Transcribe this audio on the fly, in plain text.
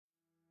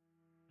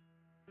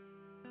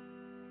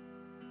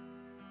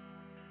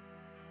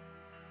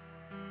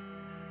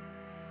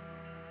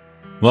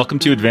Welcome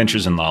to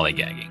Adventures in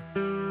Lollygagging.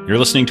 You're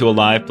listening to a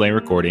live play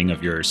recording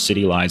of your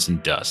City Lies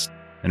in Dust,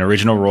 an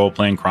original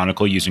role-playing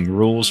chronicle using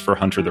rules for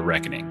Hunter the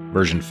Reckoning,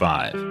 version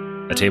 5,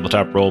 a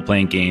tabletop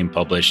role-playing game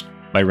published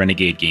by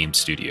Renegade Game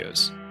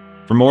Studios.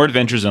 For more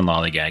Adventures in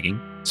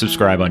Lollygagging,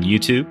 subscribe on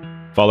YouTube,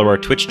 follow our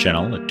Twitch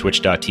channel at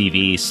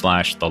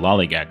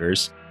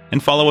twitch.tv/thelollygaggers,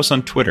 and follow us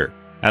on Twitter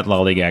at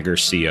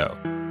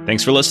lollygaggersco.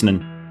 Thanks for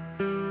listening.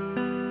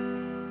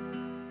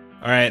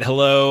 All right,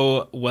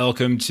 hello,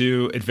 welcome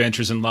to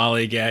Adventures in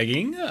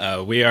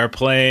Lollygagging. We are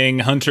playing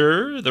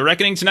Hunter the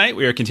Reckoning tonight.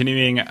 We are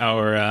continuing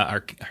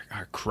our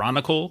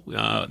chronicle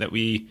that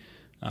we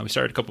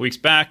started a couple weeks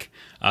back.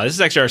 This is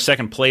actually our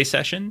second play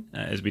session,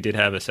 as we did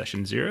have a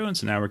session 0, and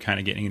so now we're kind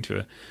of getting into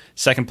a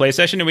second play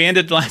session. And we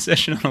ended the last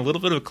session on a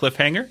little bit of a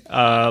cliffhanger.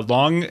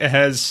 Long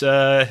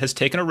has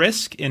taken a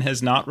risk and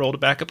has not rolled a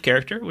backup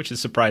character, which is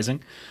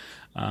surprising.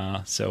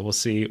 So we'll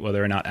see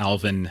whether or not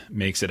Alvin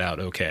makes it out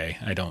okay.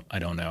 I don't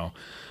know.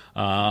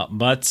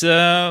 But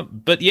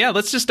yeah,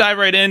 let's just dive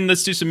right in.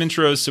 Let's do some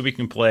intros so we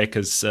can play,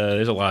 because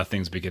there's a lot of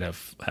things we could have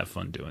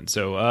fun doing.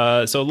 So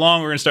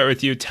Long, we're going to start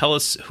with you. Tell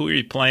us who are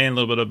you playing, a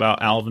little bit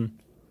about Alvin.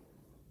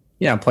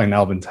 Yeah, I'm playing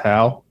Alvin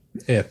Tao,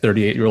 a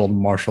 38-year-old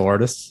martial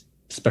artist,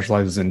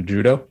 specializes in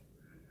judo.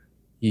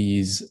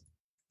 He's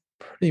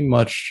pretty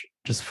much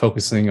just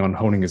focusing on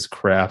honing his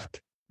craft.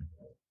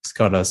 He's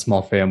got a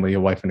small family, a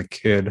wife and a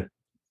kid,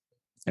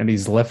 and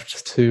he's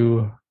left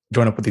to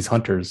join up with these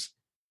hunters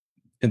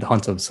in the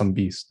hunt of some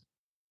beast.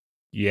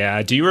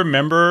 Yeah, do you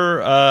remember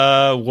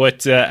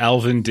what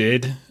Alvin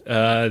did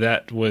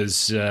that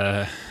was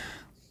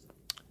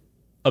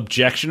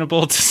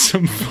objectionable to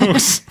some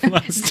folks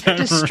last time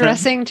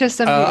distressing to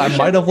some I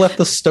might have left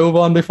the stove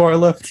on before I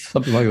left,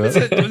 something like that. Was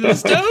it the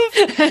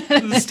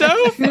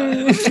stove?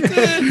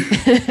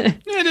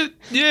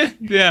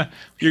 Yeah.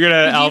 You're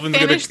gonna. Did Alvin's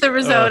you finish gonna, the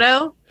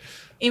risotto?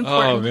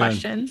 Important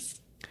questions.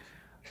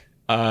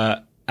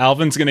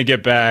 Alvin's gonna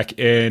get back,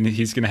 and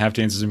he's gonna have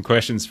to answer some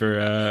questions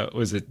for.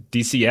 Was it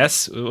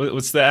DCS?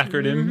 What's the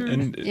acronym? Mm-hmm.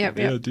 And yep.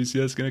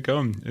 DCS is gonna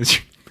come.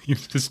 He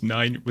was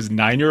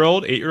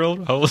 9-year-old,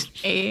 8-year-old? How old?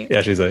 8.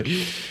 Yeah, she's 8.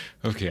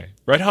 Okay.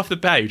 Right off the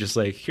bat, you're just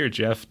like, here,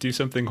 Jeff, do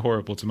something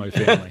horrible to my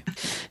family.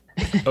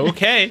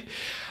 Okay.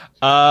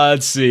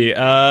 Let's see.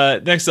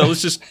 Next up,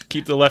 let's just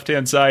keep the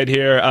left-hand side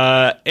here.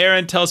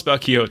 Aaron, tell us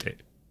about Quixote.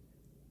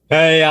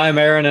 Hey, I'm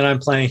Aaron, and I'm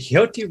playing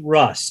Quixote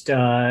Rust.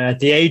 At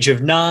the age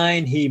of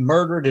 9, he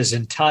murdered his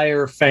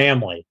entire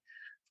family.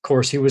 Of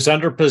course, he was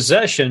under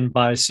possession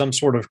by some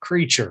sort of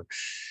creature.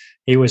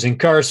 He was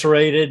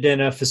incarcerated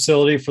in a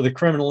facility for the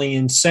criminally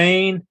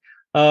insane.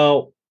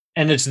 And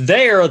it's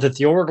there that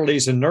the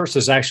orderlies and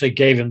nurses actually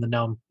gave him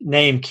the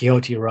name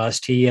Quixote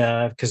Rust.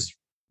 Because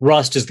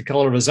rust is the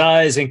color of his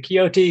eyes, and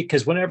Quixote,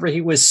 because whenever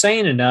he was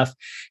sane enough,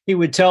 he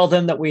would tell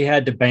them that we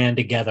had to band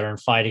together and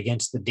fight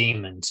against the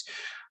demons.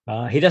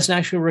 He doesn't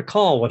actually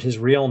recall what his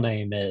real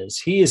name is.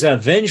 He is a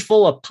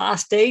vengeful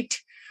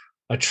apostate,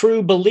 a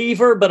true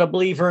believer, but a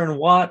believer in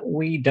what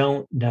we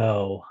don't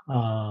know.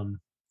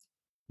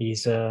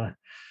 He's you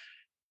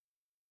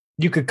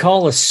could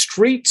call a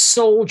street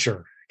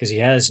soldier, because he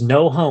has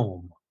no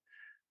home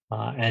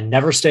and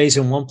never stays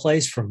in one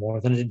place for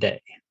more than a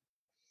day.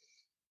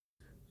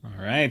 All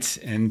right.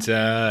 And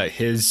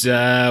his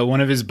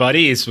one of his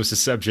buddies was the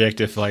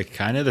subject of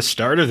kind of the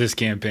start of this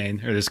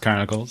campaign or this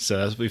chronicle. So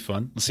that'll be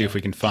fun. Let's see if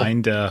we can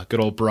find good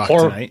old Brock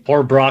tonight.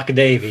 Poor Brock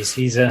Davies.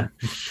 He's a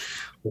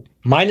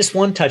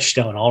 -1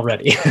 touchstone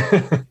already.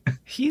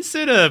 He's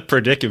in a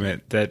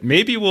predicament that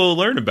maybe we'll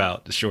learn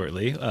about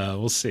shortly.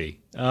 We'll see.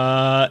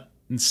 Let's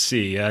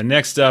see.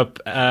 Next up,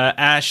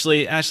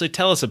 Ashley. Ashley,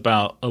 tell us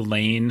about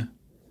Elaine.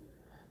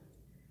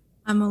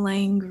 I'm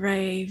Elaine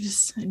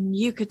Graves, and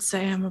you could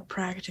say I'm a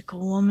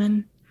practical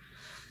woman.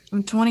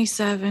 I'm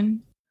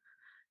 27.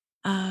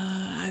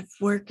 I've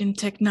worked in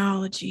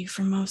technology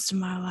for most of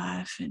my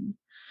life, and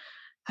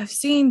I've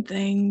seen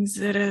things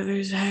that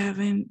others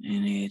haven't,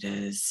 and it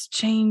has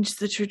changed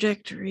the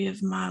trajectory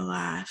of my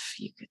life,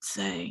 you could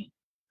say.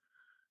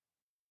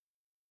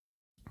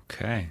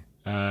 Okay.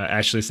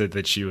 Ashley said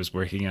that she was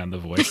working on The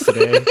Voice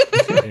today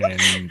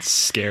and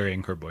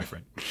scaring her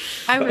boyfriend.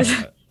 I was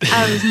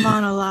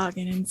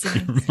monologuing and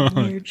saying some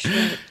weird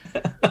shit.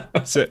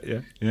 So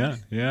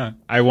yeah.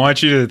 I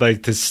want you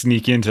to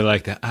sneak into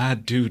the I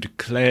do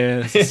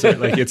declare.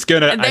 So, it's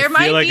gonna. I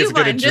feel like it's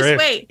gonna drift.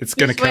 Wait. It's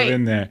gonna come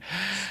in there.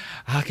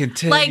 I can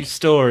tell you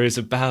stories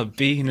about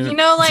being.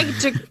 No, I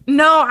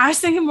was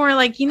thinking more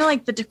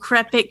the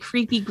decrepit,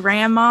 creepy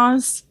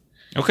grandmas.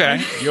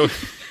 Okay.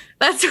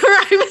 That's where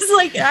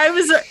I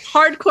was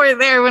hardcore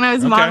there when I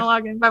was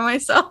monologuing by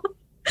myself. All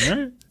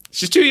right.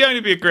 She's too young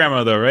to be a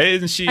grandma, though, right?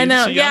 Isn't she? I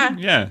know. She young?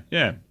 Yeah.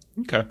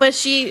 Okay. But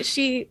she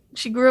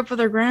grew up with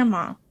her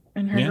grandma,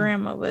 and her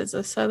grandma was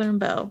a Southern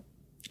belle.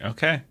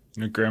 Okay.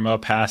 Your grandma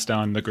passed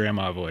on the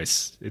grandma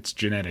voice. It's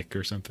genetic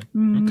or something.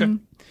 Mm-hmm. Okay.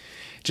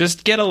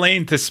 Just get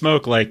Elaine to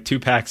smoke 2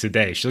 packs a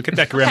day. She'll get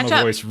that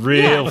grandma voice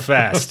real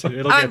fast.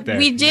 It'll get there.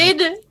 We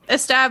did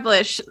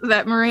establish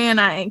that Maria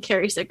and I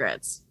carry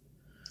cigarettes.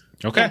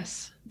 Okay.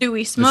 Yes. Do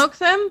we smoke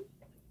them?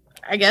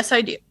 I guess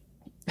I do.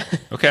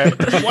 Okay.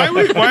 Why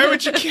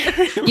would you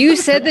carry him? You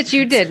said that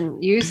you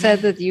didn't. You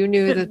said that you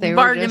knew that they were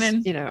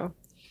Bargaining. just,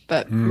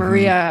 But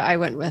Maria, I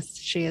went with.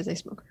 She is a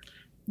smoker.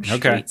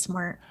 Okay. Street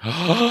smart.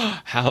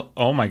 How?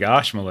 Oh my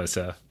gosh,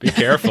 Melissa, be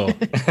careful.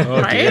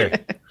 Oh dear.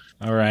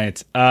 All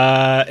right.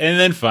 And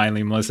then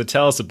finally, Melissa,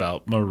 tell us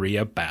about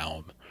Maria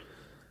Baum.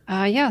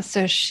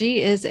 So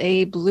she is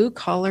a blue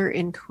collar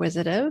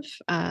inquisitive.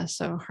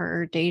 So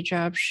her day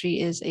job,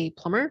 she is a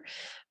plumber.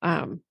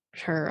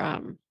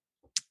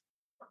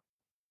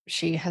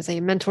 She has a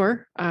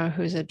mentor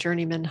who's a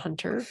journeyman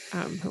hunter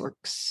who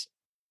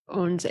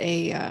owns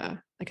a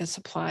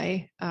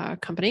supply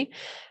company.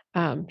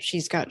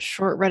 She's got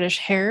short reddish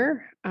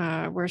hair,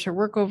 wears her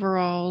work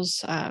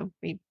overalls.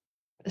 We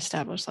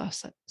established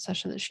last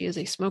session that she is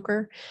a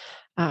smoker.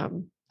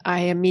 I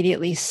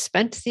immediately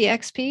spent the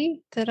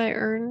XP that I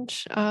earned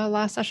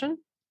last session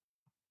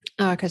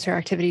because her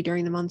activity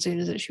during the monsoon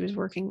is that she was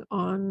working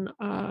on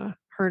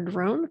her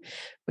drone,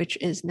 which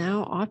is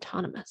now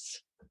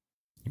autonomous.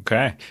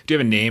 Okay. Do you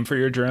have a name for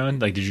your drone?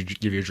 Like, did you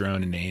give your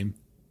drone a name?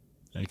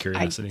 Out of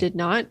curiosity. I did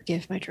not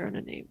give my drone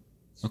a name.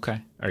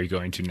 Okay. Are you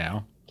going to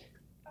now?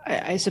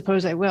 I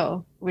suppose I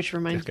will, which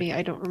reminds me,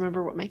 I don't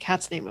remember what my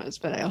cat's name was,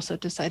 but I also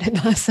decided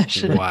last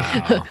session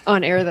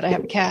on air that I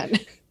have a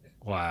cat.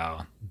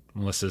 Wow.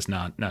 Melissa's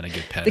not a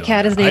good pet. The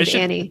cat is named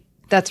Annie.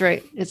 That's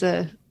right. It's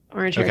a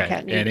orange-haired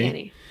cat named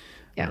Annie.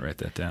 Yeah. I'll write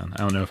that down. I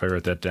don't know if I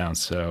wrote that down.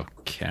 So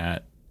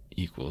cat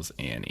equals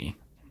Annie.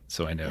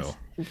 So I know.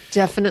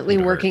 Definitely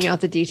working out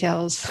the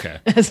details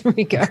as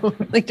we go.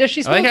 Like, does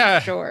she smoke?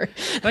 Sure.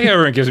 I think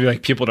everyone gives me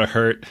like people to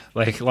hurt.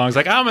 Like, long as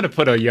I'm going to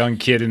put a young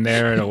kid in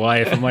there and a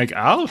wife. I'm like,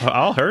 I'll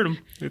hurt him.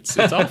 It's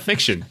all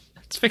fiction.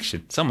 It's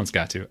fiction. Someone's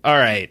got to. All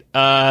right.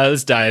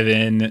 Let's dive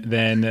in.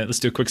 Then let's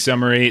do a quick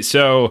summary.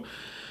 So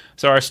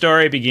our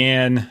story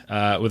began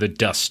with a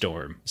dust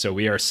storm. So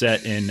we are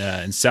set in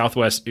the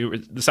southwest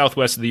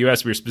of the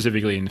U.S. We were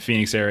specifically in the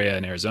Phoenix area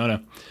in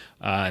Arizona.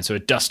 And so a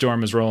dust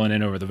storm was rolling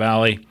in over the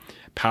valley.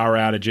 Power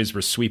outages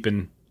were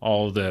sweeping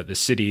all the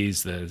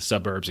cities, the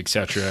suburbs,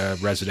 etc.,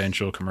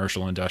 residential,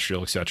 commercial,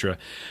 industrial, etc.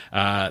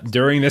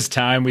 During this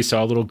time, we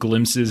saw little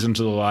glimpses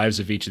into the lives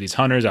of each of these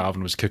hunters.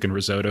 Alvin was cooking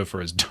risotto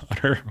for his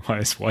daughter while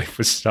his wife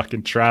was stuck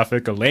in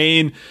traffic.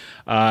 Elaine,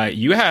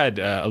 you had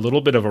a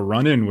little bit of a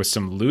run-in with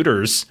some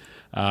looters.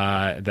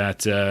 And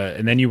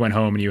then you went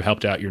home and you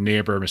helped out your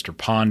neighbor, Mr.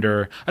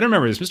 Ponder. I don't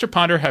remember. Does Mr.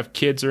 Ponder have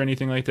kids or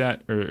anything like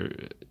that? Or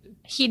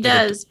he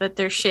does, but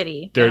they're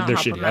shitty. They're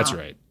shitty. That's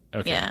right.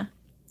 Okay. Yeah.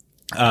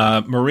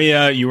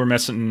 Maria, you were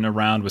messing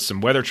around with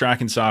some weather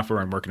tracking software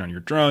and working on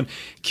your drone.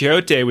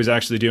 Quixote was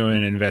actually doing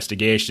an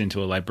investigation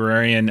into a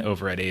librarian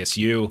over at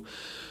ASU.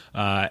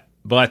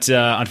 But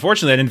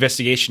unfortunately, that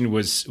investigation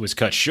was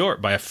cut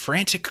short by a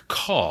frantic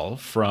call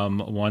from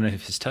one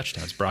of his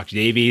touchdowns, Brock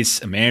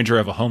Davies, a manager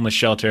of a homeless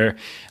shelter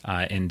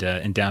in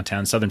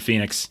downtown Southern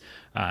Phoenix,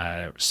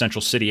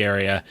 Central City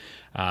area.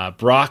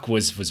 Brock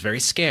was very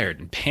scared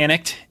and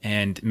panicked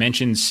and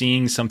mentioned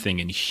seeing something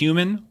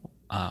inhuman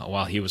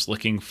while he was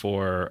looking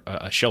for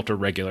a shelter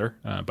regular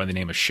by the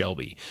name of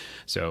Shelby.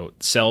 So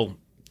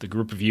the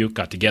group of you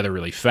got together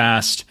really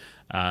fast.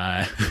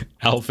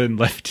 Alvin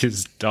left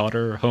his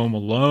daughter home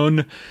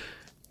alone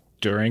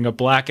during a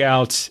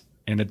blackout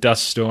in a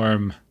dust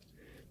storm.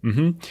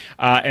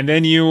 And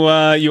then you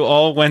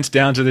all went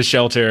down to the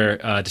shelter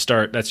to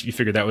start. You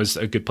figured that was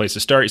a good place to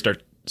start. You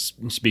start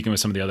speaking with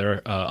some of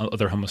the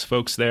other homeless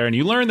folks there, and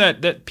you learned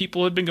that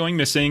people had been going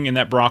missing, and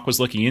that Brock was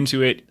looking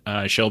into it.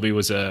 Shelby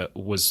was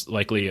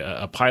likely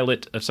a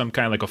pilot of some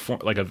kind,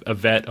 like a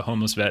vet, a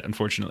homeless vet,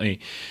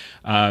 unfortunately.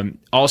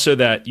 Also,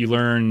 that you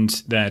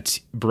learned that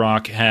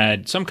Brock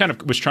had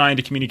was trying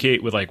to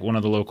communicate with like one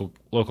of the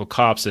local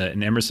cops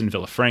in Emerson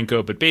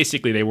Villafranco, but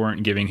basically they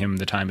weren't giving him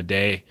the time of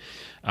day.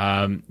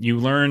 You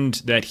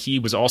learned that he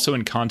was also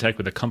in contact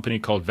with a company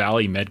called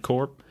Valley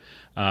MedCorp,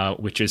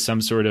 which is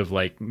some sort of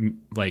like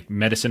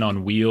medicine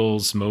on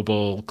wheels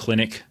mobile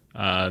clinic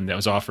that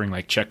was offering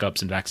like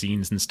checkups and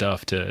vaccines and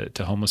stuff to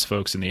homeless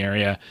folks in the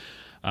area.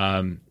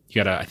 I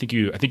think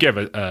you have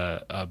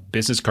a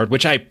business card,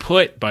 which I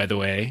put, by the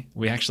way.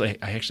 I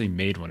actually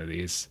made one of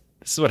these.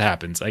 This is what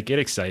happens. I get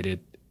excited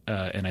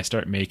and I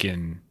start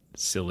making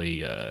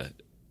silly.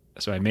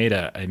 So I made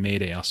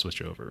a. I'll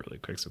switch over really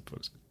quick so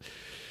folks.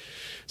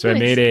 So nice. I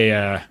made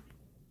a.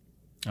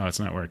 Oh, it's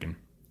not working.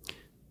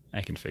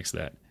 I can fix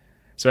that.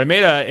 So I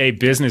made a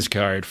business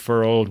card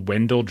for old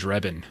Wendell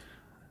Drebin.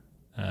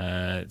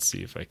 Let's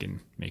see if I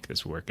can make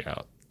this work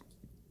out.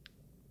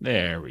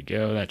 There we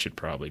go. That should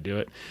probably do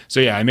it. So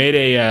yeah, I made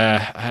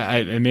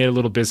a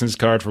little business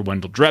card for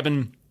Wendell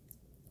Drebin.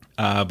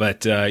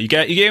 But you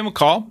gave him a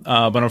call,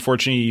 but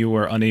unfortunately you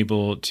were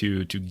unable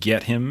to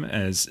get him,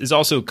 as is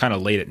also kind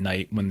of late at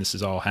night when this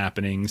is all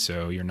happening.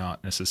 So you're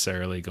not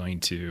necessarily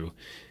going to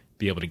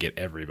be able to get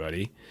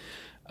everybody.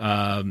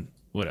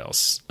 What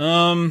else?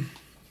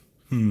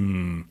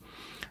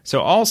 So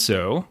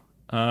also,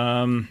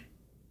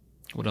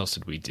 what else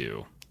did we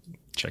do?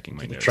 Checking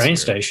my notes. Train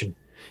station.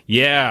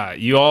 Yeah,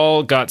 you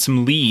all got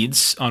some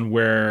leads on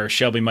where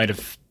Shelby might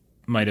have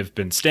might have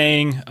been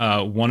staying.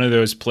 One of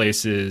those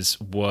places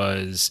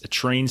was a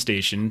train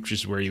station, which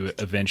is where you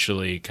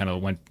eventually kind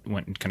of went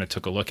and kind of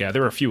took a look at.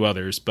 There were a few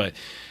others,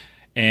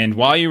 and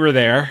while you were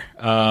there,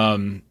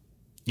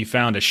 you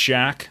found a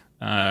shack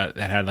that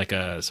had like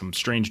some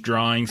strange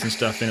drawings and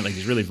stuff in it, like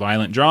these really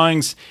violent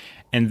drawings.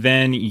 And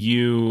then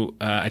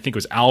I think it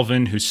was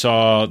Alvin who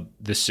saw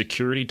the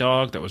security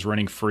dog that was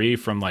running free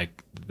from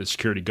like the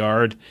security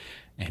guard.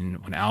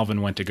 And when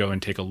Alvin went to go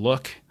and take a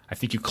look, I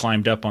think you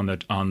climbed up on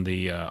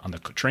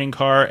the train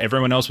car.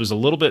 Everyone else was a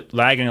little bit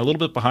lagging, a little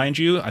bit behind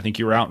you. I think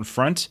you were out in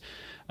front.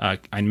 I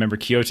remember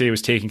Quixote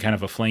was taking kind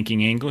of a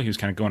flanking angle. He was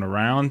kind of going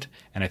around,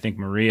 and I think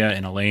Maria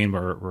and Elaine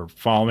were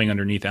following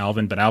underneath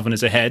Alvin, but Alvin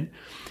is ahead.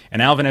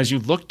 And Alvin, as you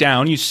looked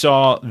down, you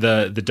saw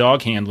the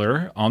dog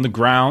handler on the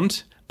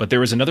ground, but there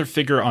was another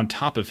figure on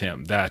top of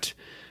him that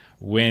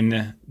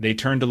when they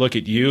turned to look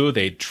at you,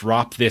 they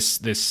dropped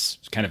this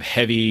kind of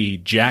heavy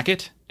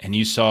jacket, and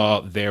you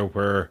saw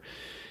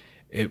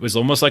it was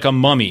almost like a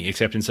mummy,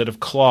 except instead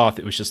of cloth,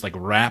 it was just like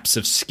wraps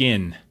of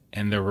skin.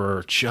 And there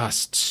were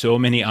just so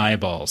many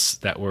eyeballs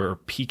that were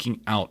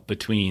peeking out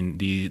between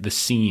the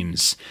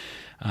seams.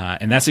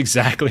 And that's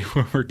exactly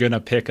where we're going to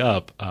pick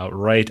up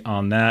right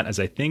on that, as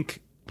I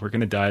think we're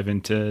going to dive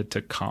into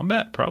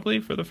combat probably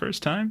for the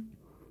first time.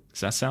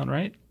 Does that sound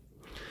right?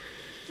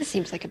 This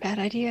seems like a bad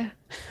idea.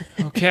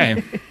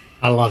 Okay.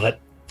 I love it.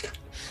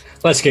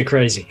 Let's get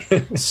crazy.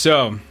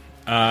 So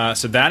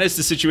that is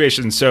the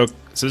situation. So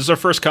this is our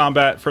first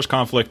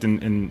conflict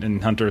in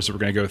Hunter. So we're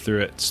going to go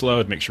through it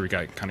slow to make sure we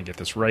kind of get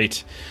this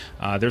right.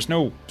 There's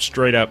no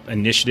straight up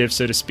initiative,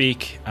 so to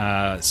speak.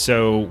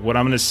 So what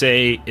I'm going to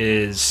say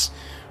is,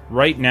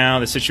 right now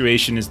the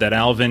situation is that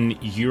Alvin,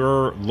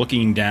 you're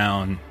looking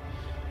down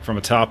from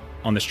atop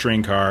on this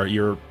train car.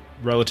 You're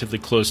relatively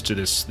close to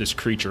this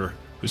creature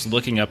who's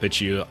looking up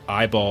at you,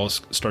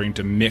 eyeballs starting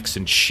to mix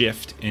and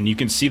shift, and you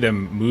can see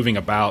them moving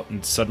about,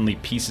 and suddenly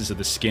pieces of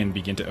the skin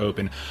begin to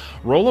open.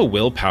 Roll a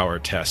willpower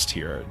test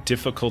here,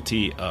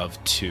 difficulty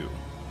of 2.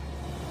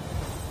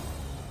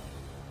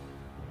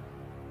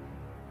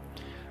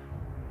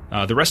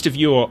 The rest of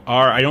you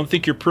I don't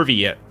think you're privy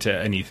yet to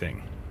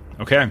anything.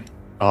 Okay.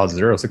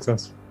 0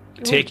 success.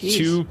 Take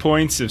 2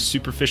 points of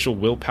superficial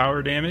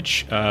willpower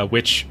damage,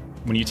 which,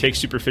 when you take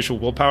superficial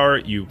willpower,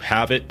 you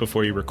have it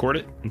before you record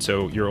it, and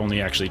so you're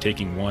only actually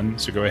taking 1.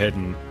 So go ahead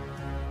and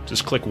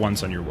just click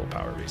once on your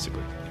willpower,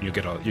 basically. And you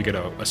get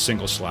a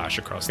single slash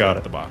across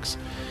the box.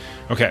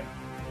 Okay.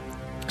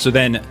 So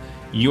then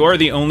you are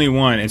the only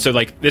one, and so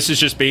like this is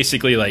just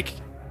basically like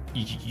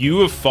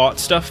you have fought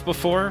stuff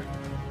before.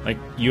 Like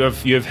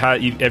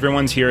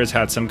everyone's here has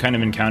had some kind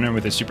of encounter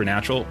with the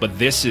supernatural, but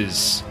this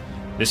is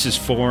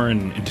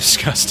foreign and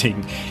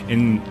disgusting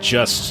and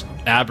just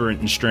aberrant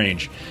and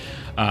strange.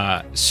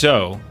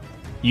 So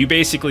you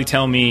basically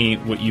tell me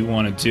what you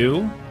want to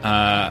do,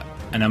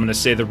 and I'm going to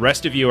say the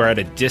rest of you are at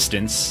a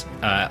distance.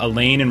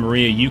 Elaine and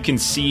Maria, you can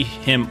see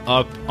him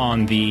up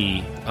on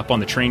the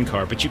train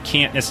car, but you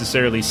can't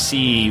necessarily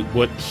see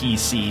what he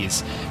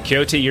sees.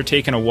 Quixote, you're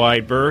taking a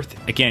wide berth.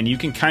 Again, you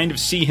can kind of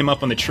see him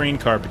up on the train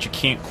car, but you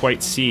can't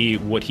quite see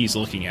what he's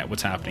looking at,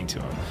 what's happening to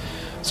him.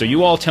 So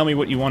you all tell me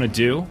what you want to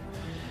do.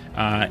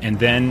 And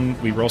then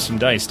we roll some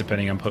dice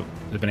depending on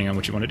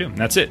what you want to do. And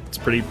that's it. It's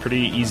pretty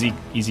easy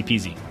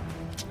peasy.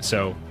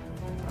 So,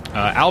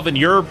 Alvin,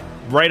 you're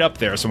right up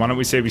there. So why don't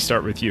we say we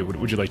start with you? What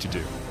would you like to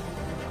do?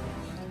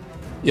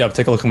 Yeah, I'll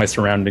take a look at my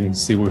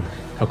surroundings, see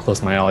how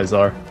close my allies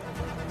are,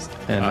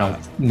 and I'll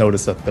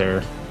notice that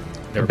they're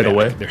a bit back.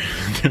 away.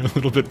 They're a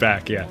little bit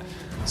back. Yeah.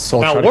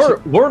 So now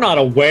we're not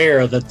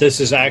aware that this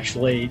is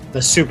actually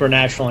the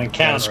supernatural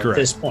encounter at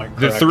this point.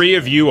 Correct? The 3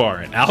 of you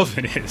aren't.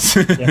 Alvin is.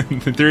 Yeah.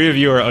 The 3 of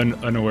you are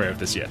unaware of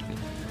this yet.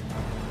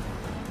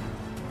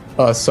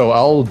 So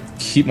I'll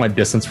keep my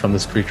distance from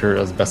this creature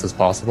as best as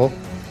possible,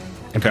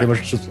 and pretty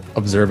much just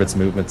observe its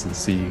movements and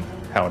see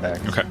how it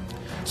acts. Okay.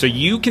 So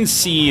you can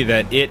see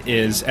that it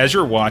is, as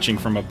you're watching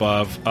from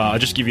above, I'll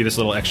just give you this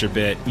little extra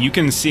bit. You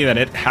can see that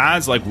it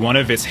has like one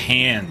of its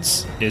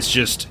hands is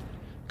just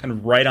kind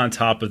of right on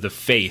top of the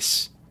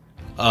face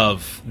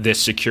of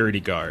this security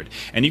guard,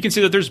 and you can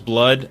see that there's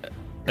blood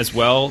as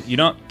well. You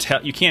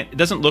can't. It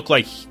doesn't look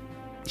like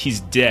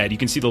he's dead. You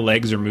can see the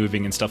legs are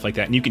moving and stuff like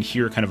that, and you can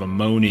hear kind of a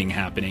moaning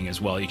happening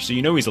as well. So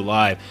you know he's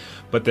alive,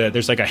 but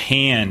there's like a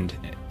hand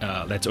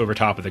that's over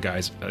top of the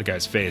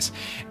guy's face.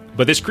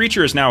 But this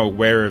creature is now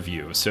aware of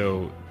you,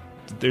 so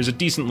there's a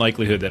decent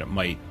likelihood that it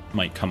might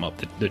come up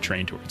the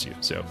train towards you.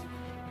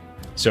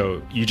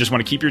 So you just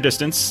want to keep your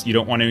distance. You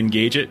don't want to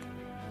engage it.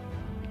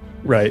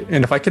 Right,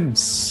 and if I could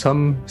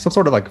some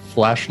sort of like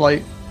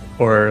flashlight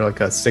or like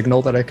a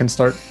signal that I can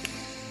start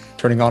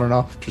turning on and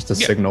off, just a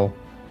signal.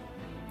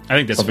 I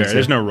think that's fair.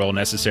 There's no roll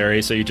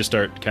necessary, so you just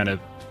start kind of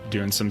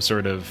doing some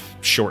sort of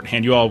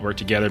shorthand. You all work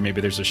together.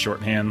 Maybe there's a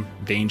shorthand,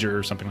 danger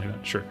or something like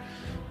that. Sure.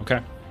 Okay.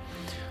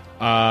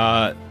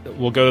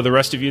 We'll go to the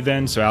rest of you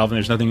then. So Alvin,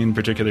 there's nothing in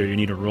particular you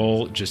need to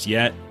roll just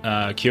yet.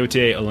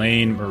 Quixote,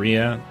 Elaine,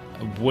 Maria,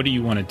 what do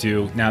you want to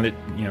do now that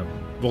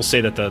we'll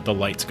say that the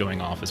light's going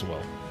off as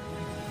well?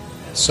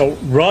 So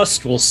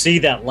Rust will see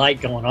that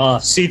light going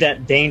off, see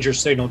that danger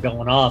signal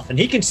going off, and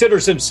he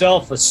considers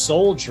himself a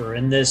soldier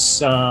in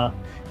this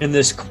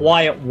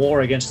quiet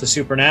war against the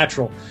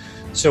supernatural.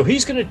 So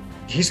he's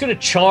gonna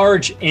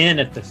charge in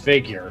at the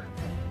figure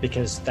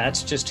because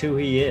that's just who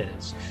he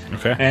is.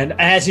 Okay. And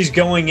as he's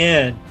going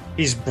in,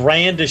 he's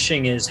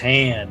brandishing his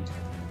hand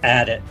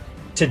at it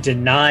to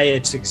deny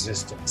its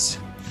existence.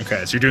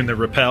 Okay, so you're doing the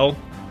repel.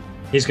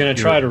 He's going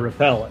to try to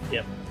repel it.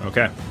 Yep.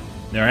 Okay.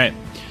 All right.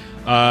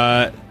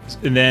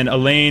 And then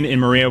Elaine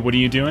and Maria, what are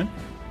you doing?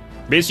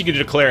 Basically, you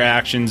declare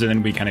actions, and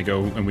then we kind of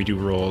go and we do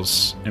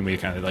rolls, and we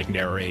kind of like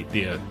narrate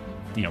the,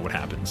 what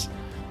happens.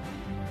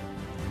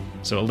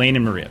 So Elaine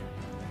and Maria.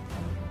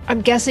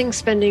 I'm guessing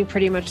spending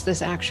pretty much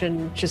this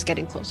action just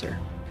getting closer.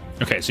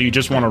 Okay, so you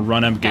just want to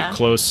run up, get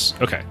close.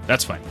 Okay,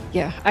 that's fine.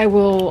 Yeah, I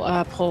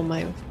will pull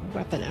my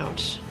weapon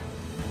out.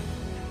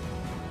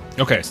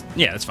 Okay,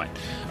 yeah, that's fine.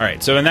 All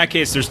right, so in that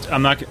case,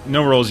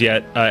 no rolls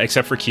yet,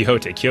 except for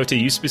Quixote. Quixote,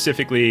 you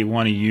specifically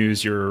want to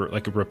use your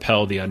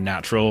repel the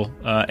unnatural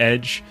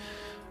edge.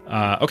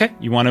 Okay,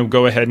 you want to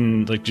go ahead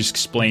and just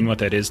explain what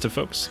that is to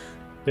folks.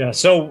 Yeah.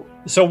 So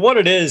what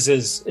it is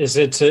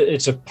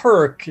it's a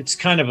perk. It's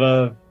kind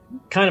of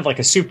like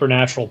a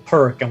supernatural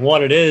perk, and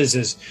what it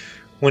is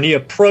when he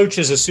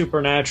approaches a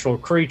supernatural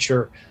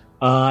creature,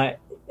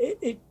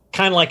 it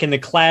kind of like in the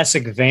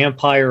classic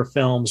vampire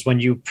films, when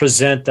you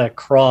present a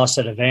cross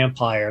at a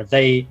vampire,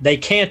 they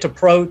can't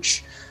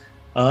approach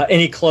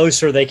any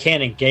closer. They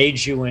can't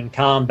engage you in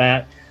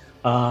combat.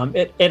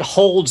 It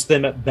holds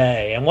them at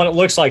bay. And what it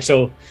looks like,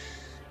 so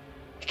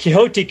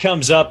Quixote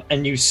comes up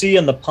and you see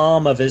in the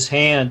palm of his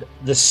hand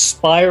the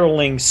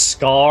spiraling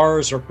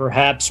scars or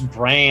perhaps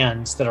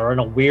brands that are in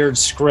a weird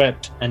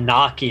script,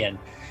 Enochian.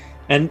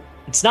 And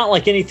it's not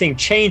like anything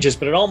changes,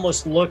 but it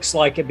almost looks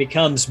like it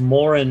becomes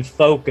more in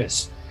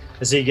focus.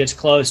 As he gets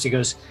close, he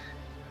goes,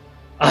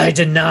 "I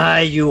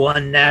deny you,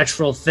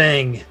 unnatural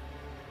thing."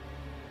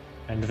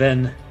 And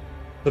then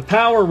the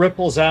power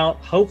ripples out,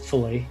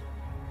 hopefully.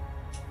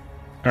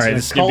 All right,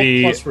 this could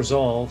be plus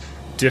resolve.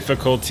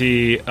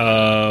 Difficulty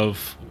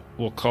of,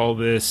 we'll call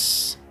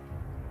this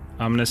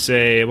 4.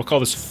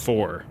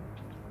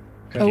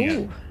 Okay.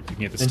 You can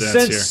get the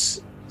stats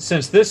here.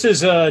 Since this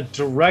is a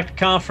direct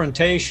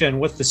confrontation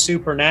with the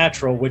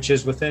supernatural, which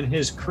is within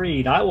his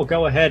creed, I will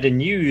go ahead and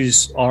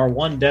use our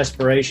 1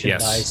 desperation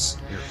dice.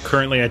 You're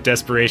currently at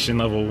desperation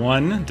level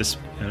 1,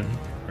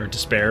 or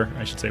despair,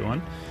 I should say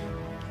 1.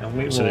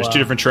 And so there's 2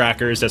 different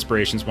trackers.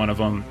 Desperation's one of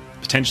them.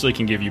 Potentially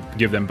can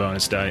give them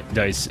bonus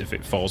dice if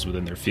it falls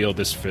within their field.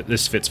 This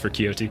fits for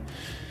Quixote.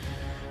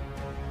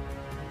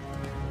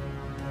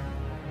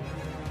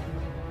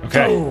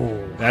 Okay,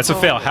 that's a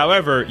fail.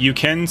 However, you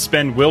can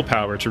spend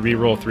willpower to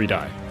re-roll 3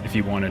 die if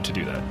you wanted to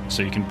do that.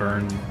 So you can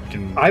burn.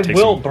 I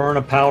will burn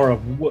a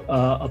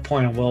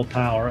point of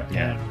willpower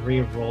and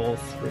re-roll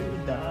 3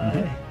 die.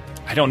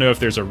 Mm-hmm. I don't know if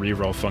there's a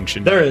re-roll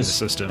function in the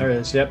system. There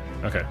is. Yep.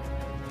 Okay.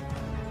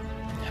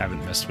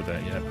 Haven't messed with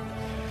that yet.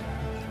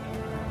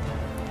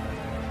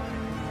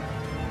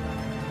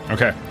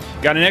 Okay,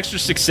 got an extra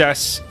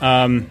success.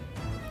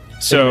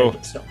 So.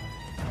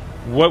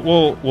 What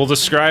we'll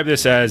describe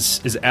this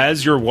as is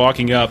as you're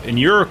walking up, and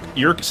you're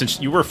since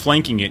you were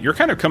flanking it, you're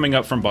kind of coming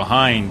up from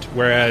behind,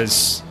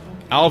 whereas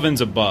Alvin's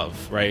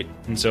above, right?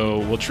 And so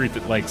we'll treat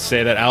it like,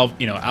 say that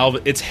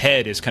Alvin, its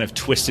head is kind of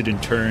twisted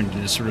and turned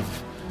and is sort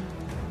of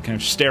kind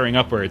of staring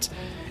upwards,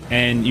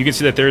 and you can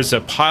see that there's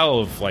a pile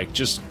of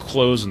just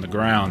clothes on the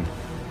ground,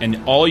 and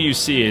all you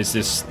see is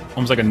this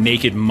almost like a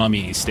naked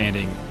mummy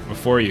standing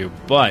before you.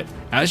 But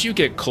as you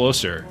get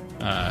closer,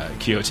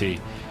 Quixote,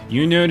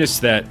 you notice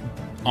that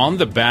on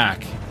the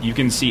back, you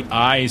can see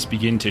eyes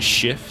begin to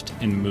shift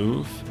and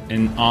move,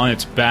 and on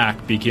its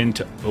back begin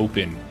to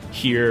open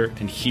here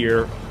and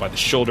here by the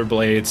shoulder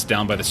blades,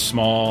 down by the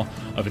small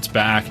of its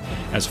back,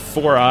 as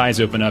 4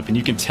 eyes open up, and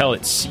you can tell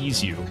it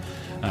sees you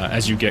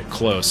as you get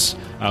close.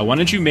 Why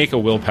don't you make a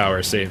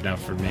willpower save now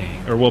for me,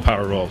 or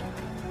willpower roll?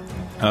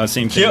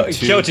 Same thing.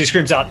 Quixote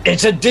screams out,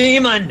 "It's a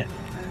demon!"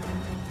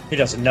 He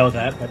doesn't know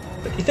that, but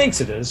he thinks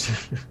it is.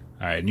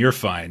 All right, and you're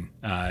fine.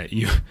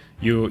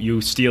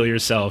 You steel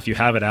yourself. You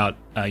have it out.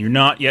 You're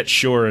not yet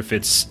sure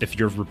if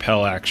your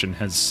repel action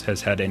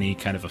has had any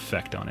kind of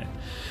effect on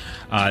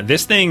it.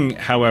 This thing,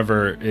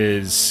 however,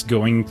 is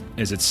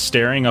it's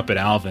staring up at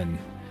Alvin.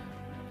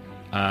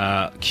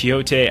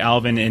 Quixote,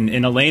 Alvin,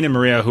 and Elaine and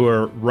Maria, who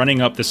are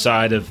running up the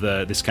side of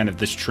this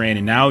train,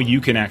 and now you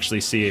can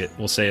actually see it.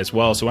 We'll say as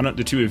well. So why don't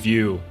the 2 of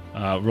you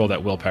roll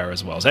that willpower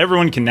as well? So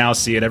everyone can now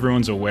see it.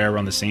 Everyone's aware. We're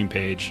on the same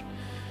page.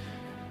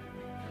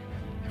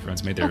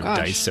 Everyone's made their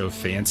dice so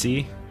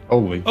fancy.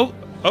 Holy. Oh,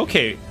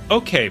 okay,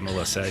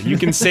 Melissa. You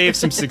can save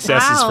some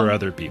successes for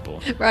other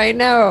people. Right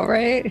now,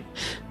 right?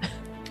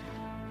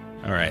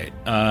 All right.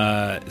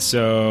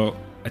 So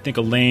I think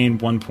Elaine,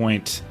 1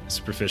 point,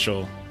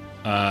 superficial.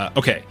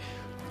 Okay.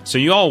 So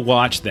you all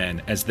watch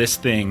then as this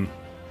thing,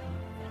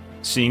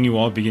 seeing you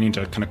all beginning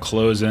to kind of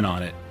close in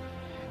on it,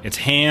 its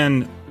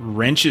hand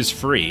wrenches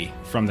free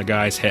from the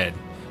guy's head,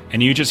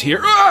 and you just hear,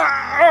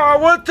 "Ah,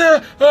 what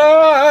the?"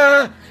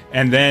 Ah!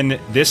 And then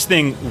this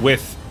thing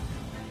with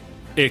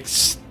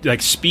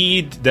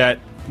speed that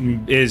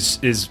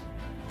is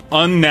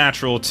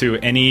unnatural to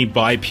any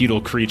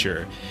bipedal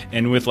creature,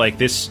 and with like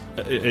this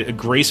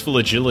graceful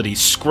agility,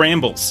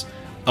 scrambles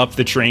up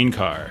the train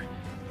car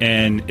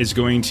and is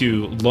going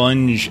to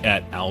lunge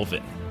at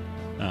Alvin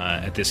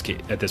at this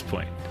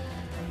point.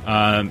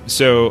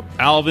 So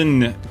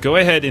Alvin, go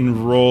ahead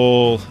and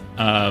roll.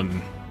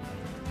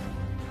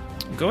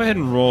 Go ahead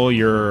and roll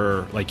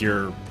your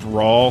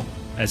brawl,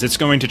 as it's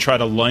going to try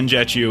to lunge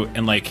at you,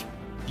 and like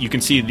you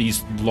can see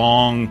these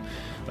long,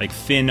 like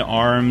thin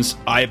arms,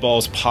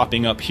 eyeballs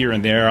popping up here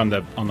and there on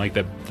the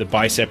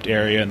bicep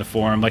area and the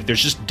forearm. Like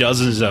there's just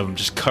dozens of them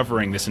just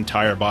covering this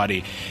entire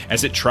body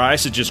as it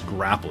tries to just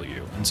grapple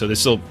you. And so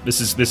this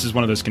is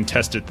one of those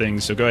contested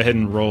things. So go ahead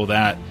and roll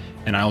that,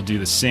 and I'll do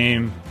the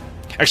same.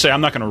 Actually,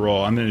 I'm not going to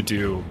roll. I'm going to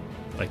do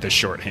like the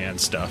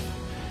shorthand stuff.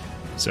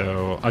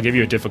 So I'll give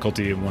you a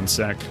difficulty in 1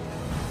 sec.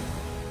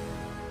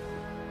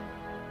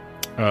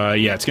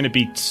 Yeah, it's going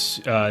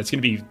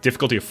to be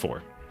difficulty of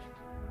 4.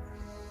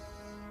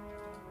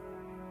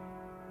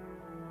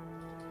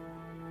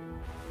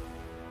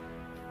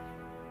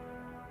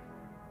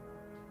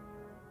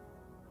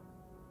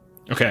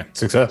 Okay.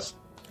 Success.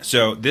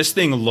 So this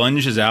thing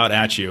lunges out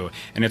at you,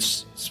 and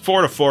it's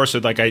 4 to 4, so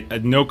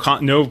like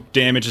no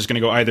damage is going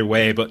to go either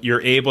way, but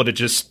you're able to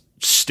just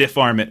stiff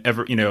arm it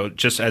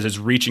just as it's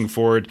reaching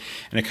forward,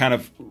 and it kind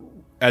of,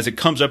 as it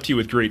comes up to you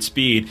with great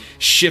speed,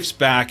 shifts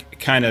back.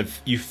 Kind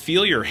of, you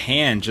feel your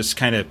hand just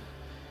kind of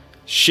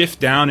shift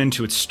down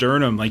into its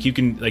sternum, like you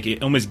can, like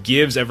it almost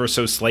gives ever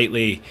so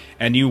slightly,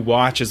 and you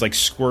watch as like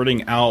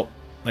squirting out.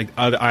 Like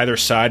either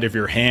side of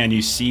your hand,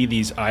 you see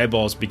these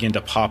eyeballs begin to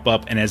pop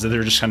up, and as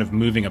they're just kind of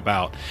moving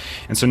about.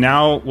 And so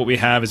now what we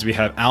have is we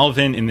have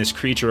Alvin and this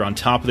creature on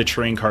top of the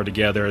train car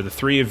together. The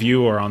three of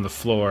you are on the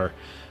floor,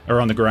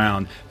 or on the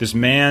ground. This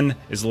man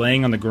is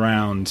laying on the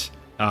ground,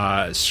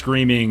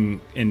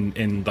 screaming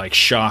in like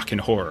shock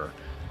and horror.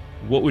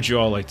 What would you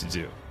all like to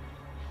do?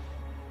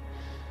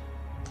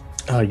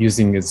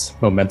 Using his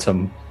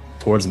momentum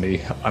towards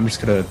me, I'm just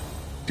going to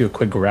do a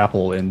quick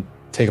grapple and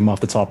take him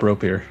off the top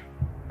rope here.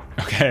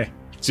 Okay,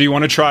 so you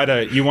want to try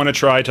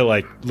to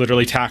like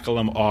literally tackle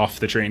him off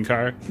the train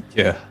car?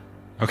 Yeah.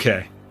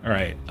 Okay. All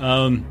right.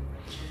 All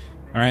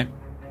right.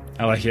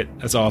 I like it.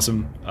 That's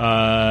awesome.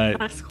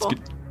 That's cool.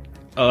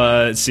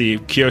 Let's see,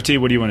 Quixote,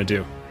 what do you want to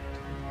do?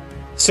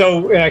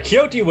 So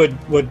Quixote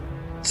would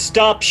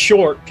stop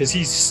short because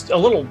he's a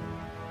little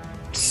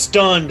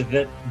stunned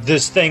that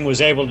this thing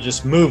was able to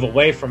just move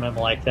away from him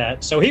like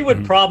that. So he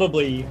would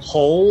probably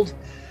hold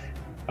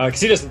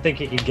because he doesn't think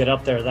he can get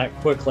up there that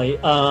quickly.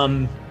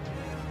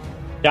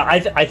 Yeah,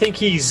 I think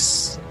he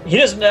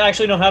doesn't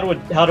actually know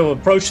how to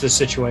approach this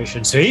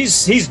situation. So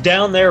he's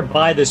down there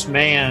by this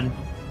man,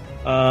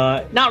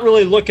 not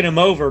really looking him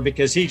over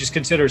because he just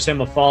considers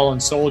him a fallen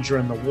soldier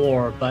in the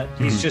war. But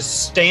he's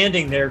just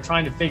standing there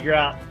trying to figure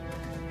out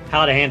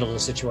how to handle the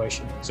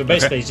situation. So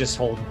basically, he's just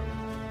holding.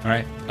 All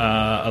right,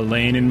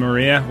 Elaine and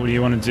Maria, what do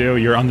you want to do?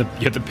 You're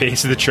at the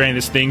base of the train.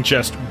 This thing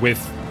just with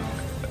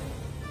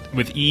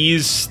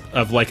ease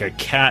of like a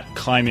cat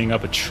climbing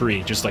up a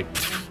tree, just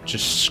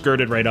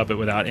skirted right up it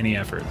without any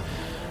effort.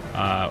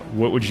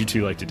 What would you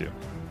two like to do?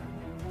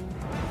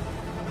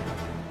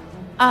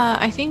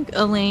 I think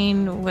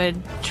Elaine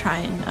would try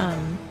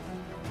and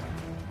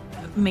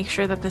make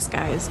sure that this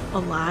guy is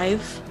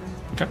alive.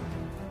 Okay.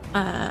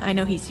 I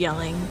know he's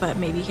yelling, but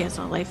maybe he has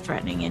a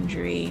life-threatening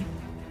injury.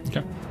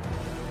 Okay.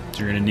 So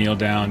you're going to kneel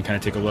down, kind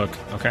of take a look.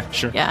 Okay,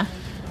 sure. Yeah.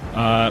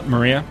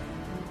 Maria?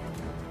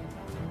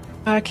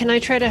 Can I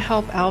try to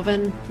help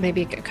Alvin,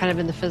 maybe kind of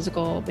in the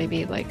physical,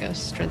 maybe like a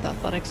strength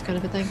athletics kind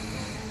of a thing?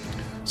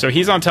 So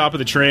he's on top of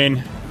the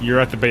train. You're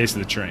at the base of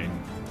the train.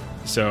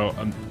 So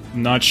I'm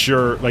not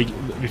sure. Like,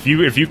 if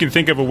you can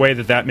think of a way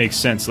that makes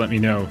sense, let me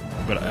know.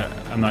 But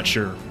I'm not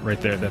sure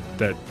right there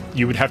that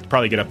you would have to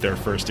probably get up there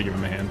first to give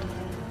him a hand.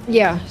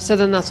 Yeah. So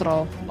then that's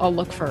what I'll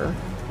look for.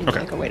 Okay.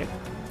 Like a way to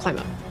climb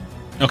up.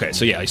 Okay.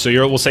 So yeah. So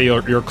we'll say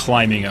you're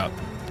climbing up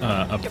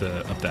up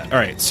that. All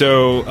right.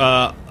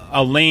 So.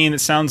 Elaine, it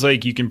sounds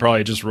like you can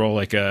probably just roll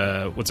like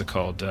a, what's it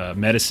called,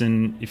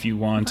 medicine if you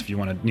want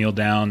to kneel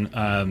down,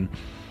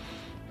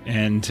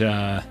 and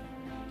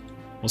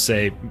we'll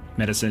say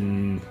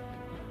medicine.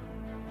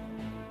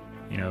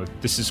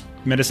 This is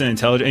medicine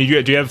intelligence.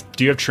 And do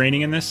you have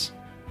training in this?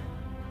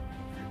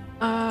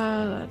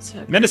 That's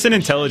a medicine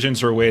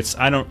intelligence or weights.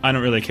 I don't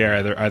really care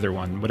either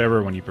one,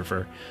 whatever one you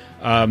prefer.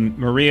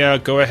 Maria,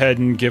 go ahead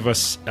and give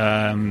us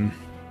a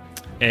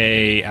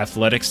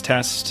athletics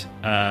test.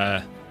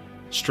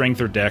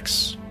 Strength or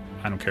dex,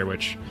 I don't care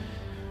which.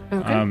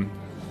 Okay.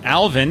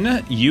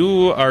 Alvin,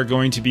 you are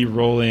going to be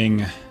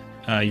rolling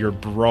your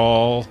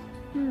brawl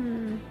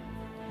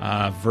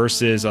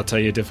versus, I'll tell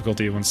you a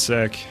difficulty in 1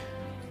 sec.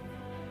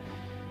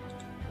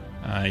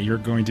 You're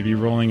going to be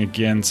rolling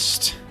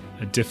against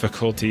a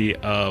difficulty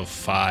of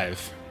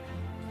 5.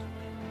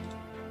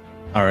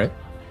 All right.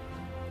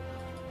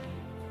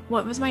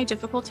 What was my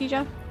difficulty,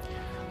 Jeff?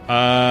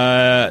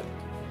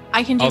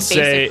 I can do I'll basic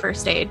say-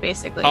 first aid,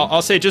 basically.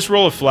 I'll say just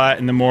roll a flat,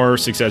 and the more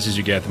successes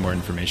you get, the more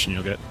information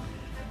you'll get.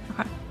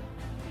 Okay.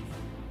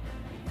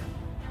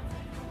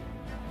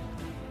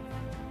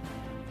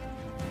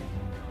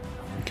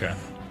 Okay.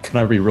 Can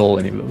I re-roll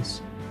any of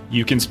those?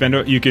 You can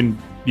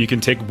you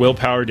can take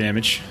willpower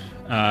damage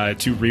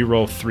to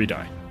re-roll 3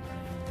 die.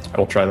 I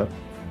will try that.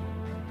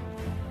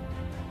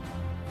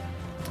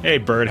 Hey,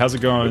 Bird, how's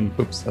it going?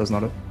 Oops, that was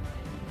not it.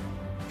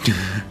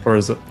 Or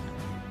is it?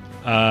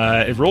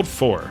 It rolled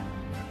 4.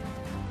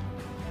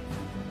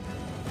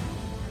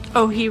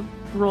 Oh, he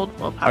rolled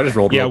willpower. I just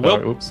rolled Yeah,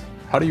 willpower. will- Oops.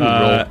 How do you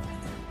roll?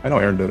 I know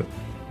Aaron did it.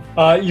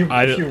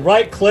 If you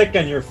right-click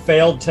on your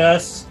failed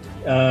test,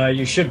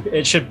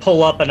 it should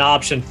pull up an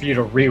option for you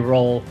to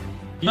re-roll.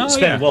 You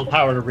spend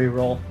willpower to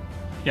re-roll.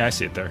 Yeah, I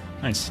see it there.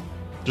 Nice.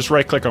 Just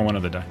right-click on one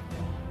of the die.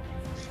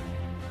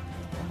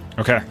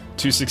 Okay,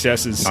 2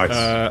 successes.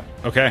 Nice.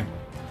 Okay.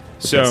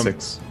 That's So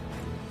 6.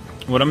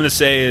 what I'm going to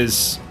say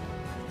is,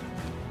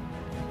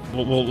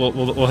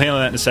 we'll handle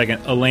that in a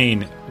second.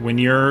 Elaine, when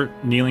you're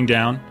kneeling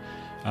down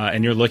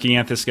and you're looking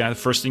at this guy, the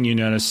first thing you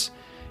notice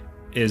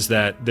is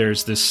that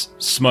there's this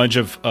smudge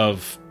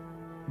of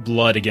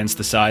blood against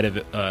the side of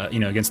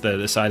against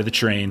the side of the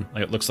train.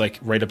 Like, it looks like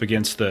right up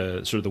against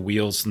the sort of the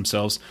wheels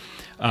themselves,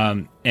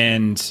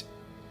 and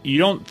you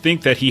don't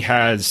think that he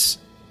has.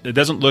 It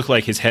doesn't look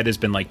like his head has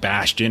been like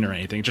bashed in or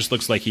anything. It just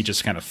looks like he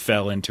just kind of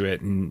fell into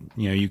it, and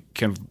you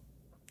kind of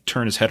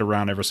turn his head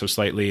around ever so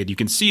slightly, and you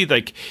can see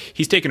like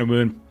he's taken a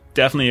wound,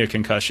 definitely a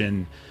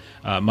concussion,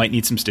 might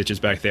need some stitches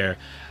back there.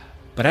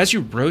 But as you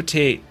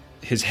rotate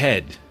his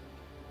head,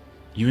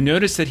 you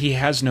notice that he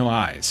has no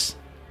eyes.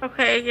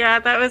 Okay, yeah,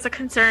 that was a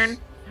concern.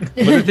 But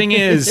the thing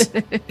is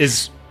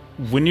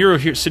when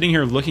you're sitting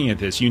here looking at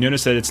this, you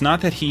notice that it's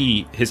not that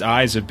his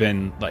eyes have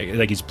been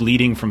like he's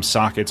bleeding from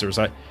sockets or his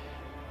eye.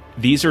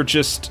 They're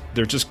just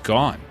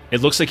gone.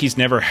 It looks like he's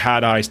never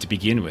had eyes to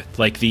begin with.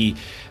 Like the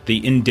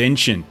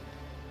indentation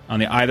on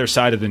the either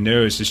side of the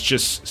nose is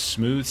just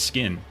smooth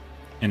skin,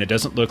 and it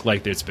doesn't look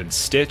like it's been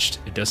stitched.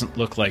 It doesn't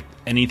look like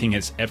anything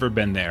has ever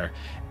been there,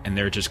 and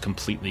they're just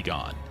completely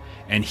gone.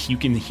 And you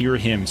can hear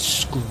him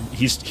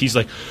he's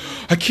like,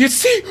 I can't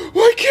see.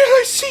 Why can't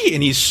I see?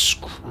 And he's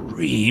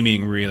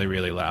screaming really,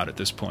 really loud at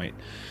this point.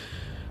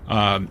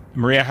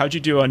 Maria, how'd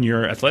you do on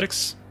your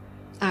athletics?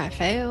 I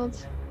failed.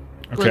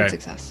 Okay. 1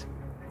 success.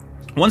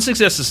 1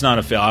 success is not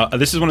a fail.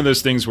 This is one of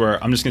those things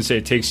where I'm just going to say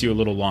it takes you a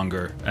little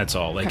longer. That's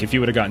all. Like, if you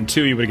would have gotten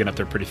 2, you would have gotten up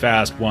there pretty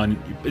fast.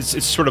 1,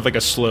 it's sort of like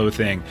a slow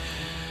thing.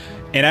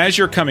 And as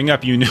you're coming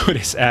up, you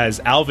notice,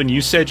 as Alvin,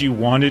 you said you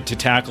wanted to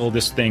tackle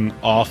this thing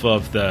off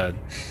of it,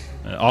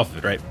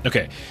 right?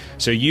 Okay.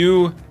 So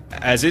you,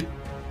 as it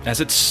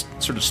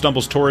sort of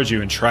stumbles towards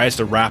you and tries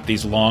to wrap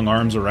these long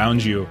arms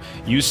around you,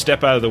 you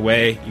step out of the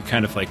way. You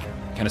kind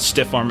of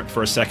stiff arm it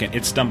for a second.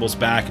 It stumbles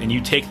back, and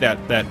you take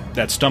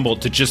that stumble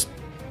to just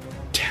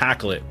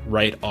tackle it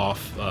right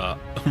off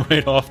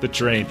the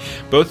train.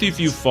 Both of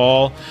you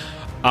fall.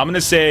 I'm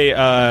gonna say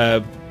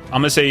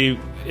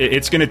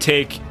it's gonna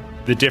take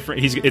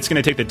the it's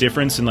gonna take the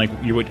difference in like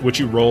what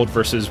you rolled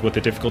versus what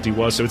the difficulty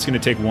was. So it's gonna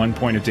take 1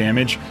 point of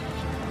damage.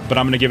 But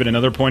I'm going to give it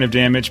another point of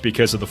damage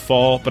because of the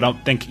fall. But I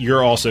think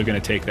you're also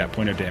going to take that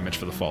point of damage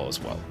for the fall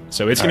as well.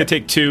 So it's going to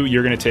take 2.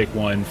 You're going to take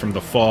 1 from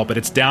the fall. But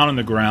it's down on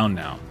the ground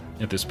now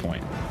at this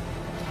point.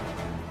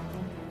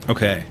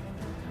 Okay.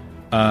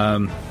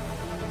 Maria's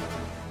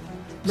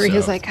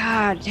like,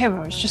 damn,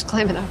 I was just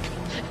climbing up.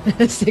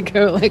 As they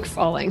go, like,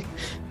 falling.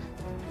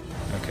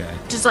 Okay.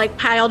 Just like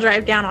pile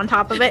drive down on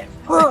top of it.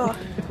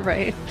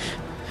 Right.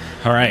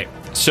 All right.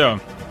 So,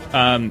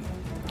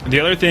 the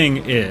other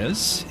thing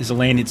is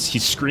Elaine,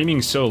 he's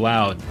screaming so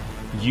loud,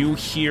 you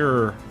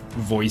hear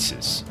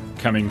voices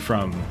coming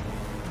from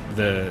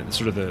the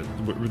sort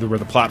of where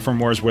the platform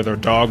was, where their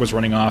dog was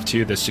running off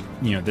to the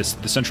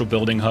central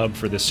building hub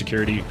for this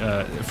security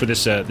for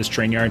this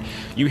train yard.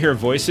 You hear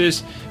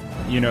voices,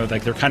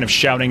 like they're kind of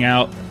shouting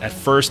out. At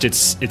first,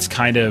 it's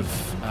kind of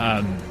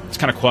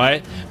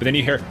quiet, but then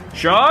you hear,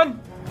 Sean,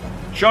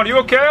 you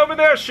okay over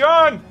there,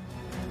 Sean?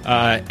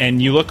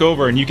 And you look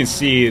over and you can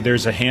see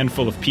there's a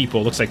handful of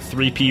people. Looks like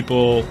 3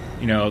 people.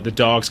 The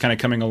dog's kind of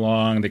coming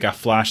along. They got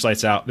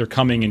flashlights out. They're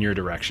coming in your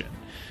direction.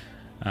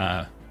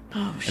 And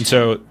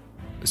so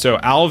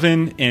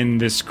Alvin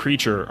and this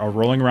creature are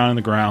rolling around on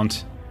the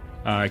ground.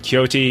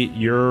 Quixote,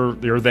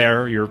 you're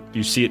there. You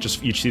see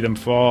it. You see them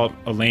fall.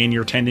 Elaine,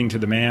 you're tending to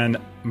the man.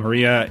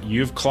 Maria,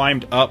 you've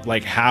climbed up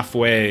like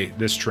halfway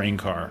this train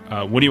car.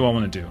 What do you all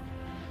want to do?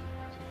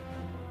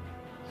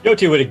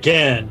 Quixote would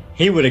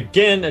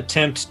again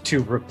attempt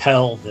to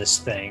repel this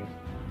thing.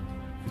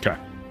 Okay.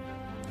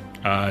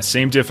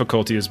 Same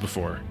difficulty as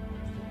before.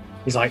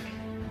 He's like,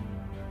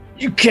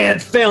 "You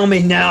can't fail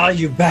me now,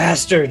 you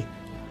bastard!"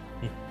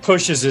 He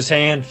pushes his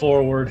hand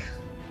forward.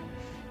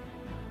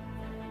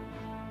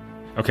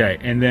 Okay,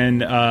 and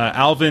then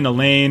Alvin,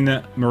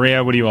 Elaine,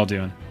 Maria, what are you all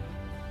doing?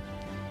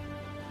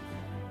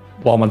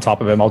 While I'm on top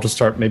of him, I'll just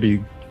start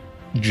maybe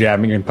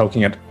jabbing and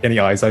poking at any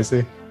eyes I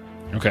see.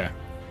 Okay.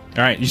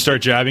 All right, you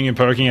start jabbing and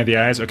poking at the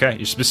eyes. Okay,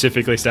 you're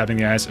specifically stabbing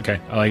the eyes. Okay,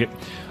 I like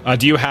it.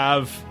 Do you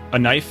have a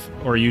knife,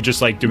 or are you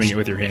just like doing it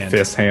with your hand?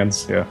 Fist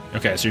hands, yeah.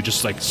 Okay, so you're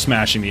just like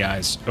smashing the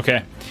eyes.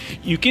 Okay,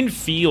 you can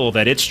feel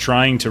that it's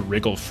trying to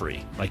wriggle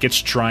free, like it's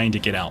trying to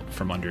get out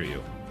from under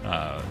you.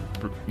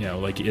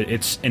 Like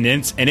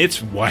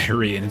it's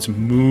wiry and it's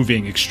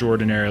moving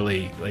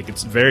extraordinarily. Like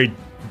it's very,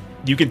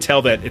 you can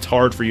tell that it's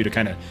hard for you to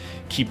kind of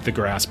keep the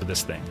grasp of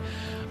this thing.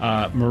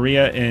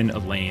 Maria and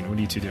Elaine, what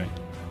are you two doing?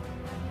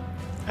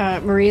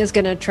 Maria's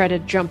gonna try to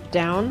jump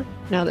down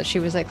now that she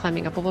was like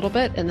climbing up a little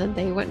bit, and then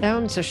they went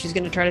down, so she's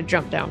gonna try to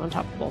jump down on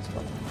top of both of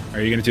them.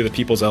 Are you gonna do the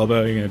people's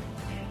elbow? Are you gonna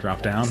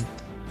drop down?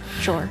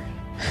 Sure.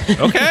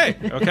 Okay.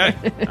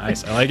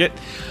 Nice, I like it.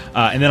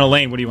 And then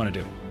Elaine, what do you want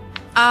to do?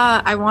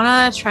 I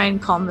want to try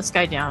and calm this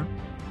guy down.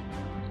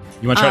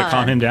 You want to try to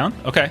calm him down?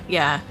 Okay.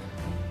 Yeah.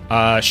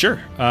 Sure.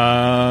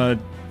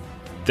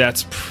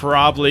 That's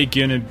probably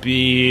gonna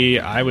be.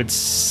 I would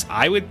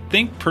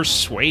think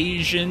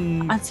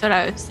persuasion. That's what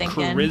I was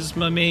thinking.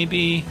 Charisma,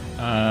 maybe.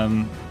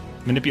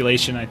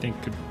 Manipulation, I think,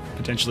 could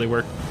potentially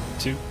work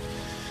too.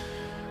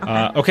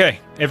 Okay.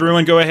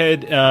 Everyone, go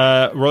ahead.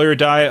 Roll your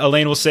die.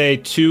 Elaine will say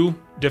 2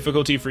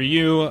 difficulty for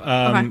you.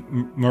 Okay.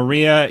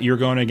 Maria, you're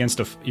going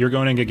against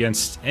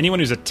anyone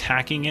who's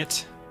attacking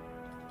it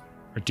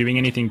or doing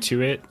anything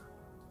to it.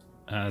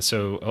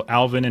 So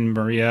Alvin and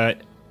Maria,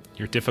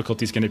 your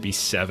difficulty is going to be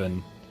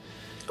 7.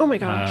 Oh my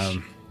gosh.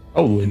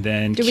 And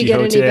then do we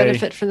Quixote, get any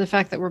benefit from the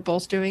fact that we're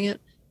both doing it?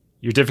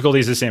 Your difficulty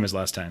is the same as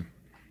last time.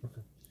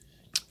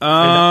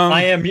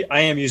 I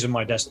am using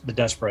the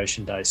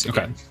desperation dice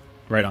again. Okay,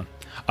 right on.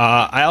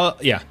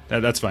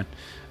 That's fine.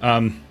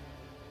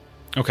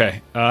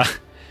 Okay,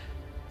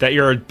 that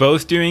you're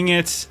both doing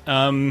it.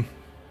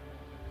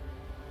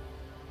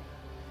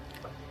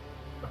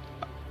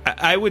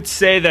 I would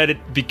say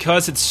that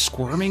because it's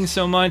squirming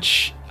so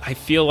much, I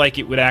feel like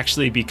it would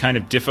actually be kind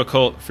of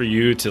difficult for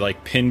you to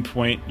like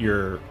pinpoint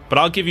your. But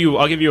I'll give you.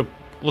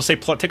 We'll say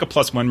take a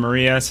 +1,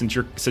 Maria, since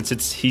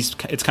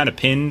it's kind of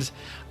pinned.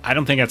 I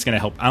don't think that's going to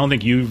help. I don't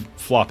think you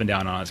flopping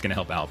down on it's going to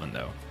help Alvin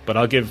though. But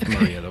I'll give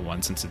Maria the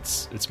 1 since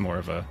it's more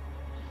of a.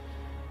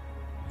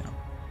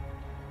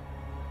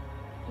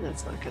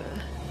 That's not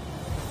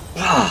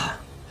gonna.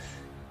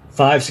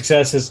 5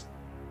 successes.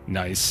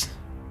 Nice.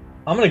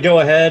 I'm going to go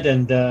ahead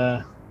and.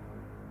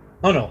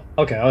 Oh no!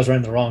 Okay, I was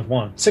writing the wrong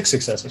one. 6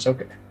 successes.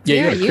 Okay.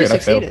 Yeah, you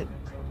succeeded.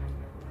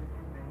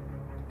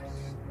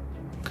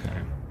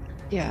 Okay.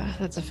 Yeah,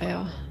 that's a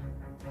fail.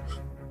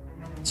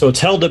 So it's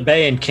held at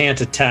bay and can't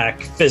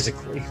attack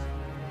physically.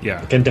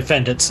 Yeah. It can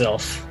defend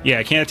itself. Yeah,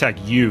 it can't attack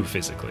you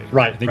physically.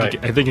 Right. I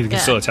think it can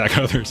still attack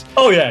others.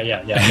 Oh yeah.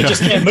 It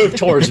just can't move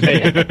towards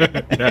me.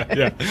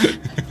 Yeah.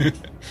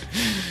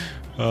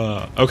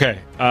 Okay.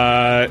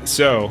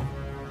 So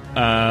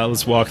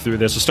let's walk through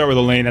this. We'll start with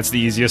Elaine. That's the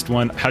easiest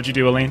one. How'd you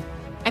do, Elaine?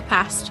 I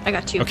passed. I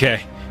got 2.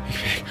 Okay.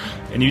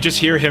 And you just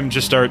hear him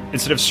just start,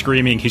 instead of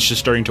screaming, he's just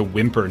starting to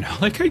whimper now.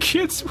 Like, why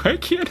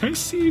can't I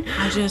see?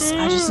 I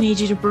just need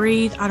you to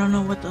breathe. I don't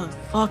know what the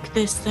fuck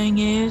this thing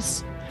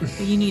is,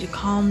 but you need to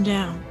calm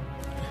down.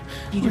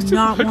 You do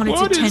not want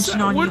its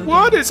attention on you.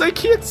 What is? I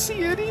can't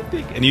see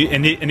anything.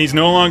 And he's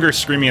no longer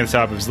screaming at the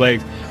top of his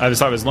legs, at the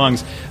top of his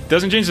lungs.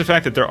 Doesn't change the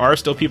fact that there are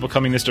still people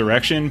coming this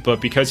direction,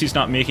 but because he's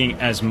not making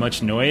as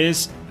much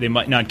noise, they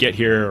might not get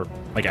here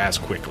like as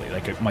quickly.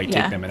 Like it might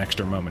take them an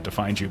extra moment to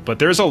find you. But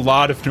there's a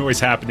lot of noise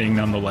happening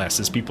nonetheless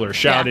as people are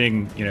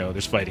shouting.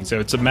 There's fighting, so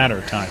it's a matter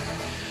of time.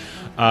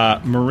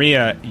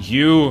 Maria,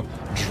 you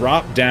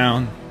drop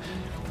down.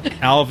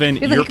 Alvin,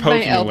 you're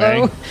poking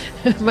away.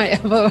 My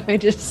elbow, I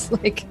just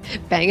like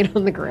bang it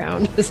on the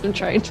ground as I'm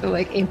trying to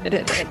like aim it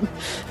at him.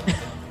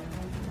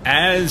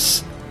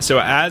 As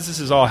this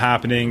is all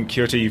happening,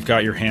 Kyoto, you've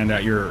got your hand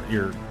out. You're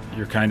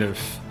kind of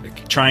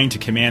trying to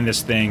command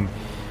this thing.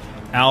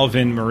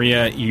 Alvin,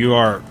 Maria,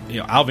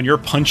 Alvin, you're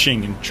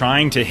punching and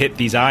trying to hit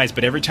these eyes,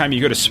 but every time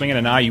you go to swing at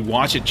an eye, you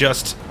watch it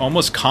just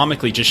almost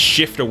comically just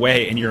shift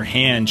away, and your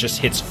hand just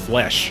hits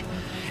flesh.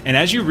 And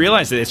as you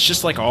realize that it's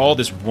just like all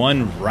this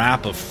one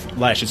wrap of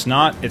flesh. It's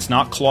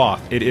not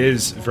cloth. It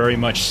is very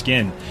much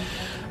skin.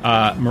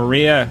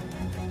 Maria,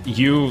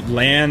 you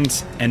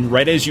land, and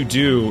right as you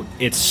do,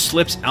 it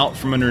slips out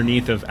from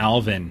underneath of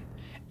Alvin,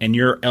 and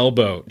your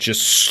elbow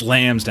just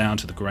slams down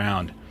to the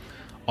ground.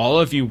 All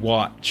of you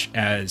watch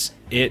as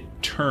it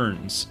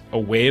turns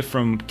away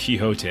from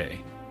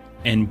Quixote,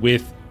 and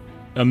with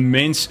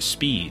immense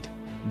speed,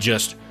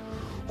 just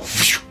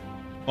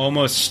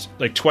almost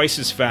like twice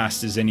as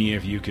fast as any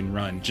of you can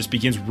run, just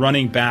begins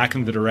running back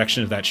in the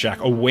direction of that shack,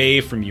 away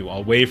from you,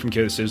 away from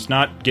Quixote. So it's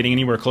not getting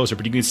anywhere closer,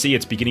 but you can see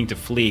it's beginning to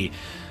flee.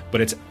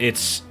 But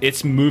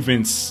its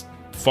movements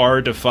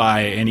far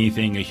defy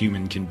anything a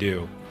human can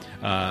do.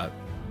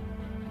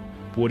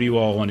 What do you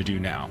all want to do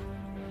now?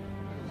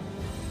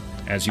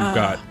 As you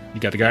got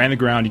the guy on the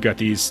ground, you got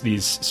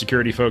these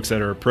security folks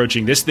that are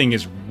approaching. This thing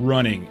is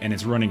running, and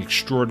it's running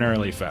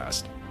extraordinarily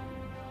fast.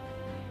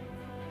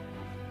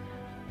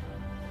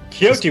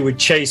 Quixote would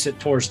chase it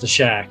towards the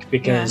shack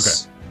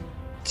because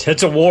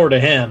it's a war to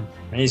him,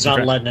 and he's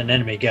not letting an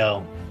enemy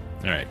go.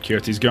 All right,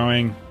 Quixote's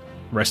going.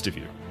 Rest of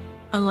you.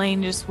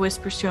 Elaine just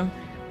whispers to him,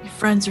 "Your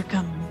friends are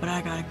coming, but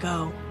I gotta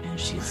go," and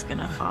she's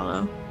gonna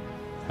follow.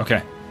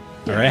 Okay.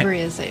 All right.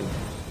 Maria's same.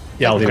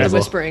 Yeah, I'll leave I'm as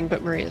well. whispering,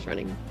 but Maria's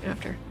running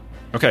after.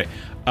 Okay.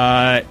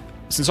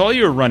 Since all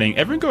you are running,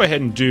 everyone go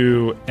ahead and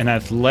do an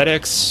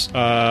athletics,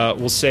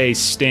 we'll say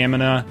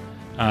stamina,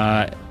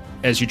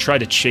 as you try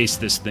to chase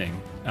this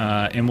thing.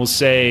 And we'll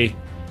say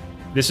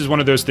this is one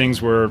of those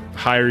things where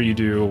higher you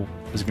do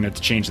is going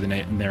to change the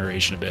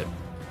narration a bit.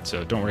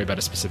 So don't worry about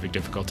a specific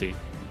difficulty.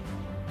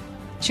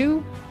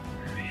 2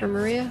 for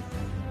Maria.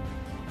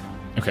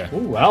 Okay.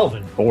 Ooh,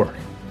 Alvin. 4.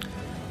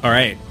 All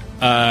right.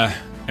 I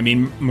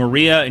mean,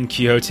 Maria and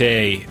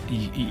Quixote,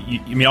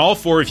 I mean, all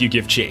 4 of you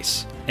give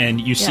chase.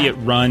 And you see Yeah. it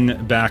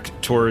run back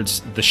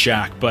towards the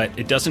shack, but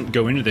it doesn't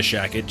go into the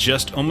shack. It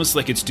just, almost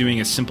like it's doing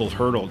a simple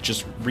hurdle,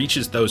 just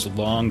reaches those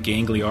long,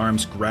 gangly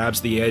arms,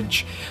 grabs the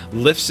edge,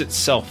 lifts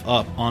itself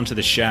up onto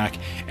the shack,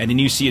 and then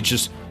you see it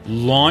just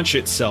launch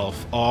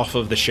itself off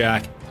of the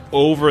shack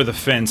over the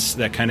fence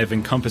that kind of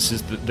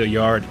encompasses the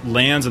yard,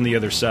 lands on the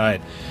other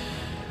side.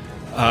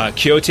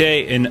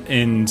 Quixote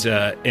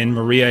and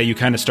Maria, you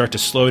kind of start to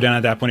slow down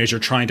at that point as you're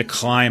trying to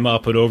climb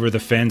up and over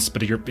the fence,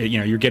 but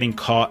you're getting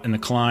caught in the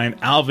climb.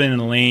 Alvin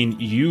and Elaine,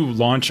 you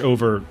launch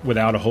over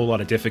without a whole lot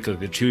of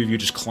difficulty. The 2 of you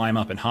just climb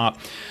up and hop.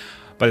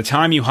 By the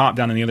time you hop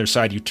down on the other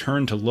side, you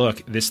turn to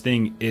look. This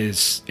thing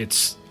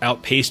it's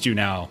outpaced you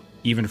now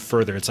even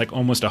further. It's like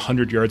almost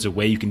 100 yards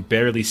away. You can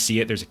barely see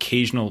it. There's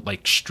occasional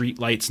like street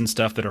lights and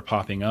stuff that are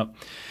popping up.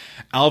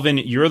 Alvin,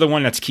 you're the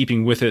one that's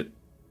keeping with it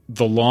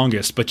the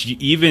longest, but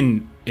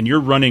you're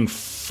running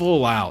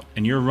full out,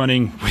 and you're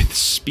running with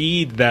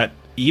speed that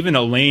even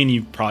Elaine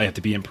you probably have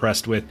to be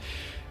impressed with.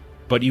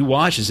 But you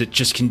watch as it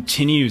just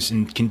continues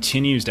and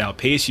continues to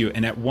outpace you,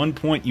 and at one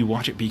point you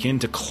watch it begin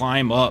to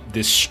climb up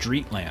this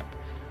street lamp,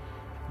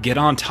 get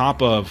on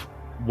top of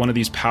one of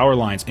these power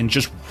lines, and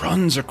just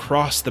runs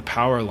across the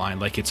power line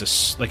like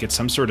it's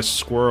some sort of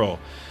squirrel,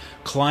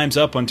 climbs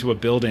up onto a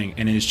building,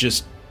 and is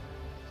just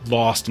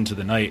lost into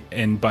the night.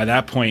 And by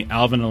that point,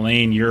 Alvin and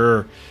Elaine,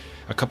 you're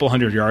a couple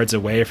hundred yards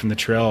away from the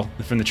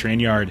train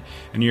yard,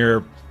 and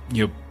you're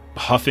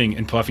huffing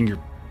and puffing. Your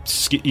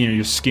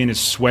skin is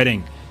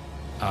sweating,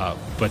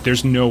 but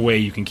there's no way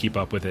you can keep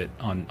up with it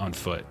on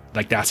foot.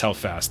 Like, that's how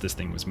fast this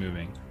thing was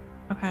moving.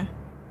 Okay.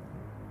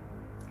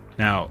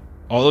 Now,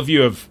 all of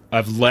you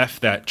have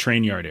left that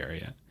train yard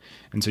area,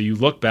 and so you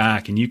look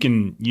back, and you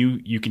can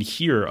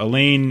hear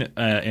Elaine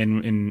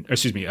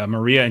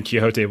Maria and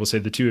Quixote. Will say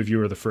the 2 of you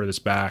are the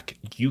furthest back.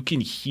 You can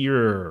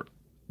hear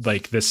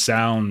like the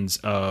sounds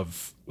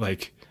of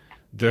like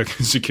the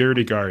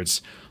security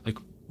guards. Like,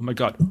 oh my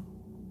god,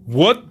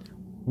 what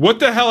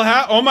the hell?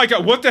 Oh my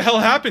god, what the hell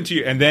happened to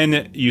you? And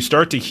then you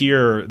start to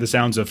hear the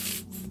sounds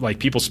of like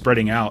people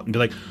spreading out and be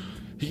like,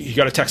 you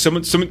got to text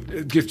someone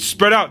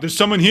spread out. There's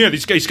someone here.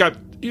 These guys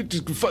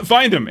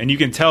find him. And you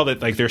can tell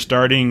that like they're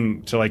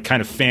starting to like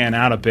kind of fan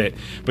out a bit,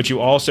 but you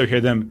also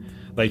hear them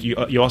like you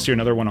also hear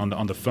another one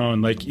on the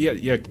phone like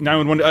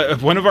 911.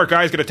 One of our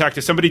guys got attacked.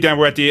 There's somebody down.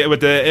 We're at the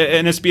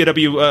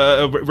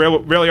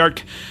NSBW rail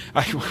yard.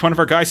 One of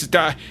our guys is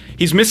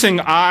he's missing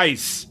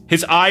eyes.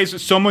 His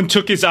eyes. Someone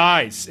took his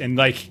eyes. And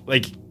like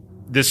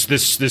this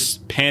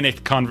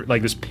panic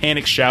this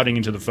panic shouting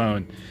into the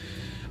phone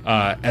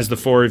as the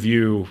 4 of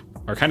you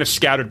are kind of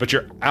scattered, but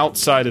you're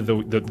outside of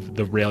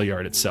the rail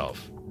yard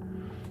itself.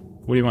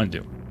 What do you want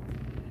to do?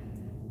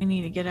 We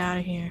need to get out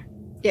of here.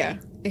 Yeah,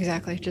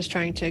 exactly. Just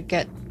trying to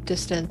get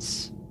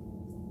distance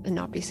and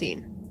not be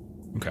seen.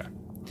 Okay.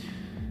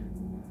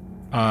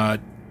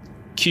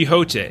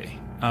 Quixote,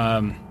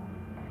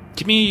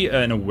 give me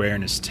an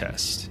awareness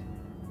test.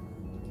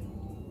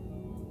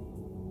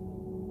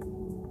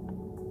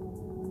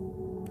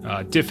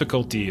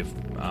 Difficulty of,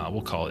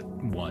 we'll call it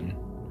 1.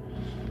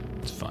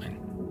 It's fine.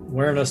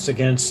 Awareness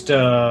against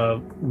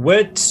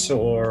wits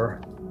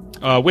or...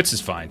 Wits is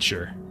fine,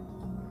 sure.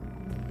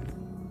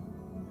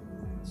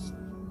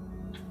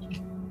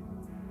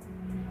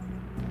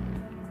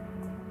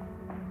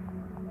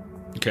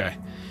 Okay.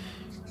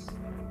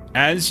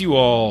 As you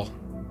all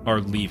are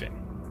leaving,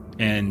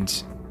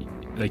 and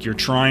like you're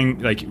trying,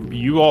 like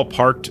you all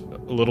parked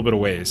a little bit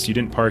of ways. You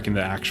didn't park in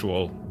the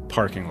actual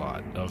parking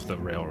lot of the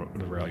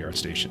rail yard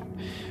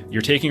station.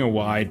 You're taking a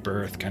wide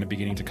berth, kind of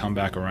beginning to come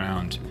back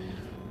around,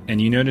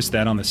 and you notice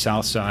that on the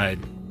south side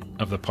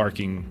of the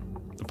parking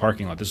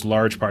lot, this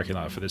large parking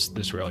lot for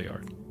this rail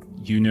yard,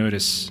 you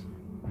notice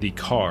the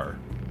car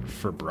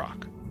for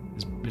Brock.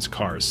 His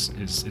car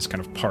is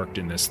kind of parked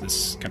in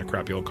this kind of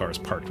crappy old car is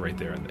parked right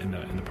there in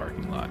the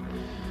parking lot.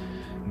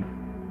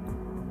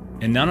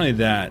 And not only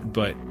that,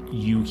 but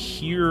you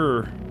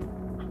hear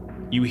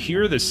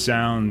the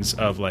sounds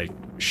of like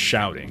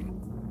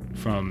shouting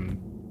from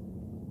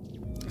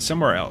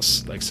somewhere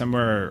else, like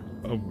somewhere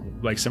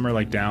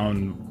like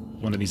down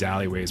one of these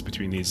alleyways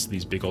between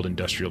these big old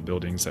industrial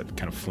buildings that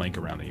kind of flank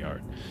around the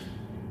yard.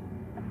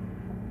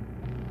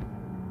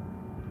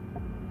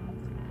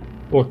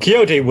 Well,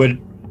 Quixote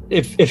would,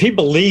 if he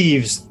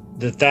believes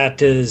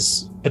that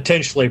is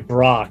potentially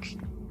Brock,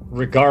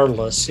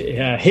 regardless,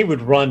 he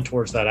would run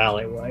towards that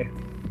alleyway.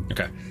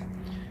 Okay.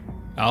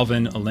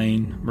 Alvin,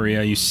 Elaine,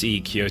 Maria, you see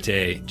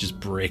Quixote just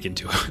break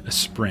into a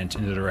sprint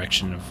in the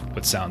direction of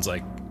what sounds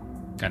like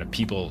kind of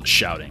people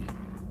shouting.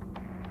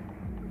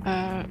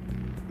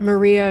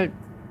 Maria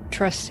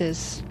trusts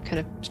his kind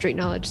of street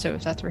knowledge, so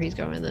if that's where he's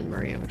going, then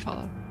Maria would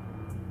follow.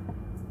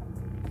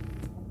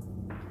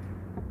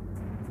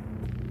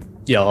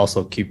 Yeah, I'll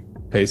also keep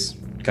pace,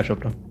 catch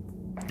up to him.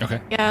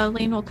 Okay. Yeah,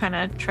 Lane will kind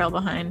of trail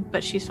behind,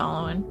 but she's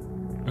following.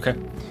 Okay.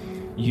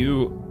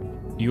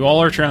 You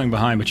all are trailing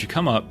behind, but you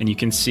come up and you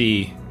can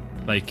see,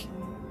 like,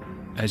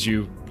 as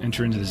you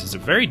enter into this, it's a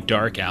very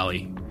dark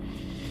alley.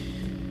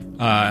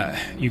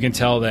 You can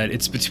tell that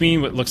it's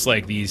between what looks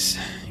like these,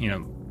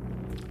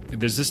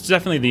 there's this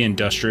definitely the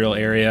industrial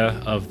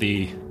area of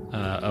the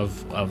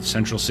of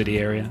Central City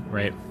area,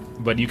 right?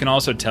 But you can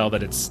also tell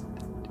that it's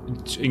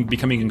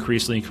becoming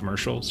increasingly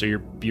commercial. So you're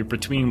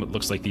between what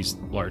looks like these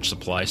large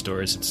supply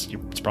stores.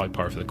 It's probably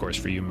par for the course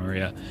for you,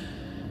 Maria.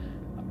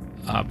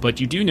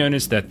 But you do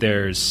notice that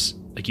there's,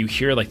 like, you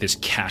hear like this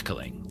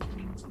cackling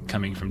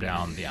coming from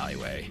down the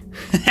alleyway.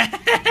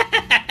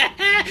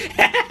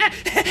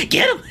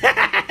 Get him!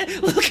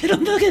 Look at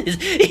him! Look at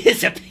this!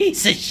 He's a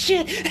piece of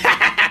shit!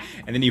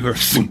 And then you hear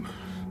thump,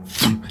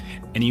 thump,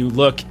 and you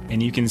look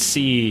and you can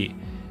see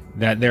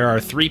that there are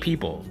three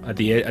people at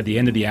the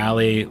end of the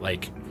alley.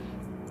 Like,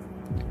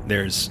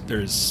 there's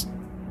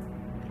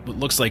what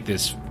looks like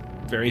this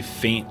very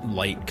faint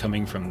light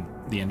coming from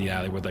the end of the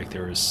alley where, like,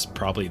 there was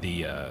probably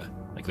the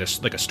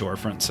there's like a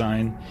storefront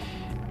sign,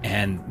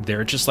 and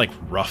they're just like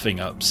roughing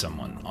up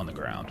someone on the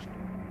ground.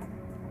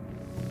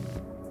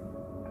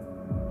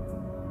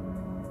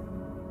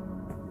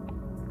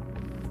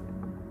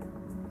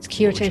 Is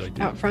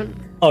Quixote out front?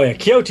 Oh yeah,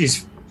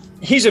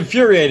 he's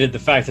infuriated the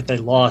fact that they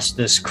lost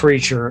this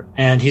creature,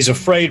 and he's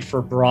afraid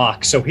for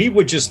Brock, so he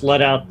would just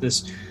let out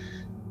this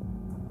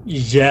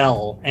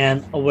yell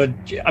and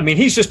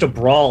he's just a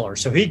brawler,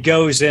 so he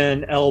goes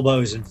in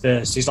elbows and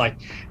fists. He's like,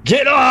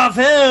 get off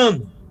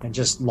him, and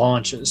just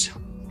launches.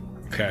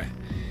 Okay,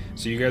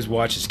 so you guys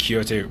watch as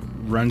Quixote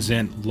runs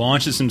in,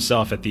 launches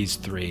himself at these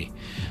three,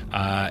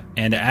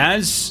 and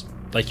as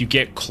like you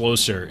get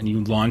closer and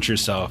you launch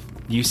yourself,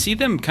 you see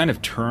them kind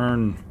of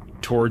turn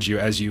towards you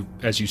as you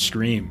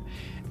scream,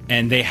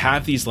 and they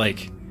have these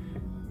like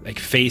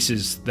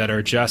faces that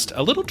are just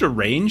a little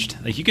deranged.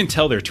 Like, you can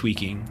tell they're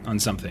tweaking on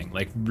something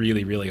like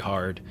really, really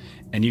hard,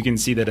 and you can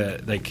see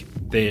that like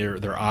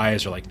their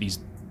eyes are like these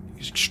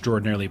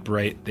extraordinarily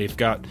bright. They've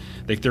got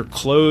like their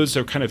clothes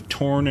are kind of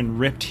torn and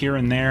ripped here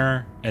and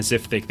there, as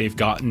if they've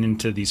gotten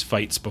into these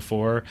fights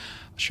before.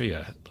 I'll show you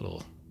a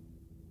little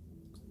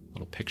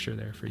picture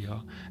there for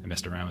y'all. I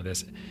messed around with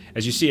this.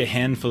 As you see a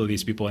handful of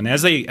these people, and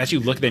as you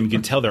look at them, you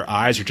can tell their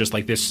eyes are just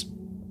like this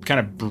kind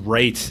of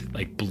bright,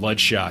 like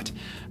bloodshot,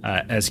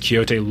 as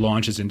Quixote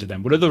launches into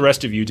them. What do the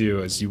rest of you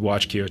do as you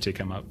watch Quixote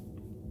come up?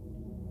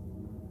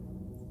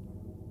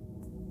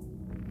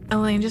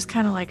 Elaine just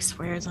kind of like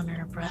swears under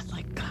her breath,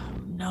 like, oh,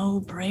 no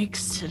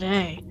breaks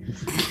today.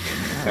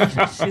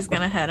 She's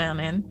gonna head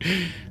on in.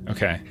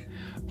 Okay.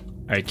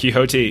 All right,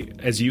 Quixote,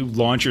 as you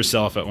launch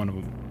yourself at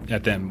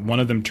them, one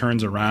of them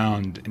turns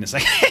around and it's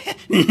like,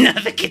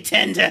 another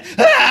contender!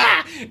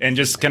 Ah! And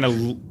just kind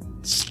of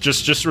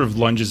just sort of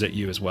lunges at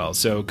you as well.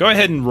 So go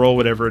ahead and roll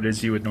whatever it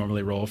is you would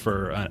normally roll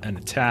for an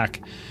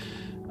attack,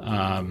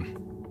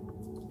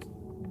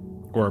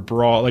 or a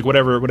brawl, like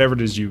whatever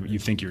it is you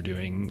think you're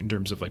doing in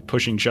terms of like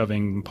pushing,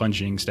 shoving,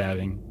 punching,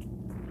 stabbing.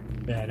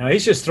 Yeah, no,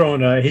 he's just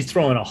throwing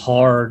a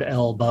hard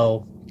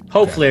elbow,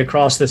 hopefully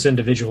across this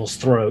individual's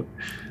throat.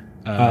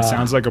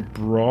 Sounds like a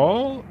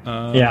brawl.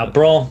 Yeah,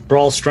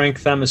 brawl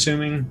strength, I'm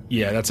assuming.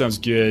 Yeah, that sounds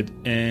good.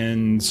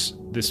 And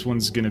this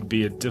one's going to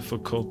be a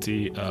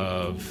difficulty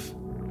of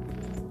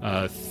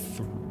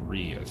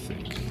 3, I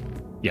think.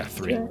 Yeah,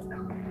 3. Okay.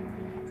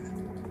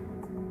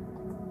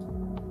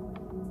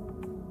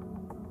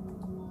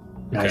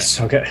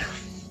 Nice. Okay.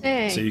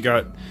 Hey. So you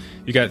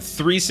got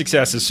 3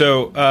 successes.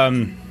 So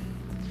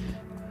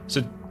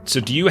so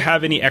do you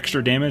have any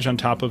extra damage on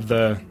top of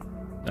the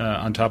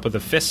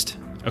fist?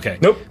 Okay.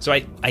 Nope. So I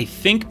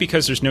think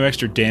because there's no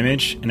extra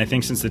damage, and I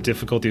think since the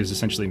difficulty is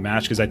essentially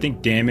matched, because I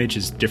think damage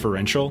is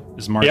different,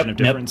 is margin of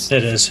difference.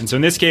 Yep, it is. And so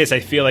in this case, I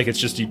feel like it's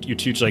just you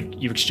two,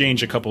 like, you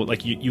exchange a couple,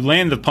 like you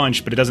land the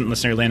punch, but it doesn't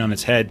necessarily land on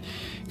its head.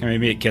 And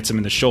maybe it gets him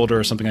in the shoulder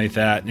or something like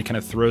that, and it kind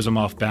of throws him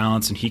off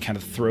balance, and he kind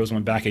of throws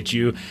one back at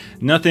you.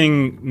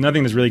 Nothing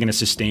that's really going to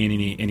sustain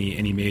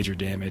any major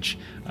damage.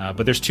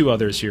 But there's 2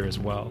 others here as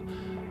well.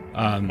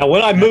 Now,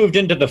 when I moved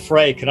into the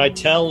fray, could I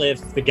tell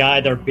if the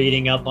guy they're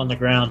beating up on the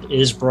ground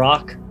is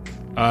Brock?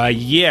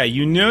 Yeah,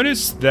 you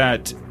notice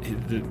that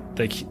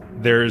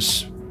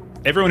there's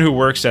everyone who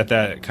works at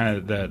that kind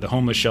of the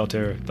homeless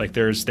shelter. Like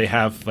they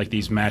have like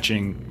these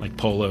matching like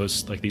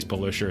polos, like these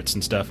polo shirts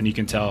and stuff, and you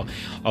can tell,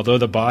 although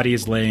the body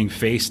is laying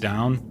face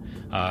down,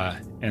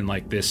 and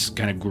like this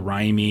kind of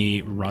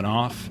grimy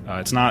runoff.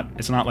 It's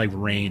not like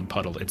rain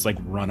puddle. It's like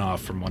runoff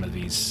from one of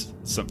these,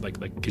 like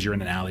because you're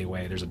in an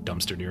alleyway. There's a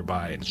dumpster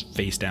nearby, and it's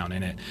face down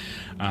in it.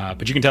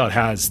 But you can tell it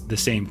has the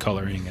same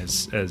coloring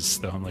as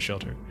the homeless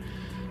shelter.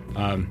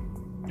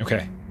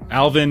 Okay,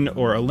 Alvin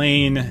or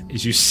Elaine,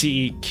 as you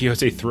see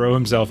Quixote throw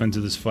himself into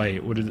this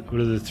fight, what do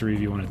the three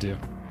of you want to do?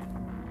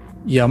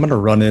 Yeah, I'm gonna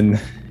run in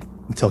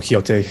and tell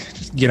Quixote,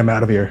 just get him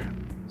out of here,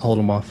 hold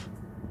him off.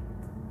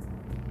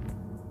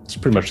 It's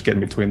pretty much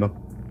getting between them.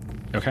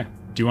 Okay.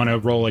 Do you want to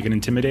roll like an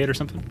intimidate or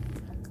something?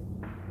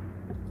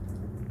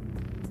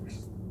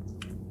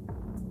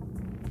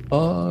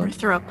 Or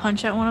throw a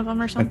punch at one of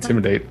them or something?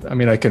 Intimidate. I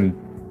mean, I can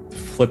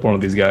flip one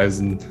of these guys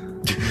and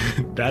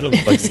That'll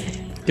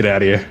get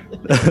out of here.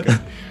 Okay.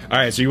 All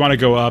right, so you want to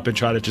go up and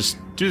try to just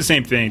do the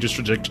same thing, just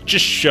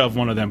shove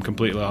one of them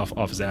completely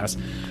off his ass.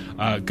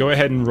 Go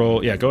ahead and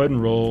roll. Yeah, go ahead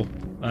and roll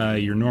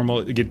your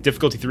normal. Get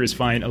difficulty 3 is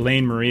fine.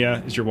 Elaine,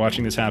 Maria, as you're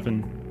watching this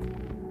happen.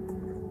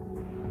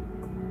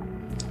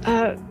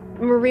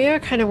 Maria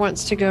kind of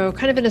wants to go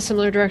kind of in a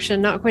similar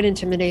direction, not quite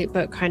intimidate,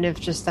 but kind of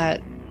just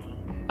that,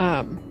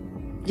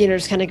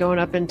 just kind of going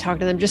up and talk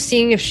to them, just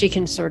seeing if she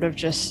can sort of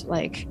just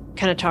like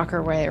kind of talk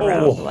her way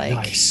around.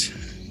 Nice.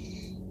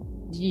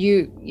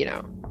 You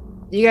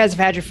guys have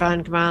had your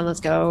fun. Come on, let's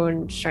go.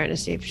 And just trying to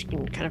see if she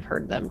can kind of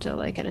herd them to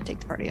like kind of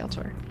take the party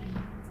elsewhere.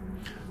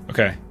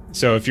 Okay,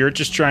 so if you're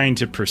just trying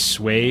to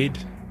persuade,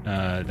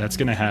 that's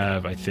going to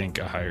have, I think,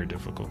 a higher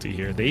difficulty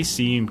here. They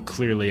seem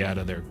clearly out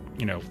of their,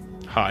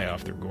 high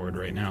off their gourd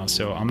right now.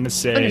 So I'm going to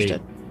say,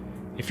 Understood.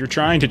 If you're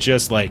trying to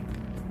just like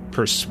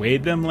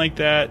persuade them like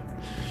that,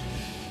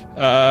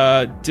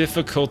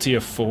 difficulty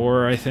of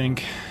 4, I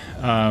think.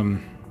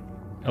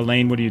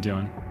 Elaine, what are you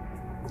doing?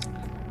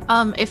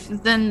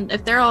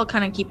 If they're all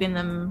kind of keeping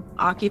them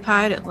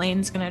occupied,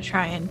 Elaine's gonna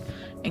try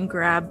and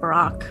grab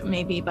Brock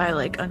maybe by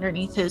like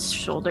underneath his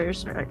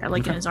shoulders or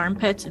like in his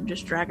armpits and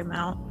just drag him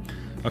out.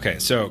 Okay,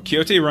 so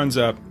Quixote runs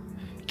up,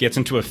 gets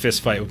into a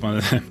fist fight with one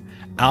of them.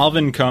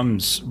 Alvin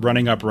comes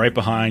running up right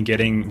behind,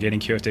 getting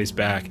Quixote's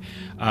back.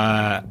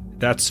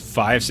 That's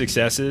 5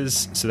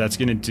 successes, so that's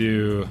going to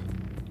do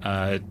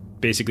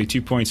basically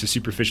 2 points of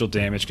superficial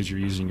damage because you're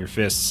using your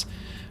fists.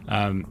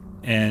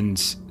 And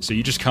so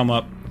you just come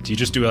up. Do you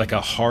just do like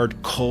a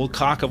hard cold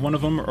cock of one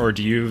of them, or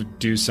do you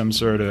do some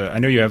sort of? I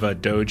know you have a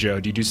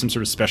dojo. Do you do some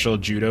sort of special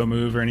judo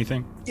move or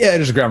anything? Yeah,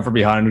 just grab him from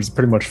behind and just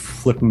pretty much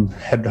flip him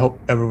head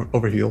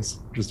over heels.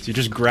 So you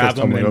just grab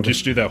him and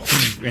just do the,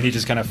 and he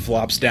just kind of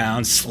flops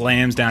down,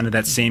 slams down to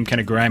that same kind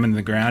of grime in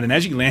the ground, and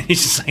as you land,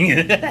 he's just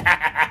like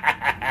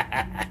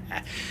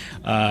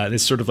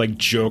this sort of like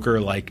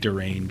Joker-like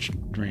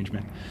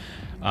derangement.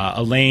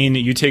 Elaine,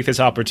 you take this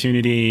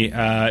opportunity.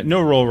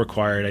 No roll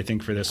required, I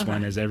think, for this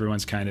one, as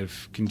everyone's kind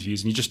of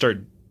confused. And you just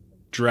start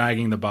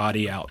dragging the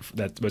body out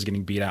that was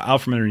getting beat out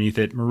from underneath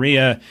it.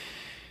 Maria,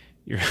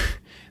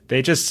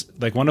 they just,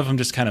 like, one of them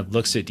just kind of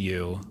looks at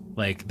you,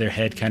 like their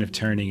head kind of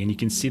turning, and you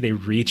can see they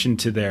reach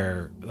into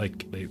their,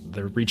 like,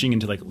 they're reaching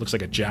into, like, looks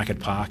like a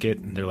jacket pocket,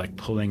 and they're, like,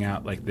 pulling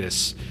out, like,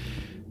 this,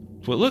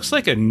 what looks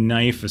like a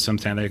knife of some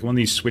kind, like one of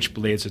these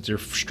switchblades that they're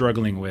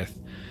struggling with.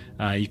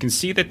 You can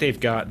see that they've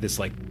got this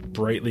like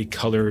brightly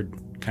colored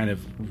kind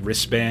of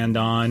wristband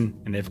on,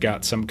 and they've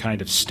got some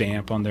kind of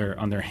stamp on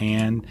their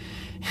hand.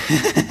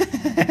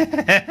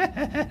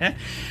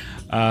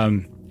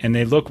 And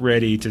they look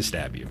ready to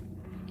stab you.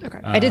 Okay.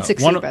 I did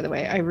succeed, by the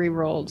way. I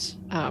re-rolled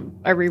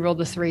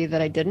the 3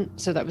 that I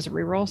didn't, so that was a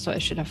re-roll, so I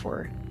should have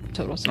 4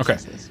 total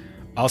successes. Okay.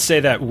 I'll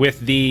say that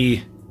with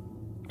you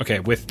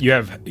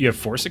have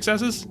 4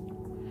 successes?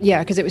 Yeah,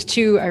 because it was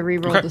 2, I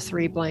re-rolled the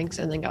 3 blanks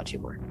and then got 2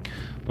 more.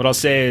 What I'll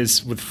say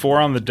is, with 4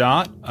 on the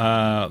dot,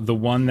 the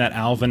one that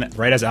Alvin,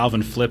 right as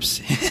Alvin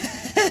flips,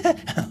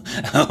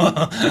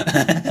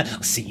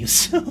 I'll see you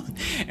soon,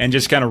 and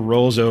just kind of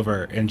rolls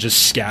over and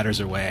just scatters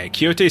away.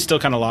 Quixote's still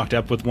kind of locked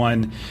up with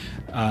one.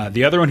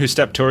 The other one who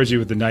stepped towards you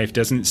with the knife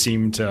doesn't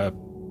seem to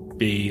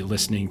be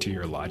listening to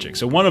your logic.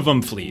 So one of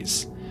them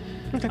flees.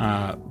 Okay.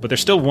 But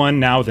there's still one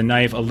now with a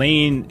knife.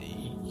 Elaine,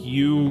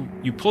 you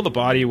pull the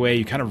body away,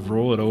 you kind of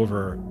roll it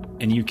over,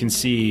 and you can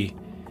see,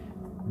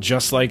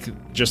 just like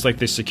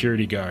the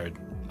security guard,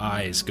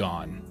 eyes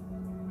gone.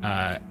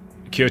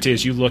 Quixote,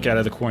 as you look out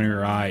of the corner of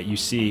your eye, you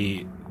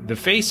see the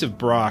face of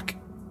Brock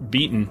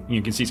beaten.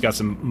 You can see he's got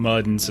some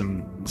mud and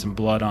some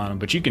blood on him,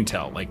 but you can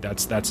tell, like,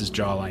 that's his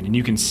jawline, and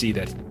you can see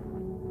that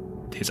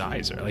his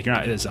eyes are like,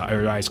 are his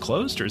eyes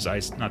closed or his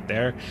eyes not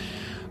there.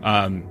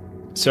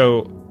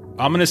 So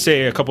I'm gonna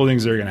say a couple of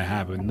things that are gonna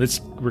happen.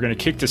 We're gonna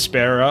kick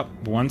Despair up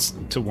 1.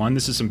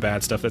 This is some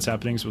bad stuff that's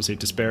happening, so we'll say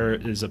Despair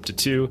is up to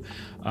 2.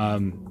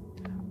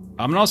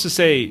 I'm gonna also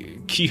say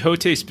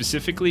Quixote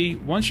specifically.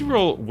 Why don't you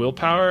roll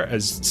willpower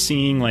as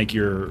seeing like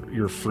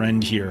your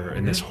friend here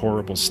in this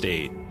horrible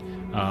state?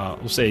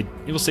 We'll say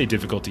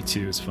difficulty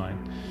 2 is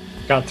fine.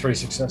 Got 3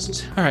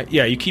 successes. All right,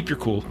 yeah, you keep your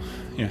cool.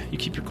 Yeah, you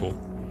keep your cool.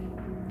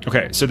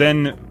 Okay, so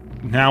then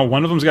now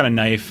one of them's got a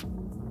knife.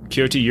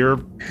 Quixote, you're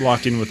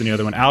locked in with the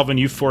other one. Alvin,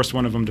 you forced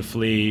one of them to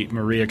flee.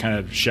 Maria kind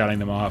of shouting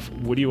them off.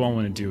 What do you all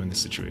want to do in this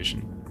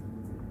situation?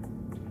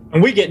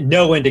 And we get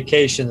no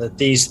indication that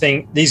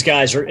these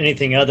guys are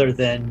anything other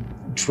than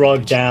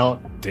drugged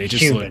out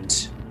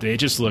humans. They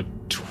just look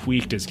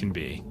tweaked as can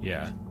be.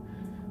 Yeah.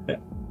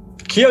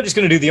 Quixote's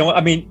going to do the only.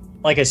 I mean,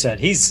 like I said,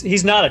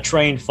 he's not a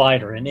trained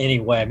fighter in any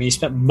way. I mean, he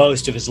spent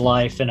most of his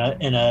life in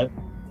a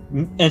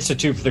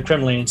institute for the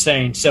criminally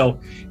insane. So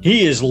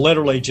he is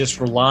literally just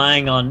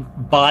relying on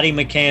body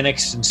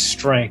mechanics and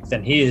strength,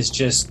 and he is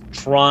just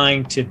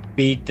trying to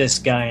beat this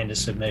guy into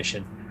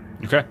submission.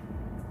 Okay.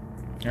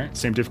 All right.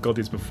 Same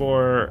difficulties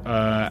before.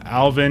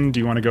 Alvin, do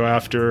you want to go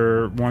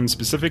after one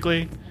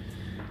specifically?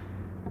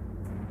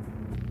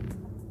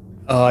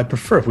 I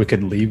prefer if we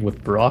could leave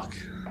with Brock.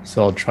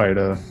 So I'll try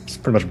to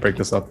just pretty much break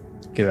this up,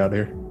 get out of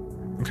here.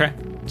 Okay.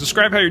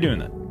 Describe how you're doing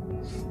that.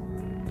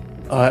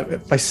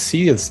 If I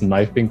see this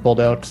knife being pulled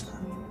out,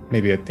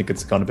 maybe I think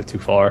it's gone a bit too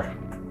far.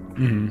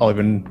 Mm-hmm.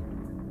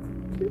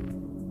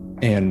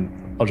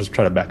 I'll just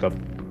try to back up,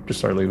 just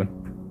start leaving.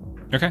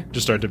 Okay.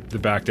 Just start to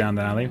back down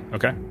the alley.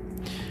 Okay.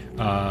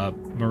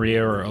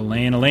 Maria or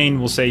Elaine. Elaine,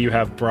 will say you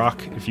have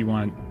Brock if you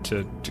want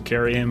to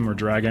carry him or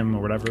drag him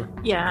or whatever.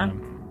 Yeah.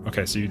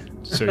 Okay. So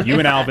you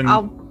and Alvin.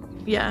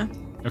 Yeah.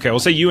 Okay,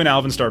 we'll say you and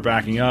Alvin start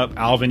backing up.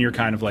 Alvin, you're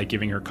kind of like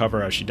giving her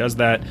cover as she does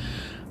that.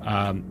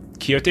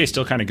 Quixote is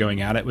still kind of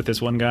going at it with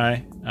this one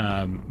guy.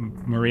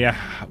 Maria,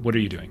 what are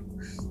you doing?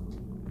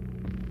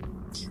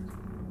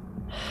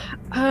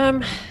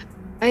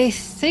 I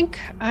think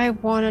I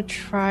want to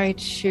try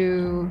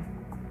to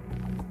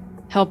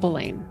help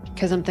Elaine,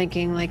 because I'm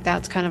thinking like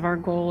that's kind of our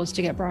goal, is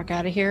to get Brock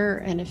out of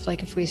here. And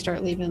if we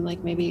start leaving,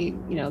 like maybe,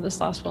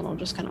 this last one will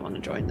just kind of want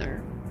to join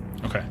their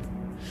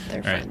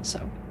friends. Right. So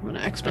I'm going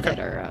to expedite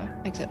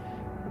our exit.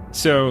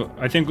 So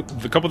I think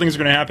a couple things are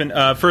going to happen.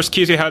 First,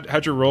 Quixote,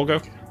 how'd your roll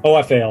go? Oh,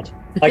 I failed.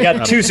 I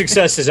got 2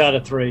 successes out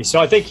of 3. So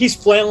I think he's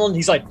flailing.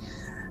 He's like,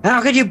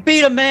 how could you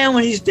beat a man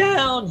when he's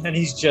down? And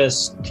he's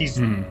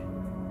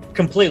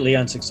completely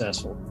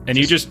unsuccessful. And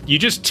you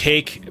just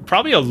take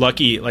probably a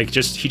lucky, he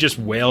just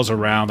wails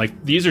around.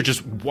 Like, these are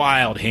just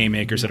wild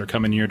haymakers that are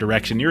coming in your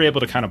direction. You're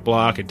able to kind of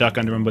block and duck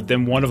under them, but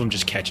then one of them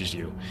just catches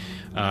you,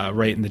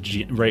 right in the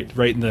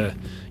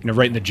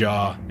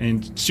jaw.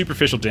 And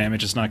superficial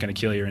damage, it's not going to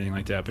kill you or anything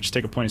like that, but just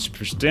take a point of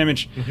superficial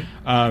damage.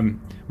 Mm-hmm.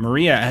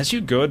 Maria, as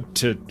you go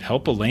to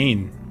help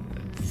Elaine,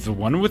 the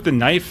one with the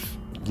knife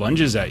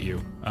lunges at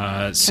you.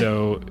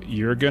 So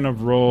you're gonna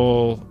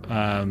roll.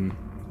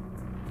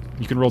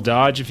 You can roll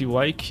dodge if you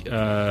like,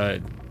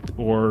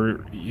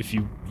 or if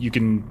you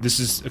can. This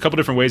is a couple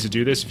different ways to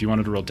do this. If you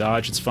wanted to roll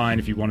dodge, it's fine.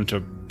 If you wanted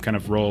to kind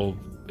of roll,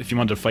 if you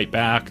wanted to fight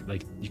back,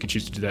 like, you could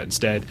choose to do that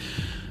instead.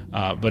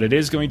 But it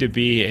is going to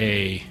be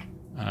a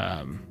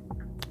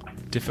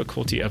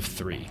difficulty of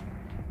 3.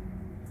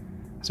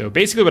 So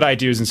basically, what I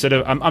do is, instead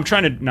of I'm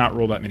trying to not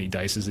roll that many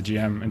dice as a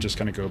GM and just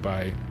kind of go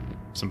by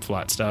some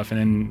flat stuff, and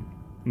then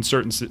in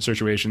certain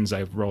situations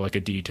I roll like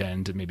a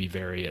D10 to maybe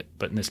vary it,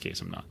 but in this case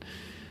I'm not.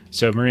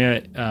 So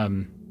Maria,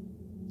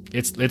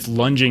 it's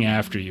lunging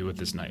after you with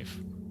this knife.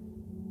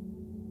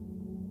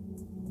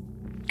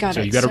 Got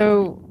it.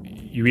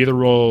 You're either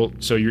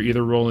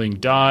rolling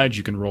dodge.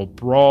 You can roll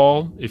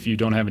brawl if you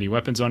don't have any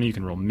weapons on you. You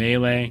can roll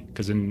melee,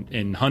 because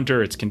in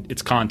Hunter it's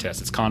contest,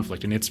 it's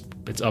conflict, and it's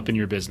up in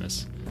your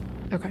business.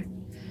 Okay.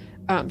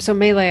 So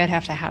melee, I'd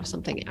have to have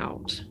something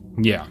out.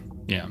 Yeah.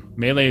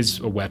 Melee is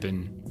a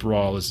weapon.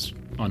 Brawl is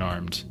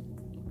unarmed.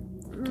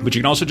 But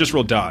you can also just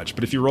roll dodge.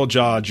 But if you roll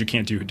dodge, you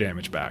can't do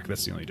damage back.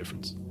 That's the only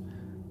difference.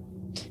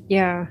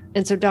 Yeah.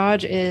 And so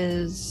dodge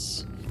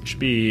is... It should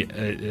be,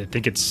 I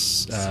think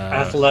it's...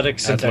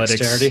 athletics and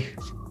dexterity.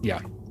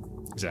 Yeah,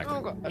 exactly.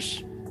 Oh,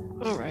 gosh.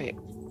 All right.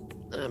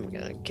 I'm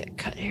going to get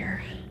cut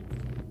here.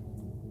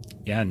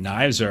 Yeah,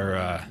 knives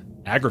are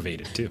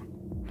aggravated, too.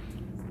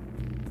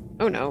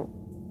 Oh, no.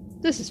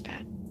 This is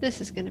bad.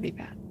 This is going to be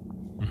bad.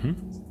 Mm-hmm.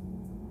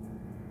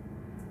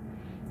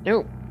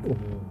 Nope.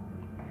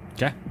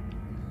 Okay.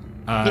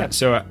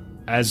 So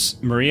as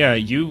Maria,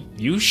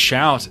 you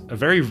shout a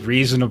very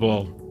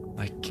reasonable,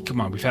 like, come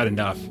on, we've had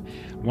enough.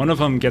 One of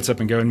them gets up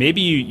and goes, and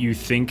maybe you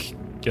think,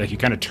 like, you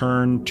kind of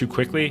turn too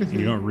quickly and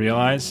you don't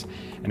realize.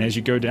 And as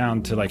you go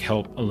down to, like,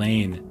 help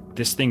Elaine,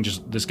 this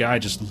guy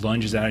just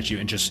lunges out at you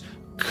and just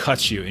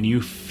cuts you, and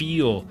you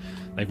feel,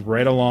 like,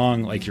 right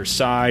along, like, your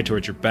side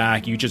towards your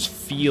back, you just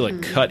feel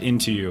it cut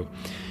into you.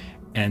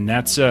 And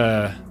that's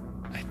I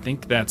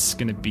think that's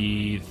gonna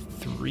be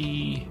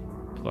 3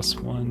 +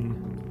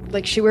 1.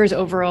 Like, she wears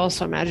overalls,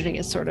 so I'm imagining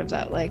it's sort of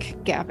that,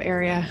 like, gap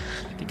area.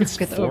 I think it's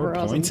 4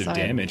 points of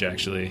damage,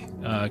 actually,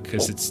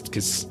 because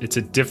it's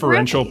a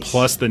differential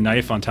plus the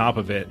knife on top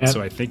of it. Yep.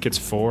 So I think it's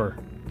 4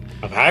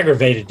 of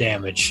aggravated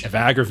damage.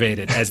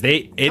 As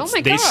they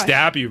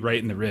stab you right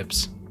in the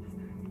ribs.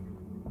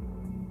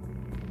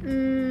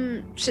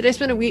 Should I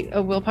spend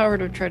a willpower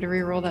to try to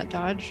re-roll that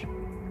dodge?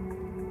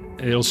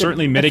 It'll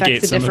certainly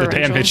mitigate some of the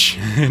damage.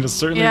 It'll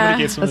certainly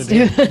mitigate some of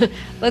the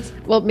damage.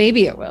 Well,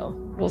 maybe it will.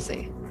 We'll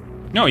see.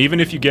 No, even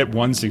if you get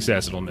 1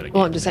 success, it'll mitigate.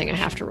 Well, I'm just saying I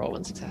have to roll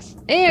 1 success.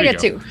 Hey, I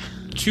got 2.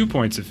 2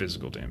 points of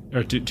physical damage,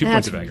 or 2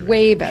 points of aggravation.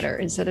 Way better.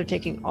 Instead of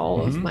taking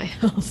all of my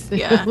health,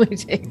 it only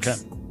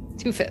takes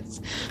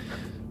 2/5.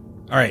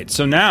 All right,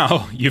 so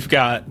now you've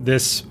got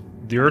this.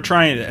 You're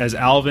trying, as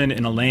Alvin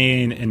and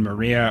Elaine and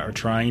Maria are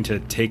trying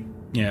to take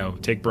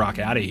Brock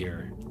out of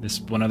here.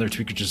 This one other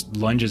tweaker just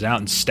lunges out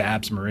and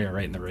stabs Maria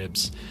right in the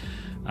ribs.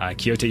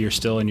 Quixote, you're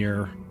still in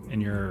your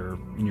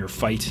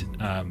fight.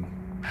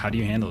 How do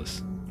you handle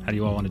this? How do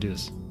you all want to do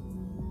this?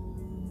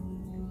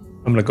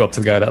 I'm gonna go up to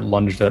the guy that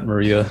lunged at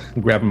Maria,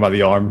 and grab him by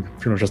the arm,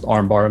 pretty much just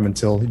armbar him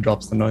until he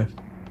drops the knife.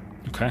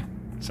 Okay,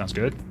 sounds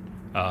good.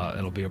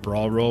 It'll be a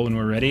brawl roll when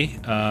we're ready.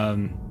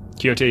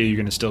 Quixote, you're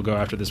going to still go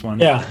after this one?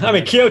 Yeah, I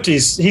mean,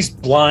 he's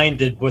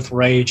blinded with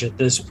rage at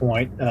this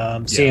point.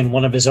 Seeing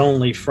one of his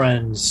only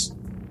friends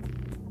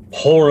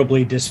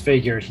horribly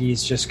disfigured,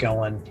 he's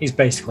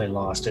basically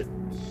lost it.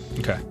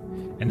 Okay.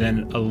 And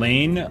then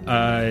Elaine,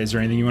 is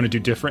there anything you want to do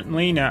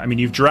differently? Now, I mean,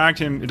 you've dragged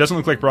him. It doesn't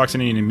look like Brock's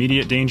in any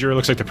immediate danger. It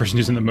looks like the person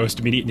who's in the most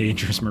immediate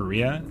danger is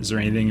Maria. Is there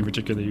anything in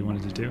particular you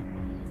wanted to do?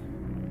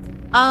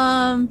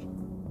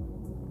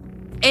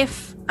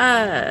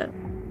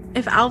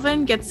 If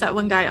Alvin gets that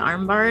one guy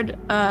armbarred,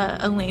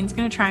 Elaine's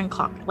gonna try and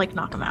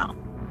knock him out.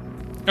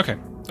 Okay.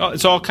 Oh,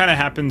 it all kind of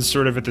happens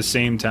sort of at the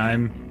same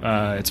time.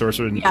 It's sort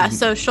of yeah.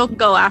 So she'll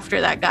go after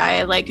that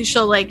guy.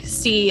 She'll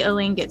see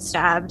Elaine get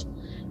stabbed,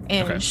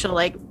 and she'll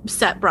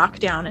set Brock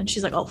down, and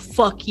she's like, "Oh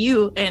fuck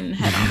you," and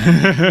head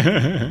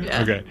on.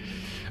 Yeah. Okay.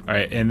 All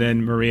right. And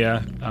then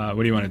Maria,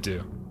 what do you want to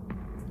do?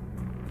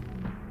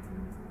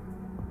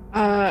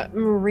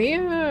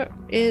 Maria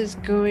is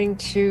going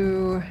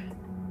to.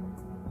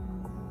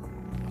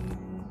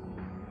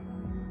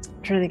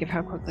 I'm trying to think of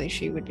how quickly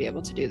she would be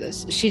able to do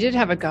this. She did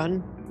have a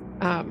gun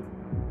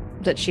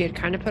that she had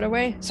kind of put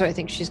away, so I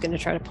think she's going to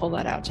try to pull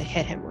that out to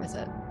hit him with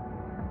it,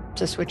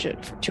 to switch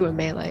it to a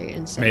melee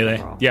instead of a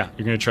brawl. Yeah,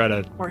 you're going to try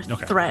to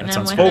threaten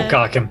him with it.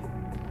 Cock him.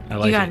 I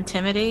like you got it.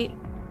 Intimidate.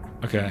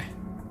 Okay.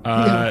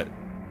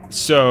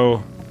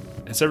 So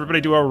let's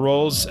everybody do our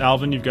rolls.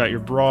 Alvin, you've got your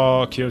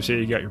brawl. Quixote,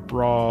 you got your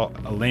brawl.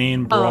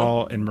 Elaine,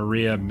 brawl, and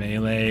Maria,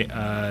 melee.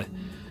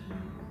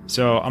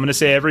 So I'm going to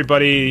say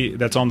everybody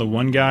that's on the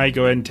one guy,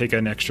 go ahead and take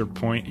an extra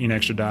point, an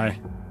extra die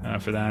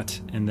for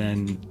that. And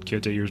then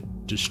Quixote, you're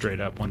just straight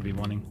up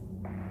 1v1ing.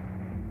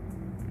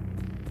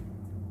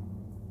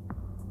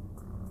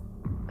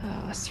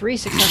 3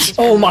 successes.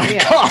 Oh my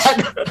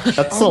god!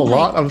 That's a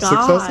lot of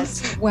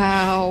successes.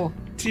 Wow.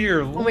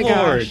 Dear Oh Lord. my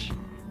gosh.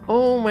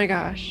 Oh my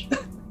gosh.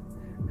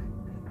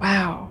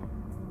 Wow.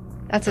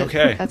 That's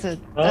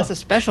a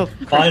special.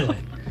 Finally.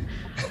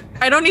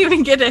 I don't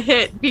even get a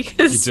hit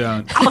because You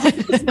don't.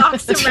 Alvin just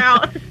knocks him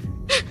out.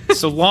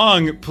 So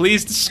Long,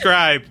 please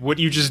describe what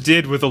you just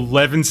did with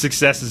 11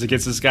 successes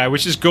against this guy,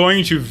 which is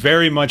going to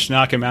very much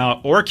knock him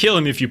out or kill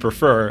him if you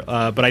prefer.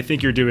 But I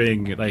think you're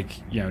doing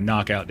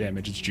knockout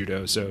damage. It's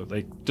judo. So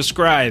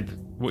describe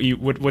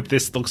what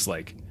this looks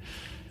like.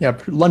 Yeah,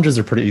 lunges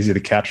are pretty easy to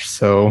catch.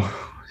 So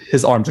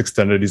his arm's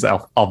extended. He's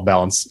off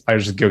balance. I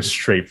just go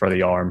straight for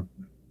the arm.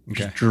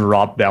 Okay. Just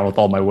drop down with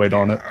all my weight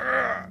on it.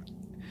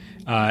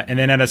 And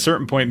then at a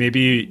certain point,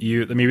 maybe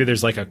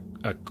there's like a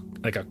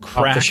crack,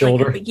 off the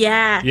shoulder.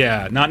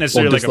 Yeah, not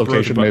necessarily like a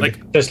broken, but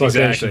like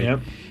dislocation. Exactly.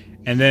 Yep.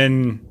 And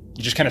then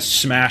you just kind of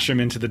smash him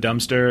into the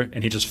dumpster,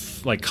 and he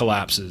just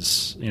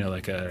collapses.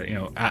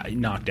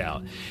 Knocked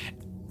out.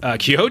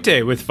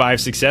 Quixote with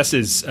 5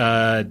 successes.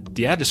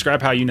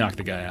 Describe how you knock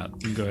the guy out. You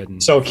can go ahead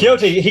and. So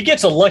Quixote, he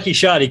gets a lucky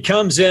shot. He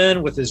comes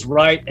in with his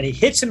right, and he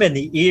hits him in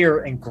the ear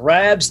and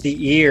grabs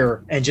the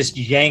ear and just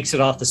yanks it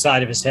off the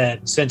side of his head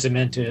and sends him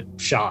into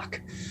shock.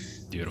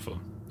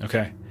 Beautiful.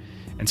 Okay.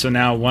 And so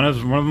now one of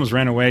them has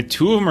ran away.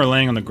 2 of them are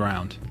laying on the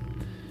ground.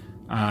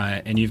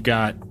 And you've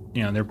got,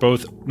 they're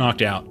both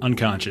knocked out,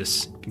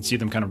 unconscious. You can see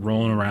them kind of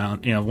rolling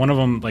around. One of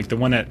them, the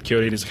one that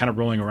Quixote is kind of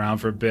rolling around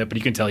for a bit, but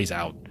you can tell he's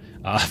out.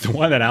 The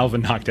one that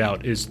Alvin knocked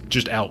out is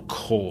just out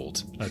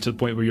cold to the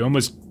point where you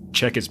almost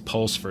check his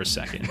pulse for a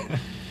second.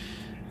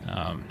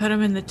 Put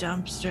him in the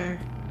dumpster.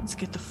 Let's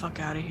get the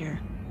fuck out of here.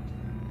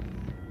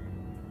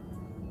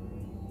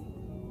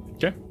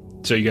 Okay.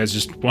 So you guys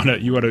just want to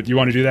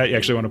do that? You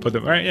actually want to put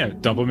them? All right, yeah.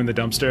 Dump them in the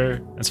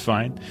dumpster. That's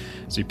fine.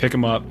 So you pick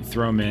them up, you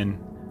throw them in.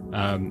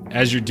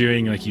 As you're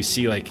doing, you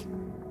see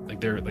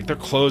their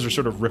clothes are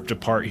sort of ripped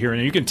apart here,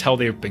 and you can tell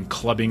they've been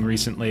clubbing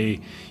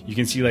recently. You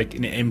can see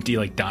an empty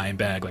dime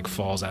bag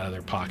falls out of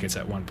their pockets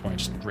at one point,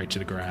 just right to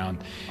the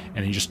ground, and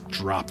then you just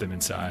drop them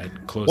inside.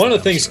 Close. One of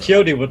the things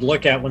Quixote would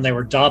look at when they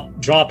were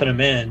dropping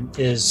them in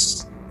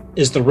is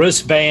the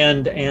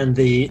wristband and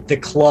the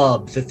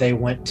club that they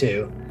went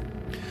to.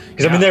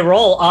 Because they were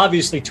all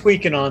obviously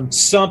tweaking on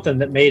something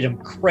that made them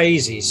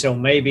crazy. So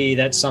maybe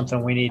that's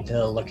something we need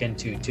to look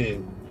into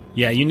too.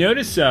 Yeah, you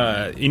notice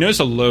a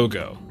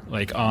logo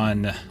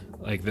on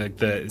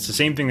it's the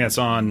same thing that's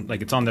on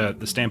it's on the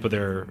stamp of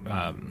their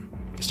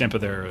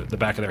the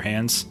back of their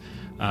hands,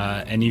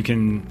 and you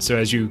can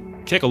as you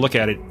take a look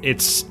at it,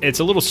 it's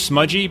a little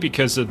smudgy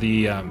because of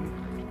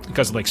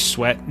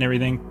sweat and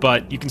everything,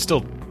 but you can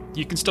still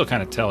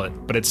kind of tell it.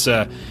 But it's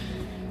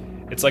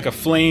like a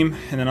flame,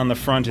 and then on the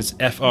front it's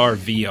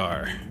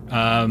FRVR.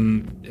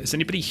 Is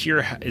anybody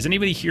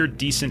here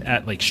decent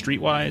at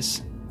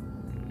Streetwise?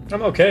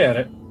 I'm okay at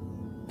it.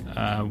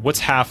 What's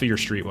half of your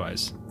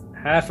streetwise?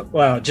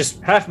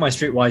 Just half my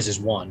streetwise is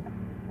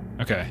 1.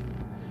 Okay.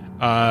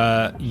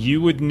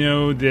 You would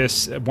know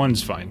this.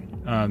 1's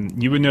fine.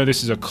 You would know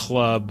this is a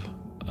club.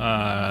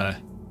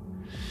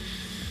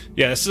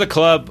 This is a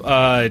club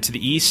to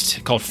the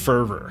east called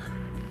Fervor.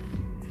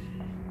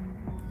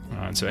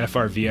 So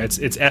FRV.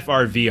 It's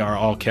FRVR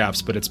all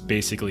caps, but it's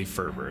basically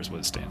Fervor is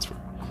what it stands for.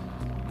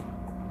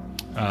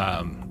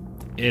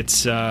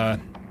 It's I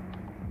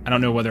don't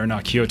know whether or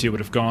not Kyoto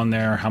would have gone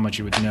there, how much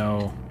you would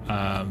know.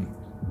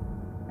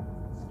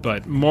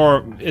 But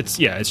more, it's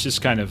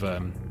just kind of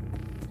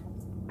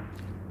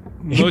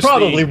he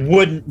probably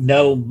wouldn't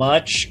know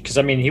much because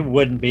he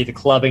wouldn't be the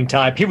clubbing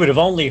type. He would have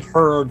only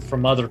heard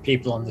from other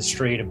people on the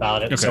street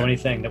about it. Okay. So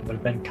anything that would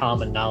have been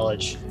common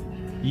knowledge.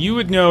 You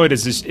would know it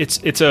as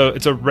it's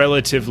a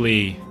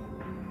relatively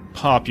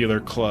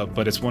popular club,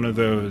 but it's one of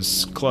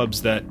those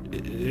clubs that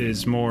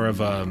is more of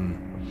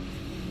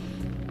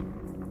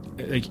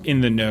like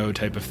in the know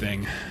type of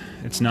thing.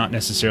 It's not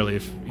necessarily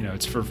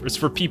it's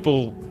for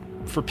people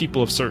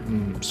of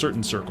certain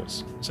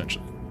circles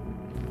essentially,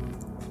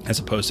 as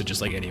opposed to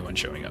just like anyone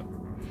showing up.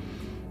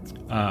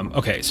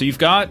 Okay, so you've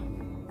got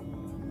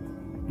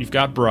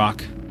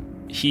Brock.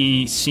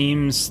 He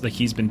seems like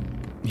he's been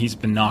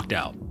knocked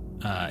out.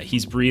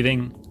 He's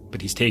breathing,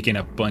 but he's taken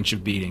a bunch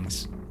of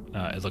beatings.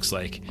 It looks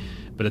like,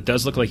 but it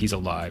does look like he's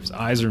alive. His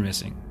eyes are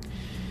missing.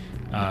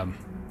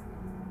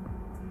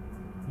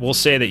 We'll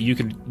say that you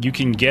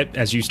can get,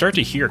 as you start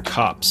to hear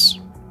cops,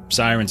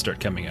 sirens start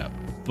coming up,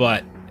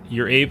 but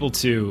you're able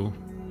to,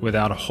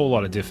 without a whole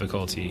lot of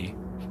difficulty,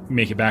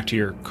 make it back to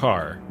your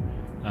car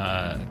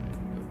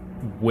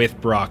with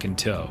Brock in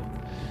tow.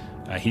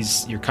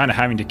 You're kind of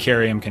having to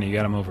carry him, you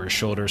got him over his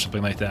shoulder or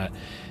something like that,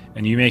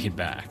 and you make it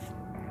back.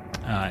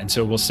 And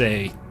so we'll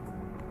say,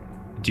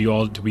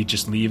 do we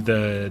just leave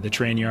the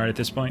train yard at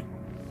this point?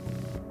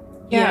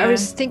 Yeah, I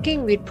was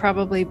thinking we'd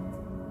probably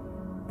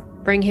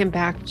bring him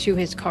back to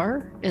his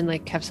car and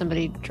have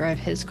somebody drive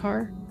his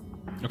car.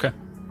 Okay,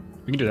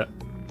 we can do that.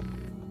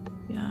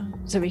 Yeah,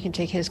 so we can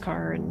take his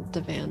car and the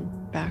van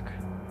back.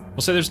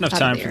 We'll say there's enough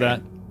time for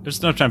that. There's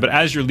enough time, but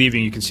as you're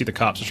leaving, you can see the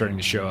cops are starting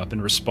to show up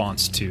in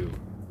response to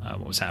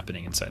what was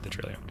happening inside the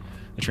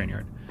train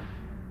yard.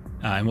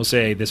 And we'll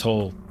say this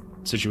whole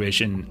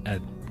situation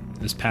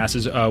this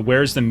passes.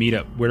 Where's the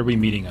meetup? Where are we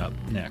meeting up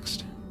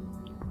next?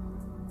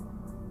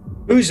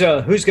 Who's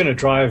going to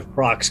drive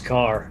Brock's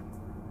car?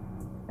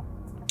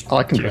 Oh,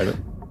 I can drive it.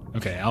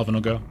 Okay, Alvin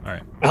will go. All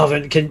right.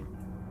 Alvin,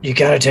 you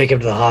got to take him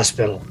to the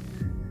hospital.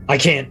 I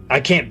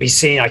can't be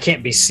seen. I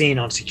can't be seen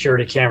on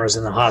security cameras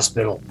in the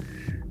hospital.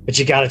 But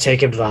you got to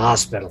take him to the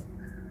hospital.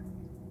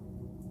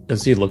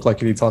 Does he look like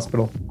he needs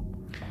hospital?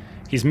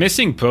 He's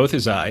missing both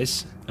his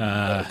eyes.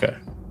 Okay.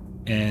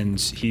 And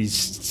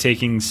he's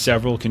taking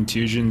several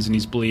contusions, and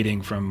he's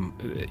bleeding from.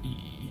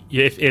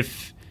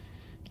 If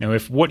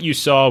what you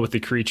saw with the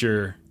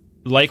creature,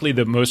 likely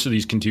that most of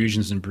these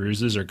contusions and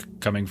bruises are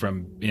coming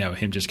from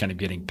him just kind of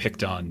getting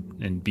picked on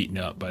and beaten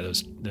up by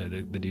those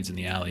the dudes in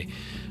the alley.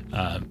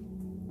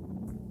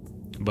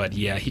 But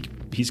yeah,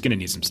 he's going to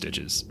need some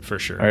stitches for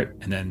sure. All right.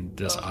 And then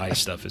this eye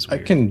stuff is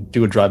weird. I can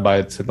do a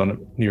drive-by to the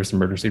nearest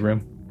emergency room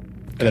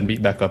and then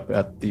meet back up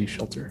at the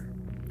shelter.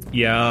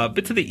 Yeah, a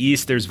bit to the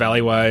east, there's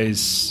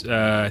Valleywise.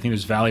 I think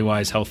there's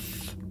Valleywise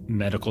Health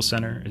Medical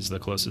Center is the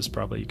closest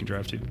probably you can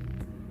drive to.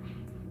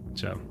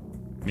 So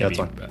maybe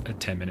a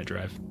 10-minute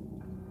drive.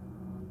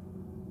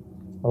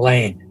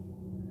 Elaine,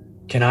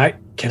 can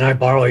I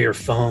borrow your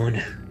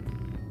phone?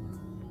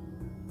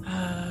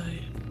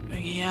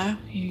 Yeah.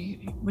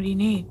 What do you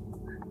need?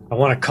 I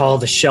want to call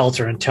the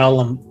shelter and tell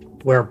them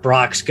where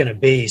Brock's going to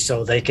be,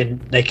 so they can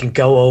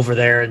go over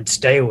there and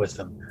stay with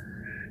them.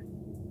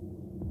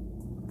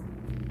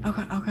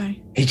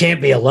 Okay. He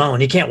can't be alone.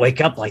 He can't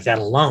wake up like that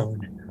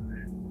alone.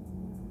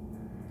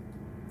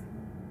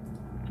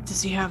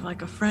 Does he have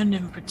a friend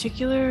in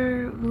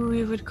particular who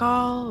we would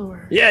call?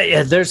 Or?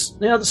 Yeah. There's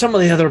some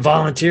of the other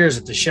volunteers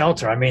at the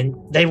shelter.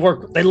 They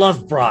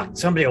love Brock.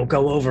 Somebody will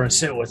go over and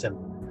sit with him.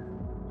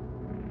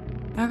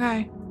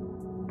 Okay.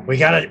 We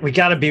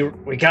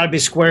gotta be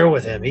square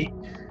with him.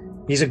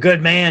 He's a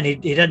good man.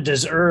 He doesn't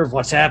deserve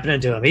what's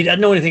happening to him. He doesn't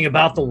know anything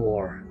about the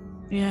war.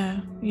 Yeah,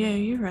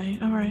 you're right.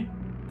 All right.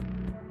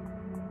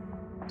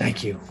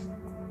 Thank you.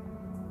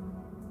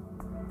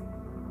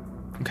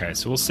 Okay,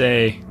 so we'll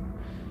say,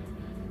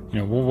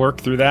 we'll work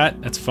through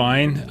that. That's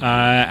fine.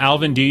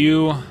 Alvin, do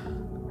you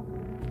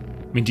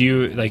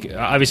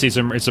obviously it's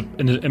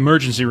an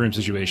emergency room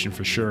situation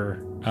for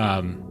sure.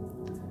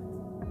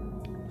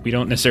 We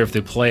don't necessarily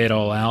have to play it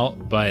all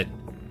out, but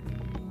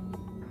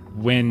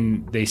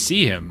when they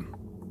see him,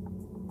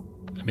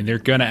 they're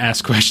gonna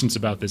ask questions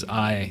about this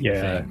eye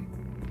thing.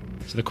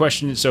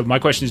 So my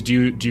question is, do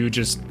you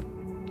just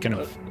kind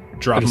of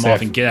drop him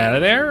off and get out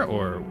of there,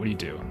 or what do you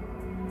do?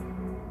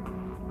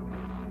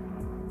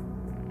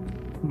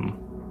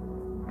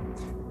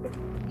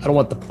 I don't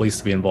want the police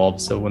to be involved,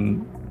 so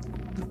when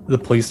the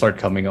police start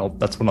coming,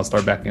 that's when I'll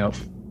start backing up.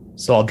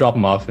 So I'll drop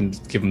him off and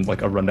give him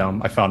a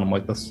rundown. I found him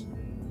like this.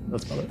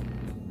 That's about it.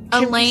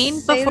 Can we Elaine,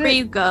 say before that-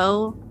 you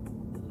go,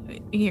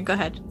 here, go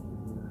ahead.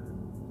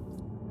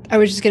 I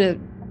was just gonna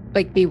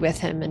like be with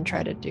him and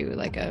try to do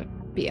like a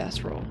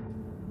BS roll.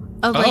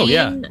 Elaine, Oh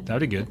yeah, that'd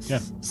be good. Yeah.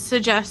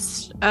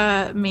 Suggest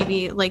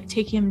maybe like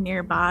take him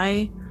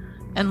nearby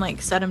and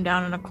like set him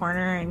down in a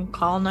corner and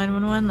call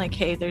 911. Like,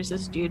 hey, there's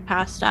this dude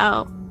passed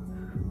out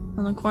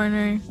on the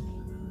corner.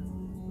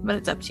 But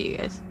it's up to you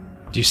guys.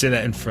 Do you say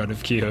that in front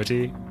of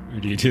Quixote, or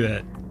do you do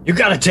that? You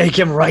got to take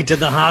him right to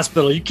the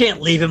hospital. You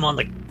can't leave him on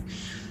the.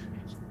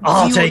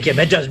 I'll Do you- take him.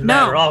 It doesn't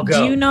matter. I'll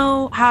go. Do you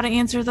know how to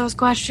answer those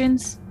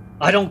questions?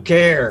 I don't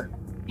care.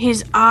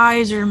 His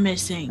eyes are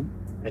missing.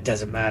 It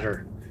doesn't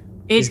matter.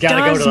 It He's got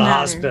to go does to the matter.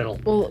 hospital.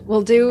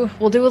 We'll do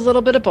a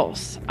little bit of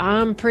both.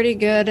 I'm pretty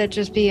good at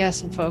just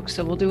BSing folks,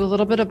 so we'll do a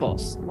little bit of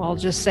both. We'll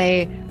just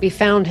say we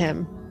found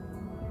him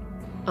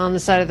on the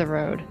side of the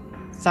road.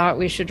 Thought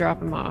we should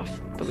drop him off,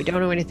 but we don't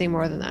know anything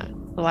more than that.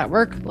 Will that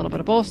work? A little bit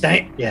of both.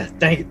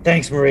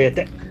 Thanks,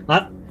 Maria.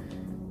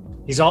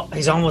 He's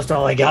almost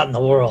all I got in the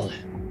world.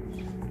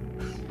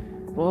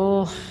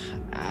 Well,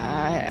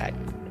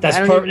 That's I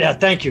don't perfect. even- Yeah,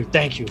 thank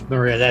you,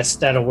 Maria.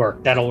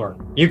 That'll work.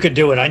 You could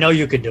do it. I know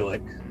you could do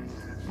it.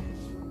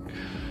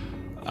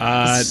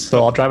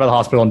 So I'll drive by the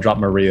hospital and drop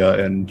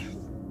Maria and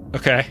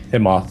Okay.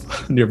 him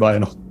off nearby,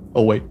 and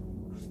I'll wait.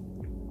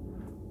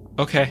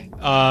 Okay.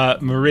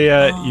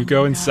 Maria, Oh you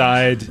go my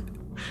inside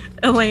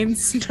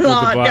Elaine's not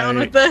not down down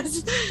with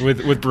with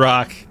this. with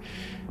Brock,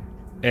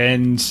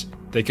 and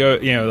they go.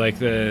 You know, like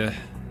the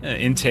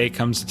intake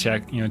comes to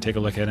check. You know, take a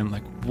look at him.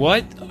 Like,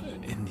 what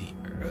in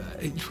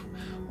the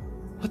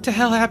what the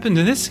hell happened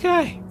to this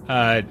guy?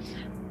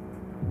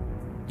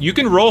 You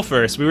can roll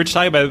first. We were just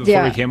talking about it before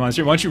Yeah. we came on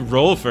stream. Why don't you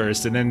roll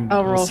first, and then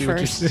I'll we'll roll see what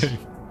you're first. saying.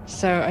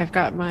 So I've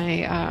got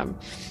my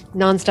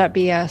nonstop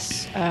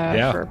BS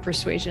Yeah. for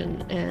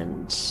persuasion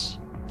and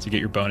To get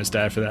your bonus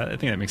die for that. I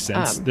think that makes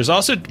sense. Um, There's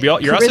also you're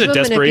also charisma at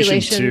desperation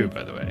manipulation. too,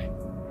 by the way.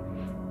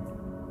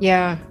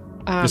 yeah.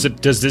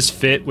 Does this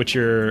fit what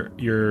your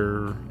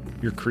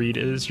creed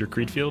is? Your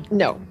creed field?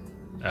 No,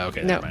 Oh,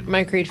 okay, no. never mind.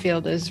 My creed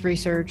field is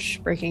research,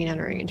 breaking and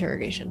entering,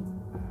 interrogation.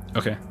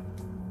 Okay.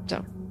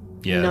 So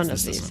Yeah, none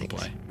this of these doesn't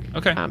things. apply.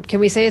 Okay. Can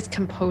we say it's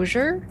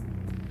composure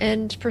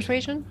and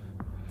persuasion?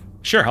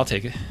 Sure, I'll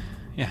take it.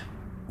 Yeah,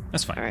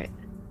 that's fine. All right.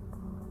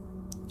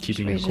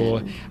 Keeping it cool. I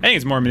Persuasion. think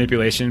it's more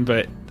manipulation,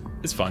 but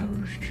it's fun.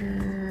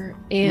 Composure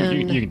You,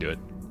 and you can do it.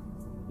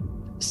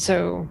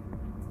 so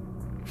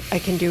I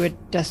can do a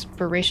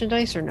desperation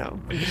dice or no?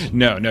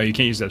 No, you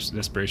can't use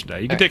desperation die.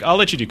 You can Okay. take. I'll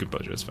let you do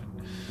composure. That's fine.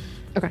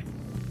 Okay.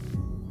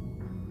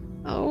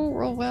 Oh,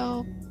 roll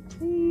well,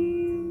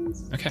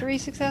 please. Okay. 3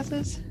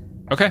 successes.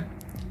 Okay.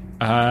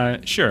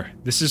 Sure.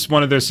 This is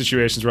one of those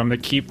situations where I'm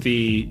gonna keep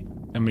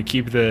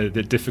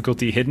the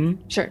difficulty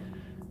hidden. Sure.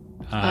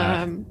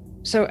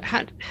 So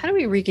how do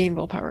we regain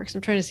willpower? Because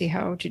I'm trying to see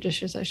how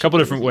judicious I should. A couple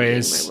be different with regaining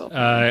ways. my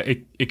willpower.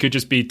 It could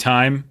just be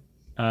time,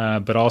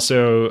 but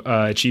also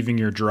achieving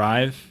your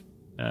drive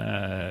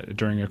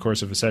during the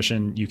course of a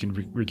session. You can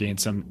regain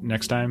some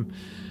next time.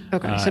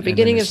 Okay, and so then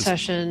beginning of there's just-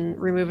 session,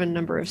 remove a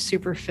number of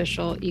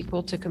superficial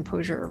equal to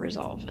composure or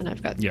resolve, and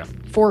I've got Yeah.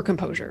 4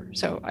 composure,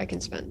 so I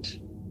can spend.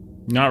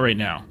 Not right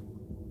now.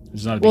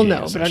 It's not. Well,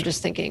 no, but I'm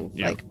just thinking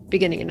Yeah. like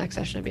beginning of next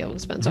session, I'd be able to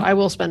spend. So Mhm. I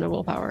will spend a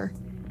willpower.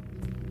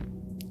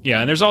 Yeah,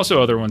 and there's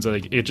also other ones that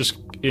like it just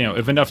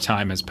if enough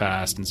time has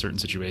passed in certain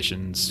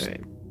situations, Right.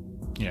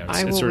 it's,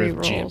 I will sort of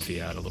reroll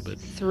GMP out a little bit.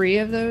 3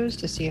 of those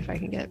to see if I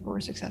can get more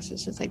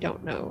successes, since I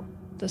don't know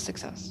the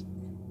success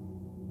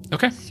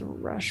Okay.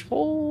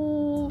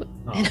 threshold.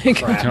 Oh, And I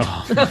crap.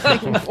 got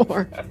nothing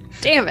more.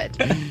 Damn it!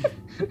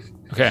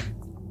 Okay.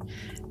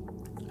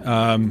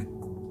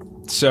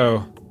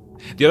 So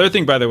the other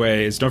thing, by the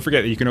way, is don't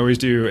forget that you can always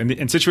do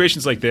in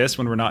situations like this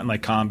when we're not in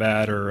like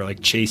combat or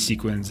like chase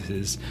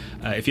sequences.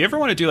 If you ever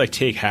want to do like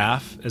take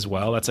half as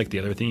well, that's like the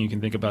other thing you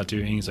can think about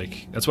doing. Is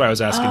like that's why I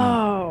was asking.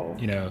 Oh,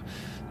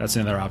 That's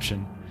another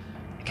option.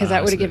 because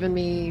that would have so- given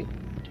me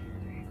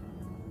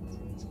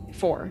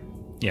 4.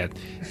 Yeah,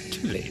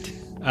 too late.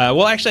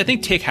 Well, actually, I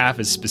think take half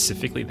is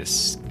specifically the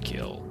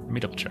skill. Let me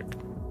double check.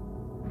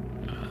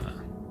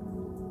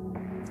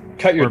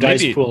 Cut your Or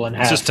dice maybe pool in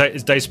half. It's just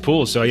it's dice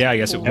pool, so yeah, I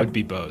guess it Yep. would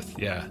be both.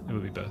 Yeah, it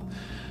would be both.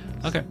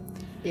 Okay,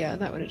 Yeah,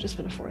 that would have just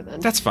been a 4 then.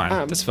 that's fine.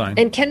 That's fine.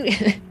 And can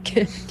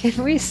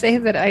we say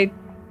that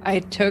I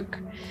took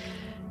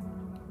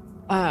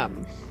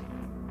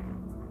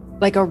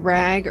like a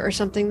rag or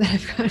something that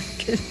I've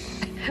got?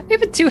 I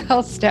have a 2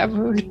 health stab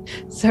wound,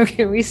 so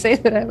can we say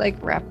that I like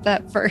wrapped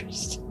that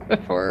first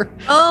before?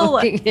 Oh,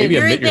 looking in? Maybe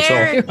you're admit yourself.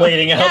 there.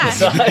 bleeding out the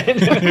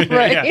side.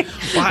 Right. Yeah.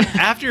 Well,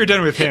 after you're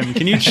done with him,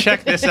 can you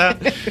check this out?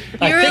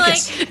 I You were think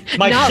like, it's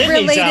my not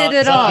kidneys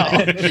related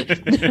outside.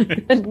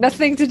 at all.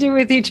 Nothing to do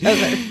with each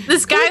other.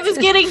 this guy was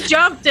getting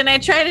jumped, and I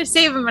tried to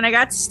save him, and I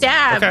got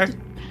stabbed. Okay.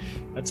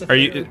 That's a Are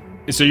you? fair-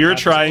 So you're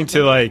That's trying what's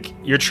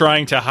to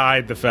trying to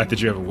hide the fact that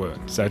you have a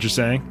wound. Is that what you're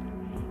saying?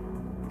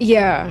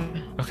 Yeah,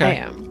 Okay. I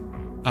am.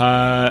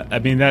 I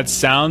mean, that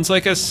sounds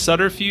like a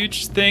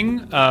subterfuge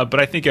thing, but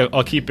I think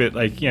I'll keep it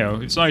like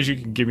as long as you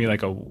can give me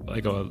like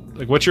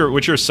what's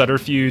your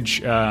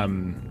subterfuge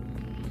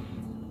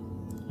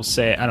we'll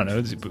say, I don't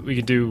know, we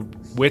could do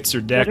wits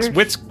or dex.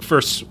 Wits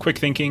for quick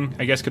thinking,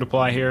 I guess, could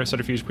apply here.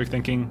 Subterfuge, quick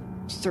thinking.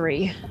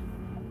 3.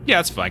 Yeah,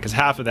 that's fine, because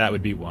half of that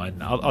would be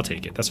 1. I'll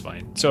take it. That's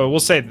fine. So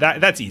we'll say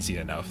that's easy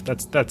enough.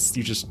 That's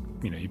you just,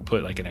 you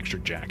put like an extra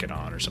jacket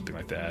on or something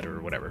like that or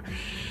whatever.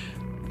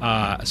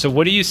 So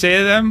what do you say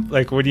to them?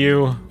 Like, when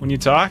you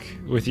talk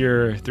with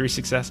your 3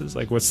 successes?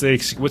 Like, what's the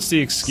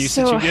excuse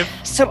that you give?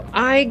 So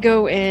I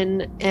go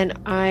in and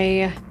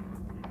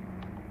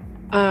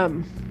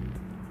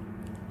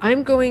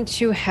I'm going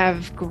to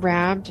have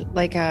grabbed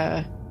like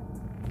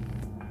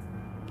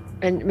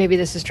and maybe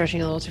this is stretching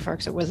a little too far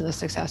because it wasn't a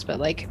success, but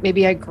like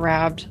maybe I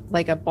grabbed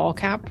like a ball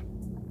cap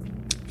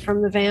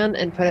from the van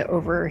and put it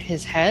over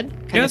his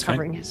head, kind of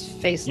covering his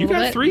face a little bit.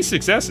 You got 3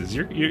 successes.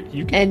 You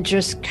can... And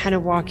just kind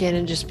of walk in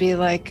and just be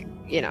like,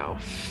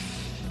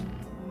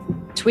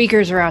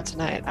 tweakers are out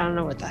tonight. I don't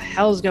know what the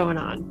hell's going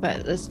on,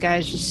 but this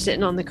guy's just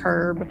sitting on the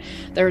curb.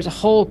 There's a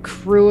whole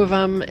crew of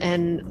them,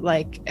 and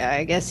like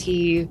I guess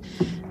he,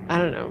 I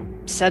don't know,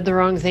 said the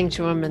wrong thing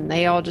to him, and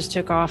they all just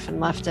took off and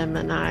left him,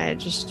 and I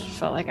just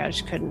felt like I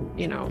just couldn't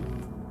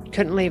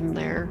leave him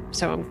there.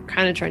 So I'm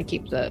kind of trying to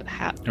keep the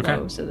hat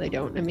low so they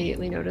don't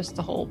immediately notice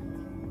the whole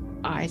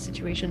eye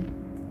situation.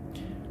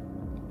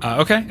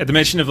 Okay. At the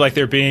mention of like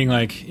there being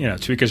like,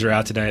 tweakers are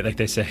out tonight, like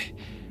they say,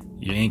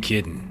 you ain't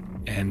kidding.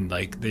 And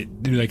like they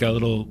do like a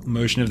little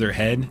motion of their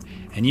head,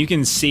 and you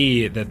can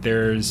see that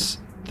the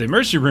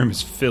emergency room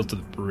is filled to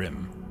the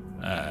brim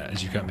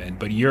as you come in.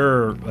 But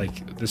you're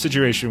like, the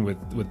situation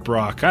with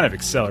Brock kind of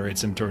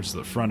accelerates him towards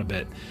the front a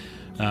bit.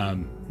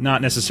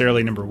 Not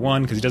necessarily number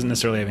 1, because he doesn't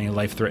necessarily have any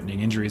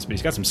life-threatening injuries, but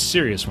he's got some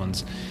serious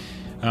ones.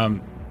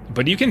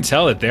 But you can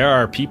tell that there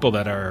are people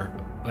that are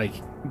like,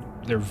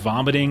 they're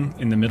vomiting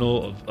in the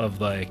middle of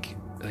like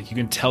you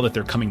can tell that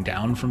they're coming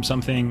down from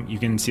something. You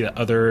can see that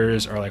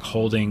others are like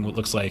holding what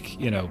looks like,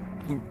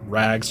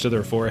 rags to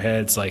their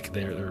foreheads, like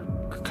they're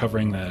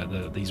covering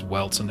these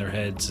welts on their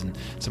heads, and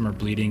some are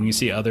bleeding. You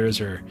see others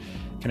are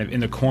kind of in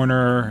the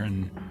corner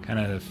and kind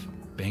of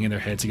banging their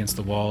heads against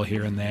the wall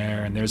here and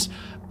there. And there's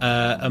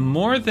a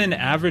more than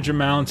average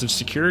amount of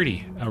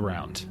security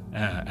around,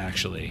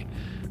 actually.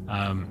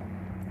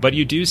 But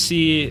you do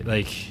see,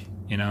 like,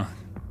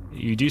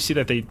 you do see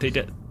that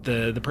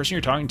the person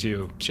you're talking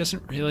to, she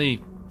doesn't really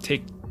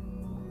take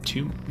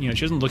she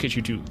doesn't look at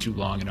you too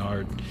long and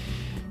hard.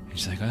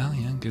 She's like, well,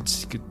 yeah,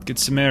 good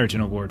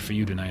Samaritan award for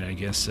you tonight, I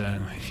guess.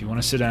 If you want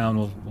to sit down,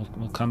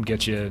 we'll come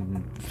get you.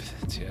 And,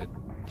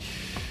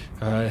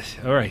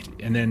 all right.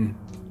 And then,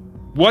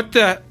 what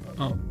the?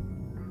 Oh,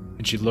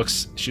 and she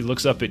looks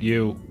up at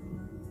you.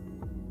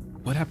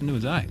 What happened to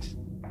his eyes?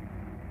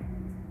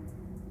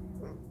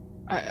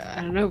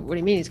 I don't know. What do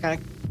you mean? He's got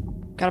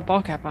a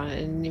ball cap on it. I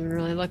didn't even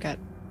really look at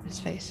his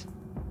face.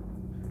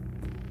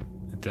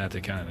 That they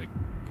kind of like.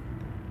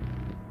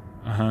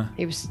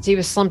 He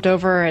was slumped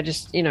over. I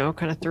just kind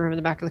of threw him in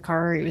the back of the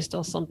car. He was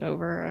still slumped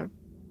over.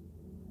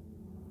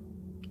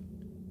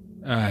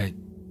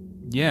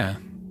 Yeah,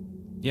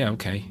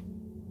 okay.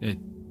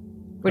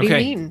 What do you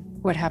mean?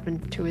 What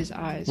happened to his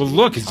eyes? Well,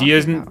 look, he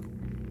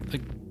isn't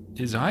like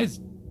his eyes.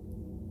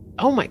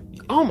 Oh my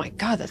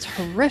God, that's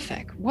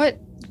horrific. What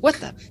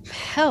the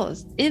hell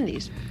is in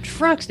these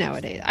trucks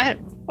nowadays?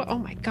 Oh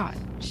my God.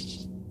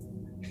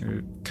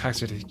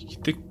 Kaiser, you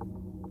think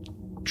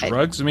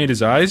drugs made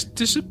his eyes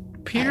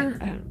disappear?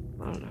 I don't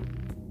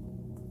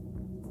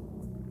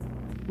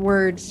know.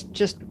 Words,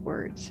 just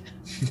words.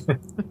 All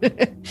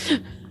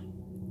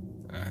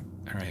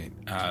right.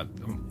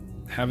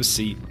 Have a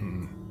seat.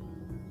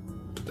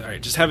 All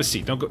right, just have a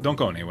seat. Don't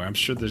go anywhere. I'm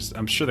sure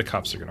the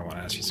cops are going to want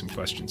to ask you some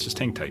questions. Just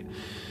hang tight.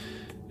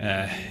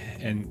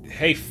 And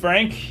hey,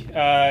 Frank,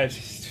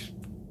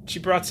 she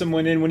brought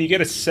someone in. When you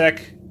get a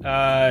sec,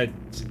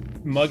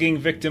 mugging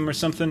victim or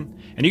something,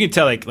 and you can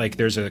tell like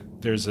there's a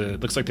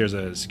looks like there's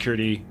a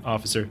security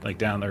officer like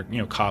down there,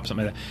 cop,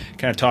 something like that,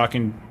 kind of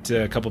talking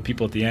to a couple of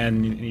people at the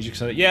end. And you just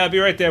say, yeah, I'll be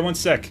right there. 1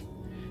 sec.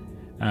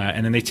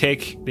 And then they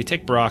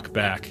take Brock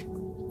back,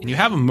 and you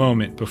have a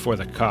moment before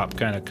the cop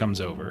kind of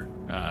comes over.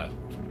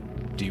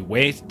 Do you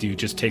wait? Do you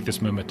just take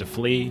this moment to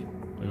flee?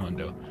 What do you want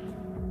to do?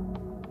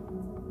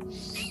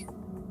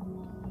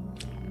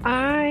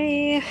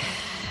 I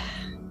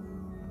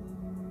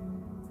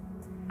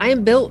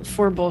am built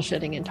for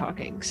bullshitting and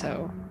talking,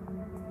 so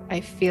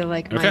I feel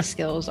like my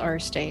skills are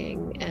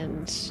staying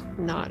and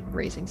not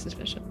raising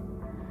suspicion.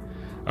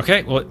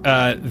 Okay, well,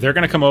 they're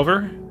gonna come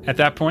over at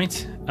that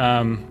point.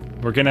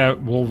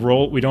 We'll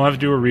roll. We don't have to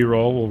do a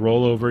reroll. We'll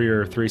roll over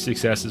your 3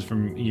 successes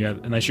from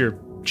unless you're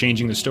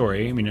changing the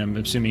story. I mean, I'm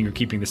assuming you're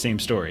keeping the same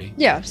story.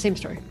 Yeah, same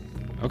story.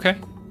 Okay,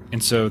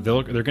 and so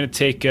they're gonna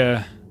take.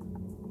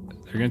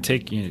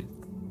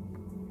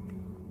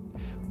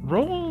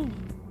 Roll.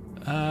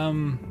 I'll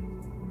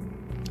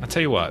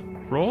tell you what.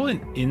 Roll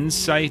an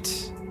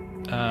insight.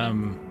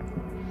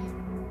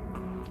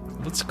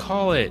 Let's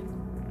call it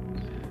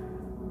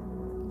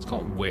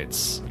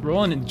wits.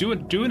 Roll and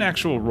do an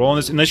actual roll on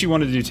this, unless you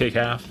wanted to take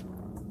half.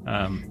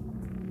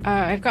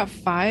 I've got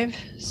 5,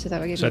 so that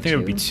would give me 2. I think it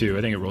would be 2.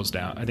 I think it rolls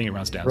down. I think it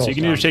rounds down. Rolls so you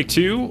can down. either take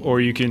 2,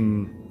 or you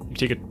can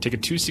You take a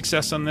 2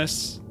 success on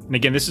this. And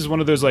again, this is one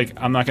of those, like,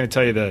 I'm not going to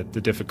tell you the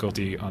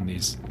difficulty on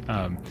these.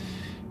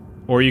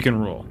 Or you can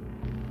roll.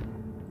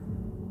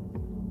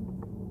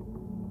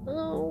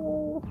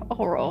 Oh,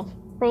 I'll roll.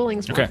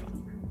 Rolling's more Okay. fun.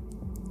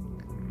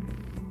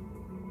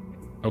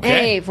 Okay.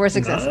 Hey, 4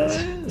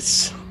 successes.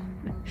 Nice.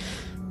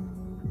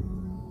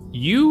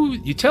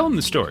 You tell him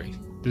the story.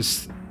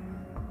 This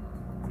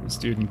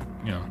dude in,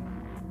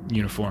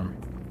 uniform,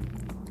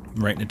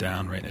 writing it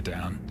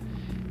down.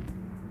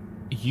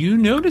 You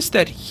notice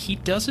that he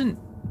doesn't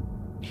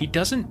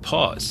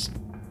pause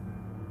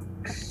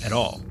at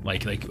all.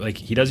 Like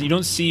he doesn't. You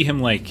don't see him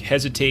like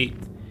hesitate,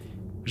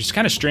 which is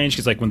kind of strange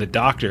because like when the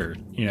doctor,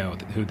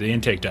 who the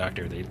intake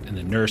doctor, and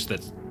the nurse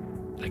that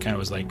kind of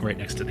was like right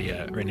next to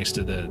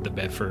the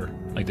bed for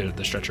like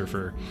the stretcher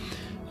for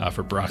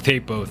Brock, they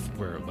both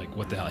were like,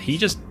 what the hell? He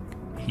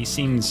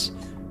seems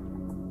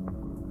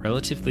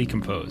relatively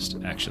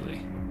composed,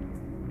 actually.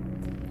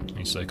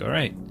 He's like, all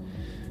right,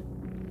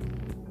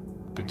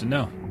 good to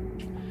know.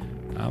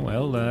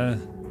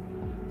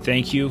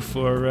 Thank you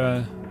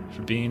for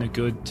being a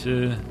good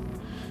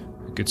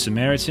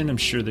Samaritan. I'm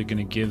sure they're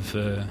gonna give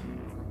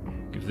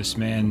this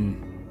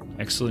man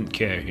excellent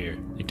care here.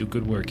 They do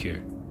good work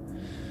here.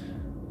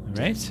 All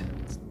right.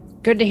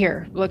 Good to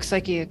hear. Looks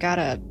like you got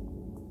a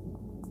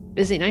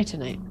busy night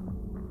tonight.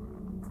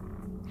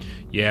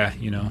 Yeah,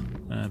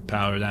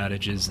 power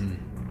outages and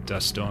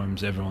dust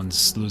storms.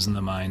 Everyone's losing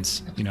their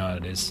minds. You know how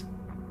it is.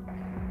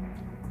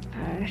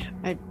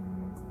 I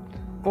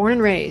born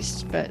and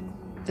raised, but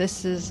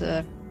this is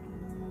a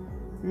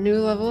new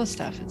level of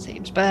stuff, it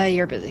seems. But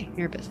you're busy.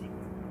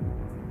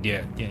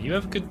 Yeah. You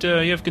have a good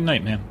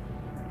night, man.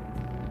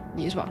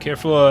 You as well.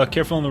 Careful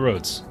on the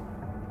roads.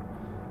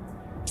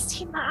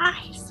 See my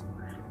eyes.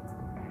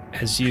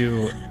 As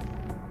you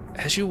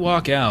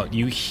walk out,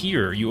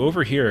 you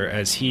overhear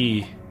as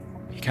he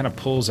kind of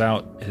pulls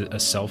out a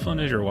cell phone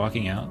as you're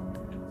walking out,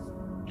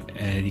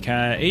 and he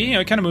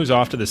kind of moves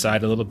off to the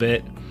side a little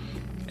bit,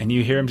 and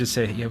you hear him just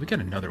say, "Yeah, we got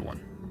another one."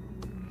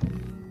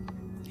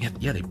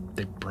 Yeah,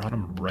 they brought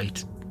him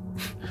right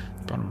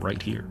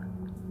here.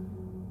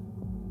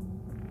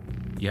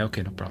 Yeah,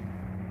 okay, no problem.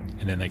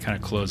 And then they kind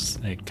of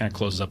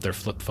closes up their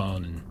flip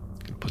phone and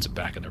puts it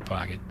back in their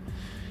pocket.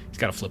 He's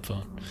got a flip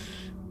phone.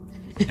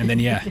 And then,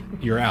 yeah,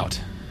 you're out.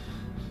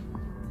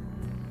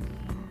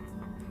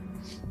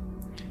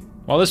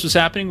 While this was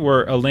happening,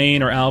 were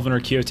Elaine or Alvin or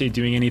Quixote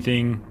doing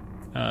anything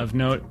of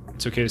note?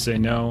 It's okay to say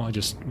no. I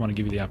just want to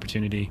give you the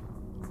opportunity.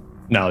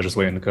 No, just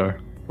wait in the car.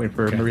 Wait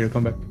for Maria to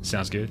come back.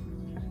 Sounds good.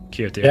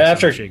 Quixote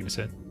shaking his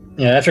head.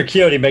 Yeah, after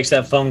Quixote makes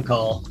that phone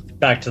call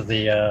back to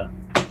the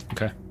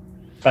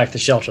back to the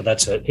shelter,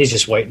 that's it. He's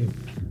just waiting.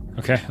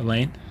 Okay,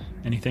 Elaine,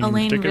 anything in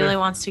Elaine particular? really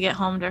wants to get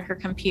home to her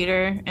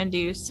computer and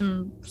do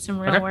some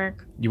real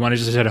work. You want to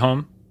just head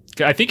home?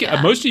 I think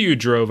most of you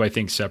drove, I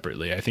think,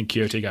 separately. I think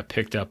Quixote got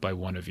picked up by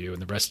one of you,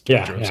 and the rest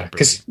drove separately.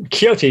 Because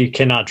Quixote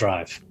cannot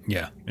drive.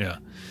 Yeah. Yeah.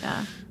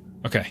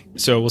 Okay,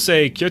 so we'll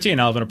say Quixote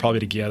and Alvin are probably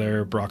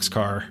together. Brock's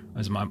car,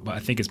 is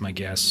my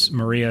guess.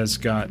 Maria's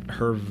got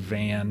her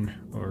van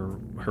or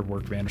her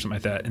work van or something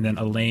like that. And then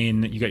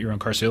Elaine, you got your own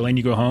car. So Elaine,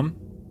 you go home?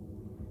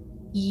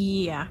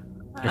 Yeah.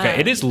 Okay,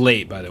 it is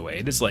late, by the way.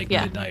 It is like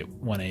midnight,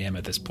 1 a.m.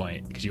 at this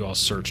point, because you all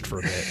searched for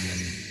a bit and then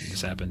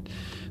this happened.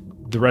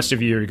 The rest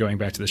of you are going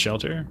back to the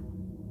shelter?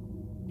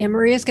 And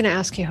Maria's going to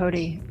ask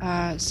Quixote,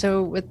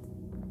 so what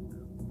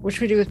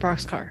should we do with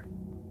Brock's car?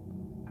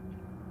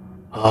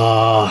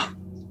 Or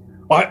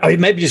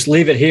maybe just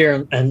leave it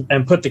here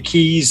and put the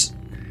keys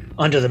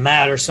under the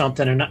mat or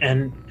something,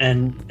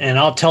 and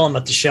I'll tell them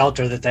at the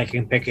shelter that they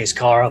can pick his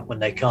car up when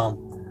they come.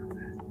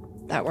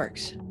 That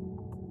works.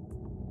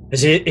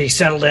 Is he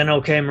settled in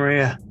okay,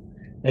 Maria?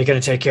 They're going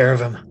to take care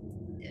of him?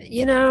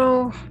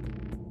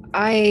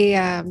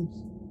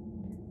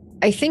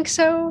 I think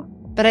so,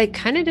 but I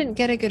kind of didn't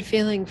get a good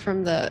feeling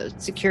from the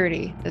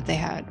security that they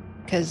had,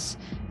 because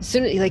as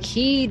soon as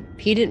he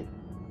didn't,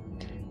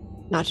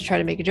 not to try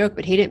to make a joke,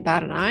 but he didn't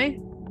bat an eye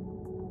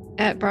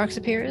at Brock's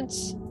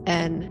appearance,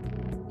 and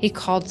he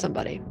called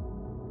somebody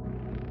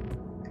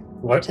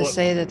to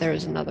say that there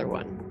was another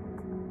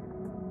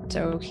one.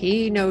 So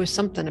he knows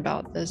something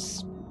about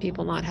this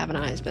people not having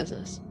eyes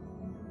business.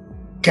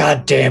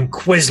 Goddamn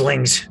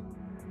Quislings.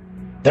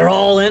 They're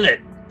all in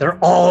it. They're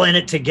all in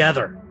it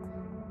together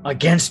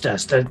against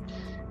us.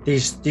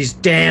 These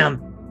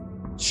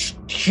damn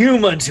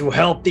humans who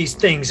help these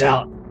things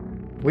out.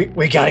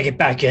 We got to get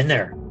back in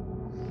there.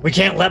 We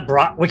can't let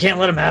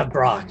him have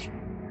Brock.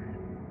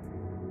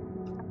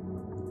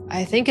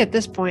 I think at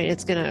this point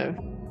it's gonna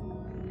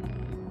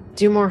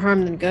do more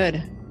harm than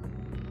good.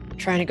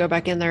 Trying to go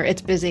back in there.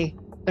 It's busy.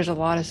 There's a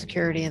lot of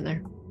security in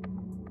there.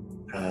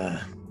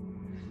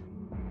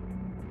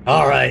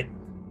 All right.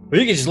 Well,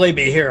 you can just leave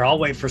me here. I'll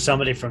wait for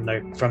somebody from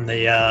the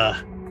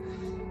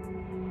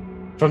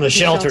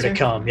shelter to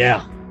come.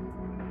 Yeah.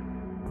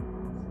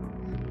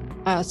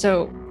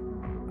 So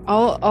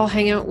I'll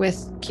hang out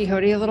with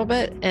Quixote a little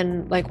bit,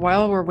 and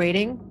while we're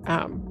waiting,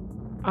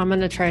 I'm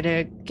gonna try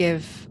to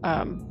give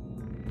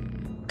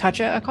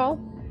Katja a call.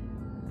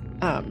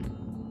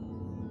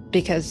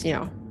 because,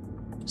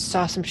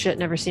 saw some shit,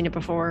 never seen it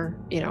before,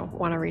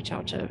 want to reach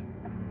out to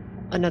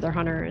another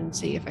hunter and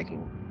see if I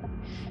can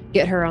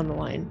get her on the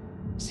line,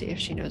 see if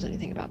she knows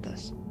anything about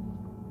this.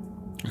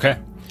 Okay.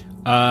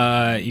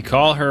 You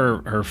call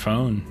her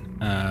phone,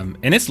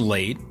 and it's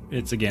late.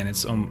 It's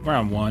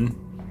around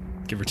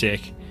 1, give or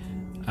take.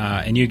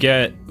 And you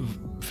get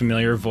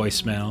familiar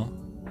voicemail,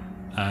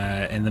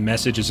 and the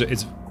message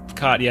is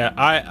Katya.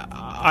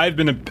 I've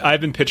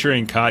been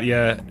picturing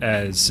Katya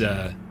as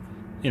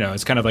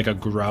it's kind of like a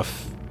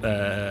gruff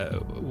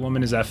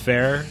woman. Is that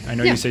fair? I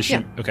know you say she.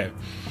 Yeah. Okay.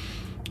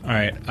 All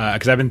right.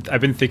 Because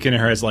I've been thinking of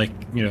her as like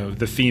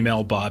the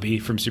female Bobby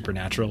from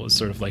Supernatural is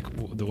sort of like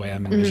the way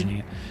I'm envisioning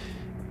it.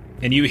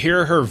 And you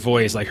hear her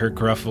voice, like her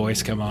gruff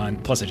voice, come on.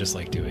 Plus, I just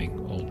like doing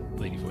old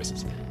lady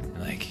voices.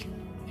 Like,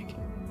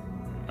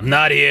 I'm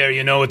not here.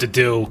 You know what to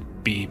do.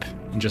 Beep,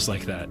 and just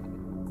like that.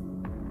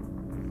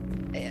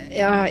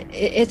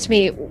 It's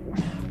me.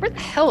 Where the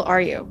hell are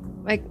you?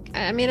 Like,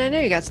 I mean, I know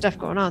you got stuff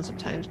going on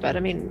sometimes, but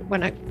I mean,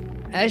 when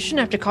I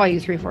shouldn't have to call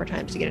you 3-4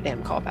 times to get a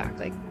damn call back.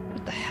 Like,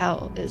 what the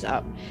hell is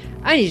up?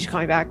 I need you to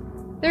call me back.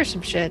 There's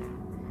some shit.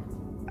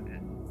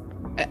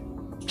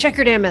 Check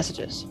your damn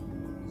messages.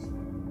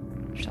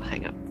 She'll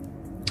hang up.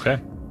 Okay.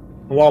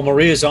 While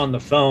Maria's on the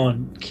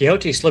phone,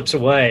 Quixote slips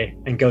away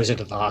and goes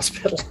into the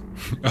hospital.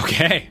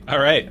 Okay. All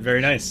right.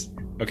 Very nice.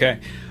 Okay.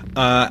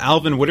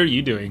 Alvin, what are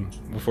you doing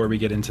before we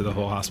get into the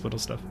whole hospital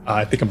stuff?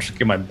 I think I'm just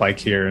getting my bike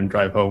here and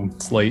drive home.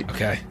 It's late.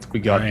 Okay. We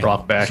got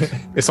Brock back.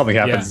 If something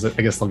happens, I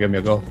guess they'll give me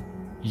a go.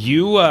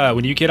 You,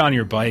 when you get on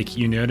your bike,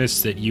 you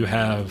notice that you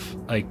have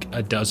like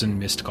a dozen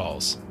missed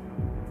calls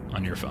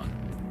on your phone.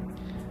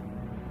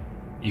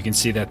 You can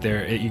see that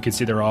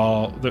they're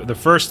all the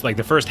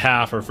first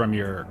half are from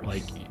your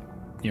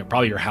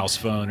probably your house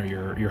phone or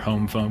your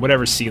home phone,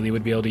 whatever Celie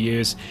would be able to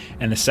use,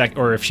 and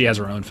or if she has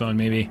her own phone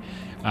maybe,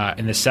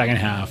 and the second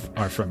half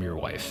are from your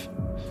wife.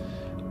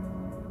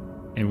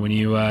 And when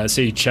you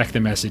you check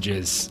the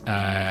messages,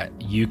 the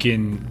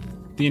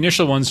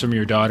initial ones from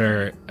your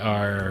daughter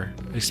are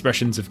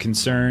expressions of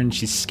concern.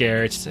 She's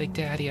scared. She's like,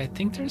 "Daddy, I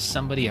think there's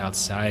somebody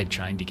outside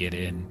trying to get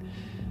in.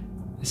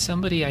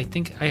 I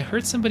think I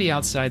heard somebody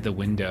outside the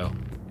window."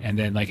 And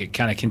then like it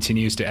kind of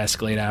continues to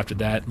escalate after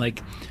that.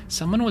 Like,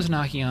 someone was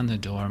knocking on the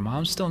door.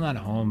 Mom's still not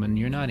home and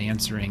you're not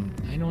answering.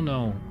 I don't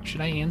know. Should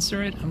I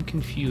answer it? I'm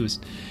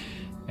confused.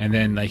 And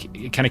then like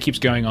it kind of keeps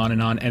going on.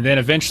 And then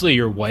eventually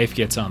your wife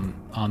gets on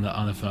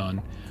the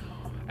phone.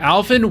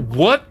 "Alvin,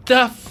 what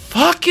the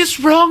fuck is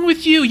wrong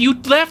with you? You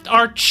left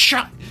our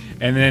child."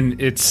 And then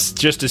it's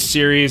just a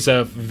series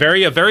of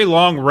a very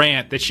long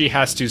rant that she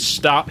has to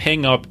stop,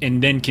 hang up,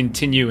 and then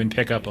continue and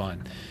pick up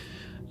on.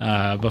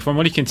 But from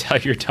what you can tell,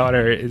 your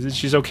daughter is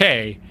she's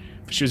okay,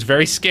 but she was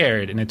very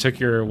scared, and it took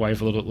your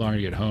wife a little bit longer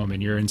to get home,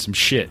 and you're in some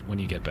shit when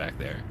you get back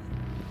there.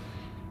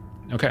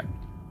 Okay.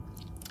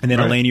 And then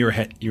right. Elaine, you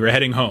were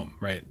heading home,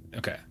 right?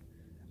 Okay.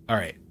 All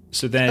right.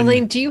 So then,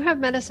 Elaine, do you have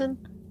medicine?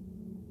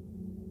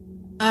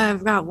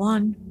 I've got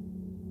one.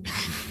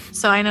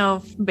 So I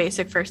know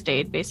basic first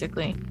aid,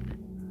 basically.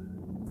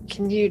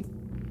 Can you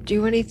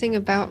do anything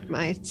about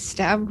my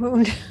stab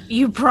wound?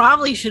 You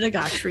probably should have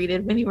got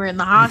treated when you were in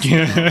the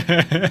hospital.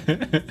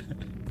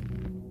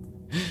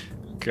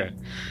 Okay.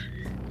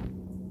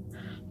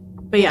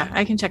 But yeah,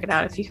 I can check it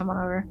out if you come on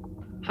over.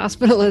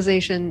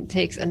 Hospitalization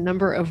takes a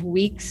number of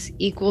weeks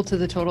equal to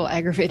the total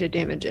aggravated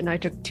damage, and I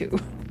took 2.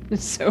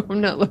 So I'm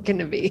not looking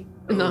to be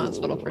in the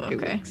hospital for 2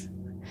 weeks.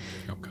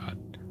 Oh, God.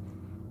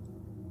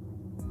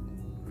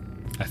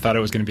 I thought it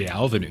was going to be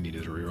Alvin who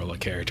needed to reroll a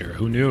character.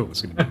 Who knew it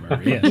was going to be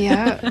Maria?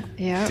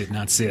 Yeah. Did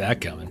not see that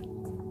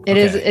coming. It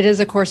is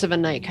a course of a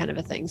night kind of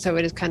a thing. So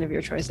it is kind of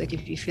your choice. Like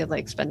if you feel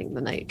like spending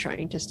the night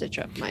trying to stitch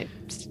up my...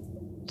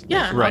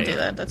 Yeah, right. I'll do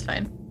that. That's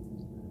fine.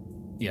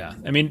 Yeah.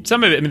 I mean,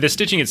 the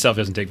stitching itself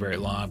doesn't take very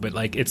long, but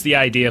like it's the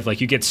idea of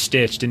like you get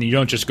stitched and you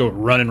don't just go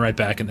running right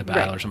back in the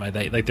battle or something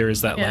like that. Like there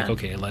is that like,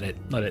 okay, let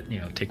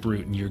it take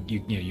root and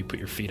you put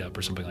your feet up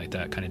or something like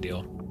that kind of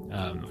deal.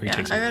 I got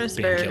a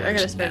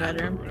spare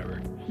bedroom. Or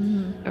whatever.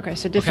 Mm-hmm. Okay,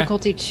 so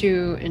difficulty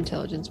 2,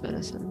 intelligence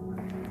medicine.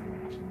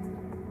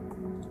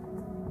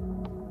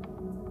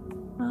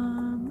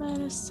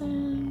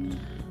 Medicine.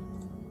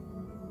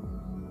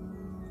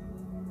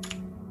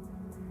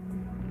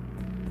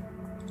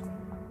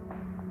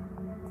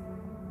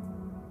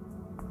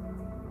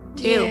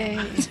 Yay.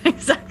 That's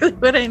exactly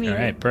what I need. All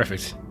right,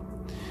 perfect.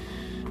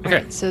 Okay. All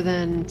right, so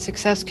then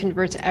success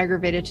converts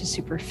aggravated to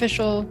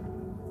superficial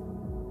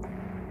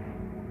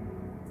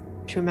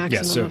to a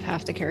maximum of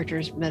half the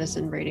character's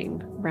medicine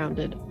rating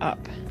rounded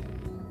up.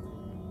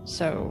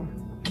 So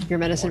your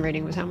medicine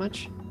rating was how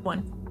much? 1.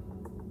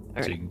 All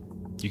right. So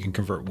you can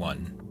convert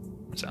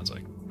 1, it sounds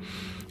like.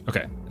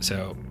 Okay,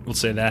 so we'll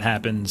say that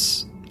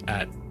happens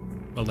at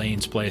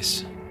Elaine's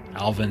place.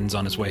 Alvin's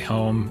on his way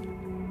home,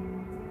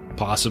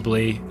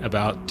 possibly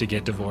about to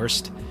get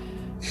divorced.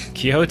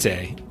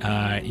 Quixote,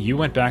 you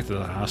went back to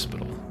the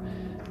hospital.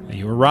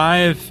 You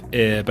arrive,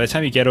 by the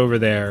time you get over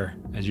there,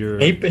 as you're...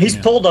 He's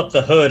pulled up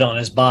the hood on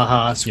his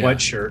Baja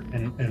sweatshirt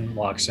and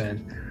walks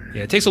in.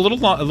 Yeah, it takes a little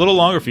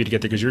longer for you to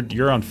get there because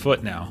you're on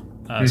foot now.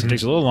 So it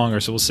takes a little longer.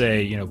 So we'll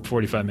say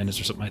 45 minutes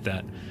or something like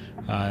that,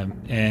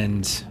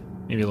 and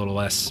maybe a little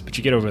less. But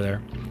you get over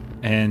there,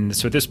 and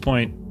so at this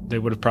point they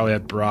would have probably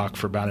had Brock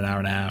for about an hour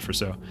and a half or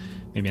so,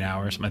 maybe an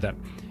hour or something like that.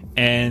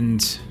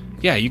 And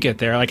yeah, you get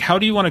there. Like, how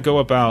do you want to go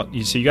about?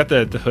 So you got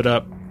the hood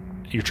up.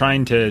 You're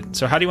trying to.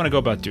 So how do you want to go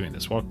about doing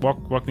this?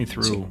 Walk me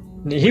through.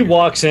 He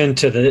walks up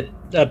to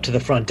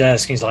the front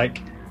desk. And he's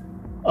like,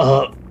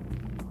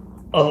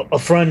 a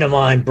friend of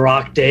mine,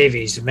 Brock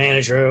Davies, the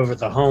manager over at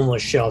the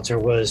homeless shelter,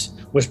 was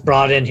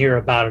brought in here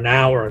about an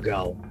hour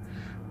ago.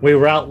 We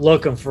were out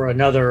looking for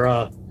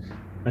another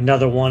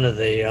one of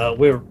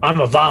the.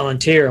 I'm a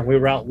volunteer, and we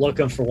were out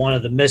looking for one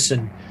of the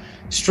missing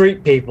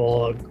street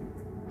people, a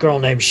girl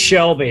named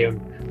Shelby,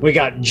 and we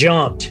got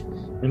jumped,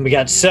 and we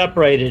got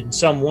separated, and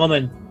some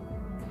woman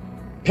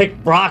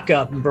picked Brock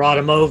up and brought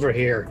him over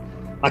here.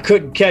 I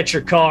couldn't catch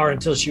her car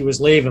until she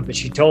was leaving, but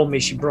she told me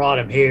she brought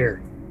him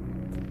here.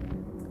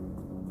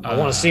 I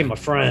want to see my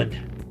friend.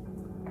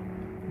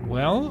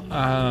 Well,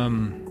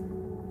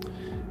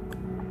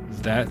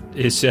 that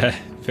is a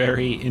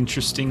very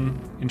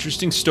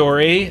interesting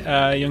story,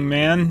 young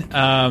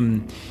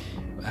man.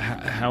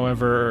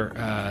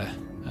 However,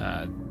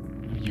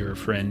 your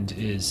friend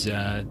is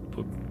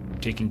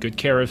taking good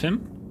care of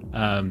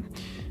him.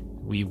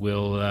 We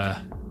will.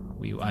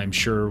 I'm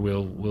sure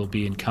we'll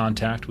be in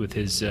contact with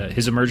his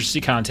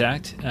emergency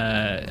contact.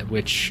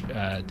 Which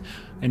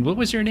and what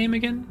was your name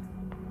again?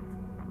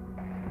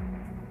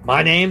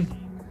 My name?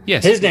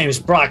 Yes. His name is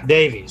Brock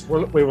Davies.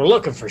 We were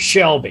looking for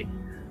Shelby.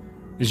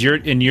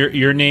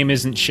 Your name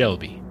isn't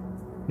Shelby?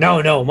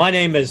 No. My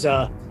name is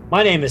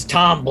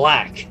Tom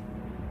Black.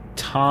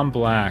 Tom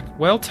Black.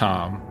 Well,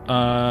 Tom,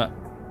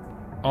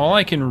 all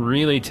I can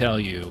really tell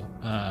you,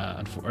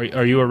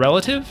 are you a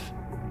relative?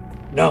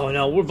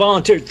 No, we're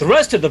volunteers. The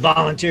rest of the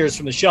volunteers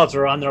from the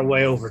shelter are on their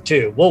way over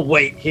too. We'll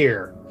wait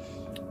here.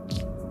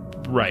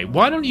 Right.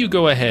 Why don't you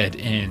go ahead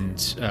and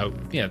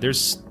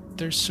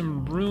there's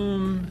some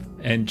room,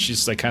 and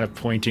she's like kind of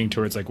pointing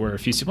towards like where a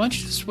few. Why don't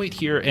you just wait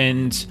here,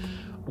 and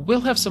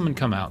we'll have someone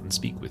come out and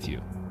speak with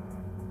you.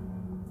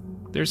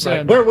 There's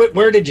right.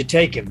 Where did you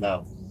take him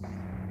though?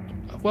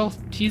 Well,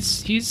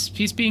 he's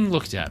being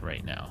looked at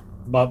right now.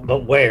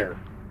 But where?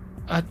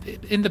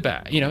 In the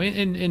back.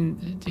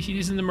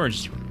 He's in the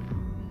emergency room.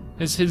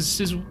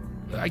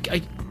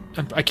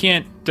 I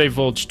can't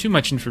divulge too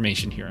much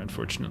information here,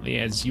 unfortunately,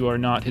 as you are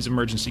not his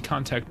emergency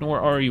contact, nor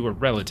are you a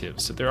relative.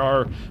 So there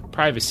are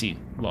privacy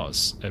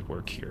laws at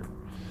work here.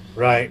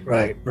 Right.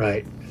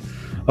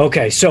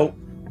 Okay, so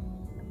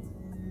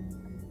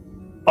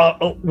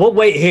we'll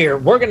wait here.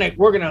 We're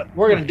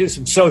gonna do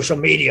some social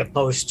media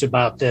posts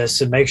about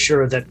this and make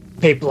sure that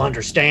people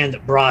understand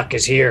that Brock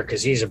is here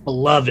because he's a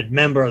beloved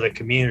member of the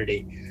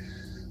community.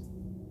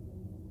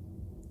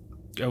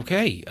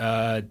 Okay.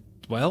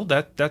 Well,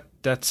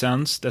 that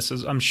sounds.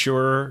 I'm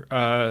sure.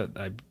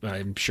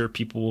 I'm sure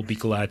people will be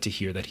glad to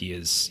hear that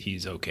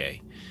he's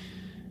okay.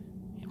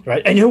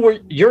 Right. And who were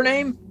your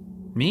name?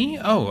 Me?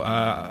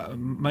 Oh,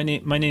 my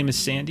name is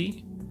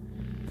Sandy.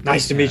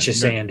 Nice to meet you,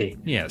 Sandy.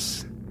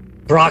 Yes.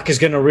 Brock is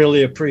going to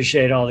really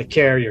appreciate all the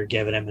care you're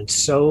giving him, and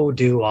so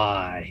do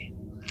I.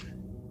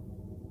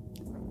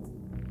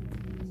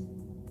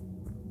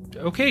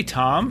 Okay,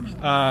 Tom.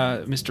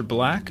 Mr.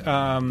 Black.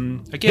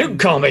 Again, you can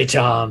call me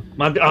Tom.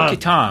 Okay,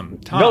 Tom.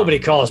 Nobody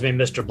calls me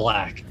Mr.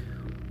 Black.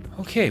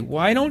 Okay,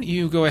 why don't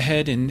you go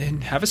ahead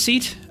and have a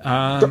seat?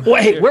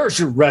 Wait, where's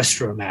your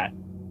restroom at?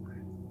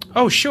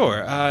 Oh,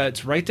 sure.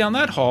 It's right down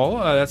that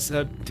hall. It's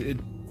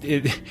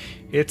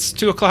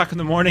 2:00 in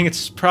the morning.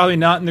 It's probably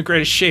not in the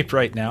greatest shape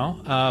right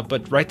now.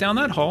 But right down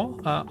that hall,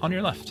 on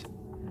your left.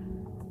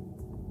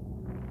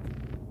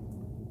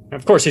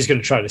 Of course, he's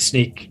going to try to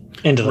sneak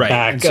into the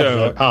back of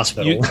the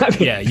hospital.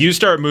 You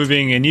start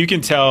moving, and you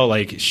can tell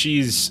like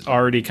she's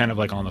already kind of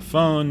like on the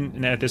phone,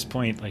 and at this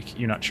point, like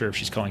you're not sure if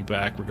she's calling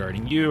back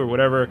regarding you or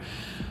whatever.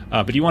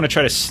 But you want to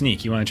try to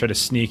sneak. You want to try to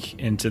sneak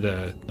into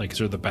the like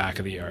sort of the back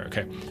of the ER.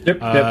 Okay.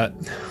 Yep. I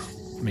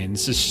mean,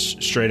 this is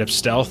straight up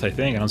stealth. I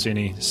think I don't see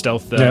any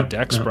stealth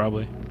decks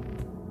probably.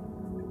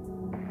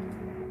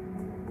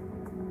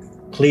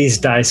 Please,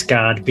 Dice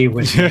God, be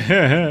with me.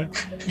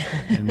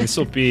 And this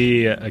will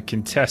be a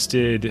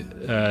contested.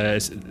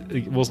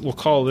 We'll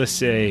call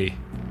this a.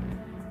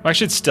 Well,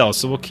 actually, it's stealth,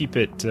 so we'll keep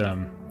it.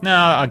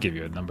 I'll give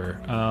you a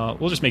number.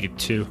 We'll just make it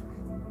 2.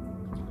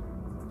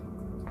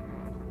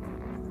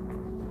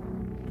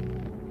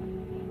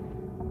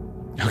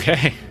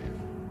 Okay.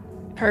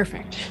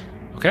 Perfect.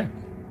 Okay.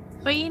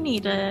 But you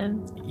need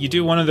You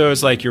do one of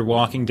those, like you're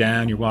walking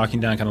down,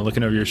 kind of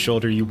looking over your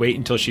shoulder. You wait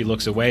until she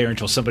looks away or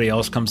until somebody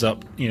else comes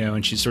up,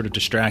 and she's sort of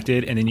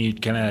distracted. And then you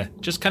kind of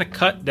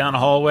cut down a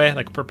hallway,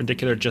 like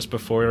perpendicular just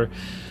before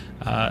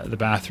the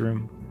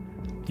bathroom.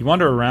 You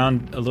wander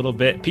around a little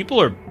bit.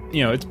 People are,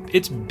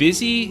 it's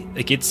busy.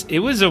 Like it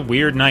was a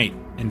weird night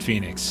in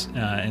Phoenix.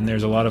 And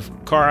there's a lot of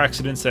car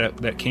accidents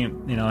that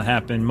came,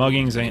 happened,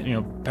 muggings,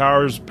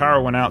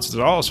 power went out. So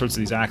there's all sorts of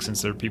these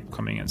accidents. There are people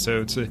coming in.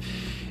 So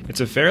it's It's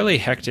a fairly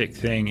hectic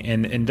thing,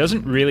 and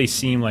doesn't really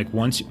seem like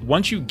once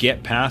you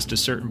get past a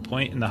certain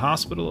point in the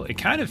hospital, it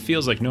kind of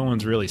feels like no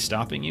one's really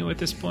stopping you at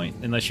this point,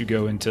 unless you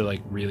go into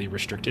like really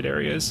restricted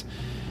areas.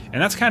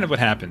 And that's kind of what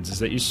happens, is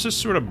that you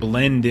just sort of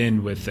blend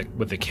in with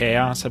the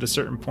chaos at a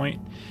certain point,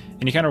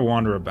 and you kind of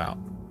wander about.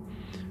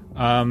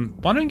 Why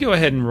don't you go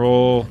ahead and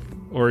roll,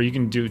 or you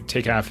can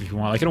take half if you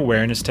want, like an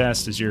awareness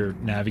test as you're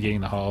navigating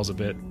the halls a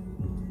bit.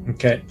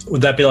 Okay.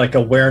 Would that be like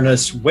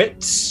awareness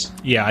wits?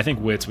 Yeah, I think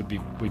wits would be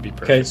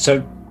perfect. Okay,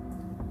 so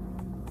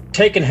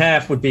taking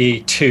half would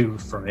be 2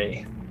 for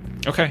me.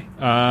 Okay.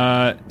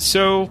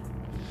 So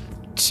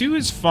 2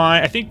 is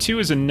fine. I think 2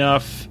 is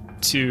enough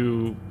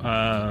to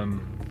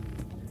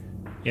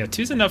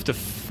 2 is enough to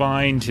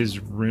find his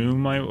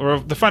room, or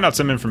to find out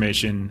some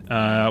information.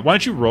 Why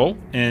don't you roll,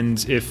 and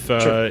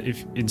Sure.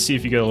 and see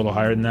if you get a little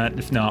higher than that.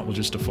 If not, we'll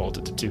just default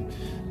it to 2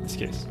 in this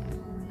case.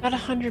 Got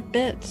 100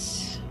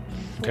 bits.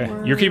 Okay,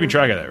 for- you're keeping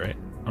track of that, right?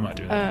 I'm not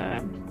doing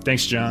that.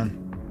 Thanks,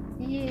 John.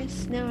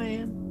 Yes, now I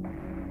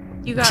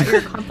am. You got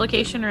your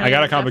complication earlier. I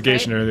got a Jeff,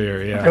 complication right?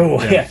 earlier. Yeah.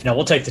 Oh, yeah. No,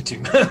 we'll take the 2.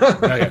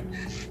 Okay.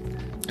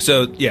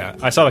 So yeah,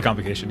 I saw the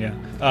complication. Yeah,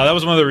 that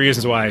was one of the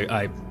reasons why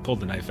I pulled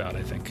the knife out.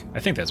 I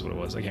think that's what it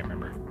was. I can't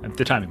remember. At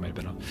the time, it might have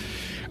been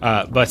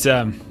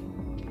off.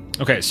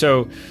 Okay.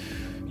 So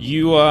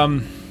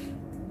you're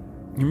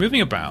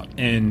moving about,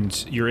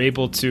 and you're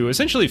able to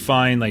essentially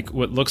find like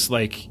what looks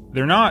like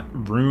they're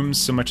not rooms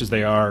so much as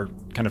they are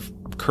kind of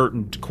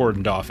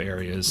cordoned off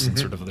areas, in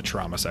sort of the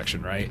trauma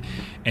section, right?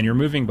 And you're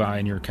moving by,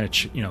 and you're kind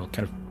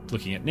of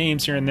looking at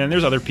names here and then.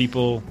 There's other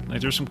people.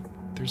 Like there's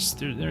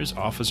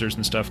officers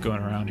and stuff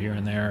going around here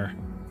and there.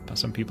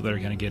 Some people that are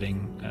kind of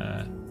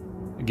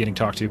getting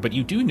talked to. But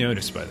you do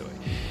notice, by the way,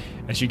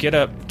 as you get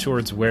up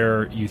towards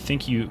where you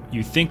think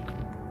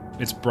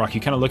it's Brock,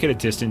 you kind of look at a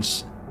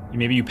distance.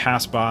 Maybe you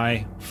pass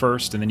by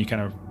first, and then you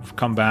kind of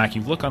come back.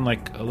 You look on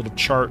like a little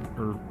chart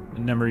or a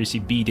number. You see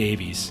B.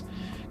 Davies,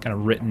 kind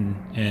of written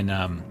in,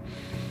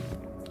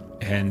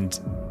 and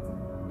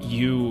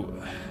you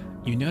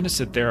notice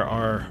that there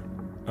are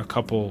a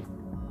couple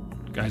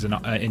guys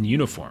in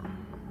uniform,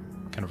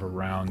 kind of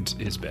around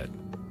his bed.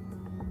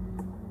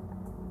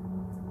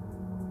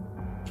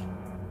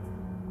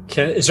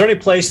 Is there any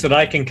place that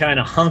I can kind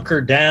of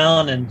hunker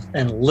down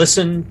and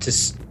listen to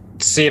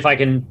see if I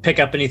can pick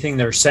up anything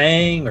they're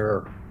saying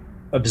or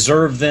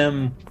observe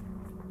them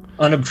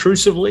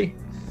unobtrusively?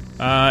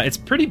 It's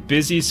pretty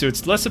busy, so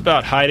it's less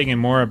about hiding and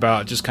more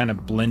about just kind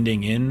of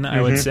blending in,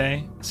 I would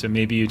say. So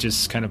maybe you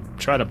just kind of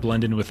try to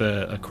blend in with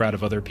a crowd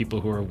of other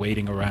people who are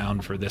waiting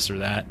around for this or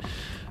that.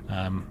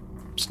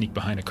 Sneak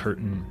behind a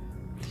curtain.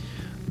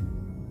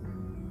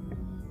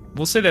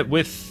 We'll say that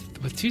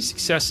with 2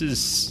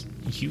 successes,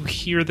 you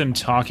hear them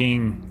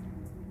talking.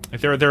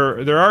 Like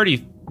they're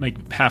already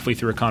like halfway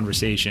through a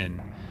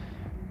conversation,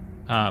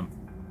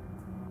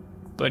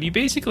 but you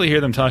basically hear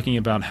them talking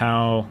about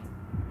how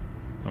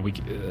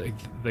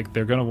like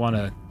they're gonna want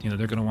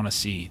to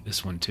see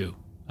this one too.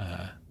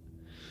 I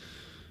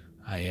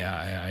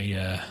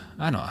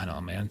don't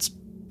know, man. It's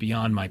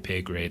beyond my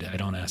pay grade. I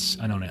don't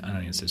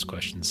answer those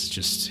questions.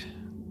 Just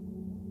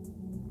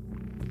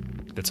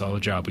that's all the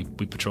job.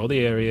 We patrol the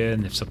area,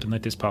 and if something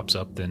like this pops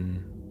up,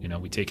 then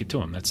we take it to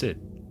him. That's it.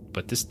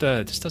 But this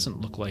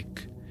doesn't look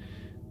like.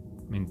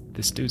 I mean,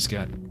 this dude's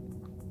got.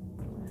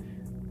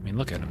 I mean,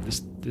 look at him.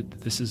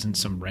 This isn't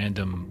some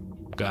random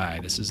guy.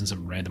 This isn't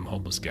some random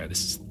homeless guy.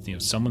 This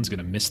is someone's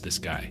gonna miss this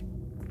guy.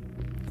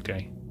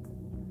 Okay.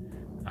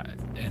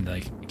 And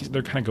like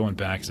they're kind of going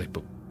back. It's like,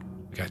 but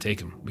we gotta take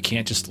him. We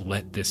can't just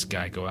let this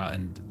guy go out,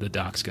 and the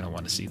doc's gonna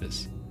want to see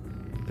this.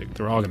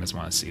 They're all gonna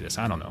want to see this.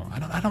 I don't know.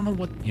 I don't know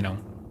what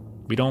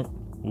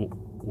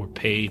we're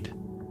paid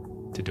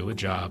to do a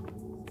job,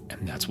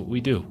 and that's what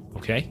we do.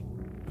 Okay,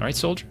 all right,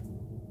 soldier.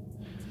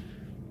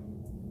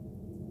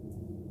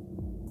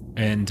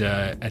 And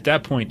at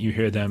that point, you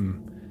hear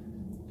them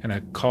kind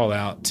of call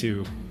out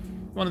to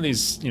one of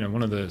these,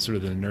 one of the sort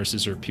of the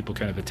nurses or people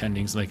kind of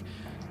attending. Like,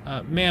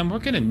 ma'am, we're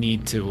gonna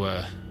need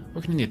to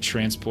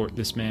transport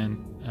this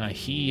man.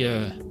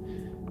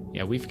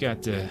 We've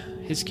got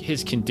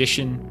his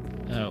condition.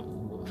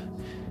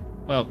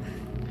 Well,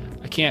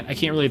 I can't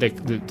really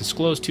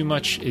disclose too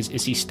much.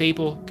 Is he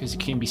stable? Because he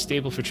can be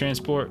stable for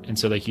transport. And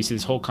so like you see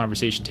this whole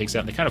conversation takes out,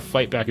 and they kind of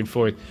fight back and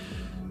forth.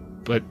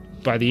 But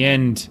by the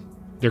end,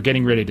 they're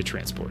getting ready to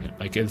transport him.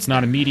 Like it's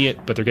not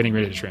immediate, but they're getting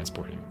ready to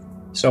transport him.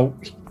 So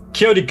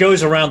Quixote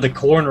goes around the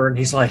corner and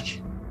he's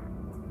like,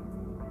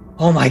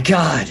 "Oh my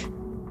God,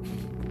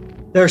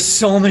 there's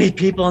so many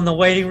people in the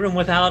waiting room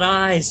without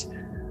eyes.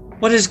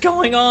 What is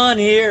going on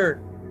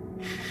here?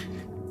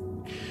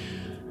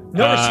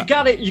 Notice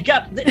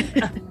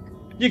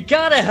you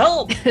gotta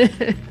help.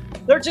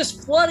 They're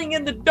just flooding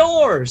in the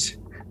doors."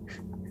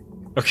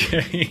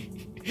 Okay.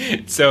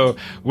 So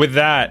with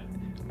that,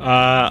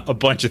 a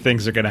bunch of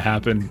things are going to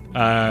happen.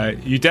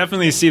 You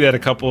definitely see that a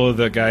couple of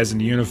the guys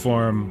in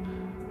uniform,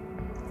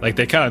 like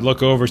they kind of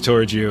look over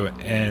towards you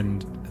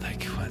and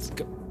like, let's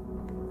go,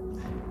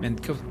 man,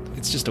 go.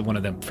 It's just one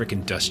of them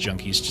freaking dust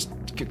junkies. Just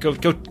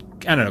go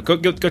I don't know.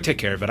 Go take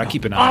care of it. I'll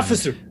keep an eye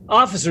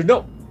Officer,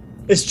 no.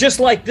 It's just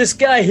like this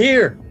guy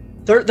here.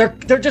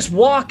 They're just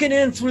walking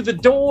in through the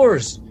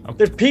doors. Okay.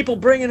 There's people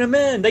bringing them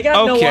in. They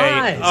got no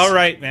eyes. All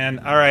right, man.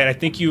 All right. I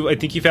think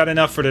you've had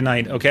enough for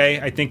tonight. Okay.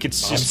 I think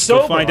it's just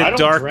go find a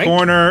dark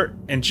corner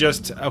and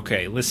just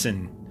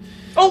listen.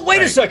 Oh,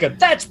 wait a second.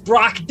 That's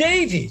Brock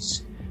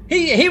Davies.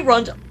 He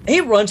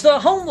runs the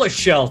homeless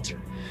shelter.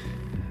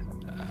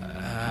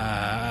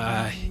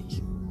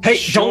 Hey,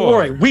 sure. Don't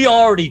worry. We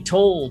already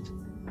told.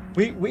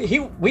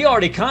 We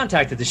already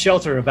contacted the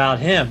shelter about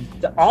him.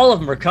 All of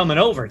them are coming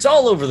over. It's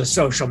all over the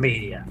social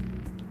media.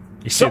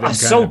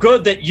 So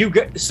good that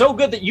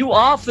you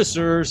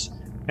officers,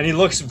 and he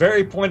looks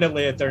very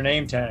pointedly at their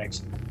name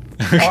tags,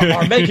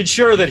 are making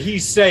sure that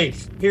he's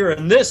safe here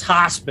in this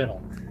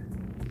hospital.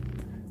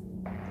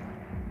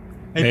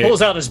 And he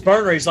pulls out his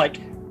burner. He's like,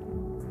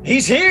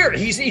 he's here.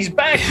 He's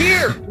back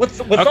here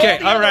with okay.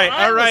 All right.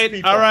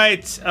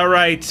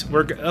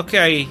 We're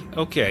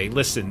okay.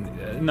 Listen,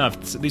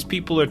 enough. These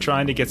people are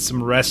trying to get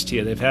some rest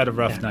here. They've had a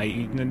rough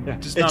night.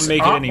 Just not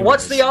make it any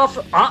worse.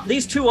 What's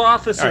these two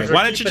officers? All right,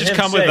 why don't you just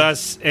come with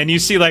us? And you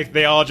see, like,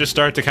 they all just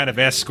start to kind of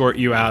escort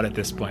you out at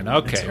this point.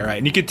 Okay, all right.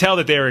 And you can tell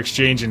that they were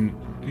exchanging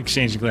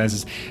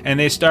glances, and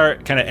they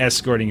start kind of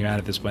escorting you out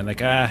at this point.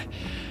 Like, I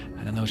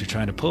don't know what you're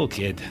trying to pull,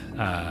 kid.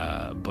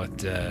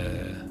 But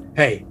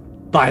hey.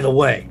 By the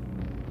way,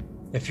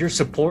 if you're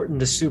supporting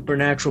the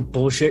supernatural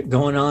bullshit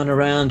going on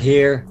around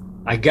here,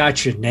 I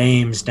got your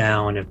names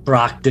down. If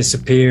Brock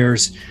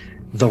disappears,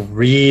 the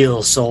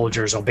real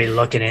soldiers will be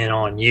looking in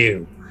on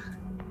you.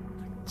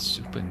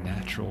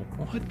 Supernatural?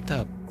 What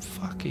the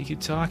fuck are you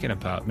talking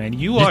about, man?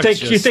 You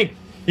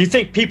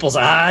think people's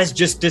eyes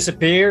just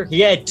disappear? He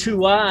had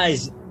 2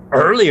 eyes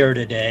earlier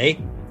today.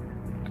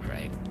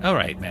 All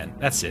right, man.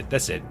 That's it.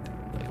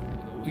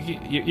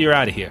 You're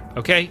out of here,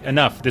 okay?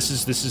 Enough. This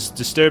is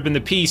disturbing the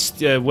peace.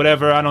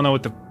 Whatever. I don't know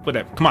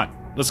whatever. Come on,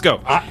 let's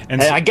go.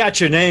 I got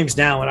your names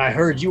now, and I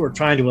heard you were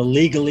trying to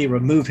illegally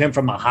remove him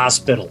from a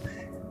hospital.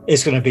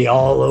 It's going to be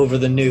all over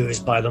the news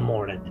by the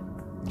morning.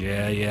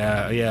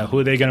 Yeah. Who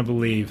are they going to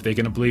believe? They're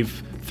going to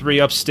believe 3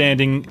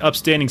 upstanding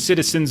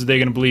citizens. Or are they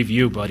going to believe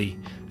you, buddy?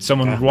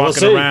 Someone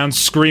walking around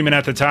screaming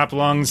at the top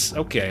lungs.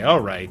 Okay,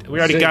 all right. We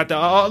already got the.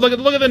 Oh, look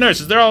at the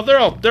nurses. They're all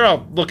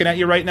looking at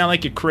you right now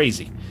like you're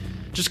crazy.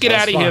 Just get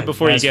out of here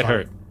before you get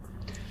hurt.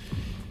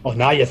 Oh,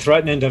 now you're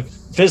threatening to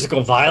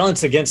physical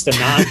violence against a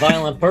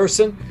non-violent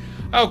person?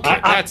 Okay,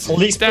 that's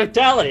police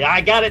brutality. I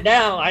got it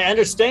now. I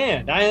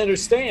understand.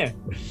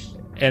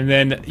 And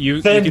then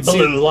you can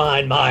blue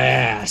line my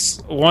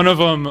ass. One of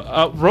them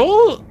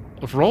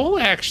roll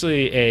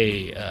actually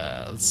a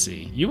let's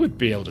see. You would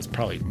be able to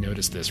probably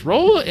notice this.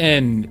 Roll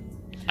in.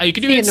 You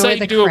can do insight. You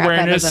can do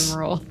awareness.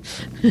 Roll.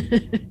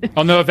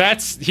 Oh no,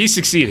 he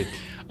succeeded.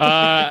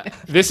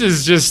 This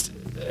is just.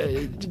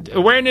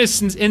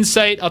 Awareness and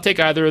insight. I'll take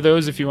either of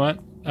those if you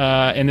want.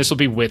 And this will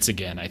be wits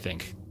again, I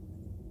think.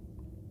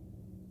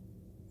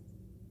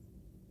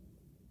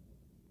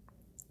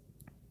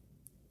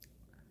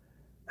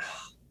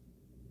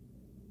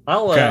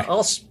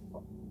 I'll spend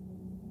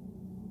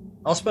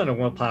a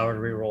willpower to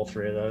reroll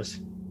 3 of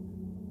those.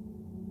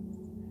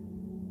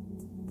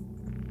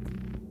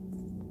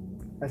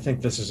 I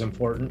think this is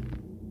important.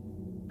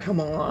 Come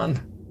on.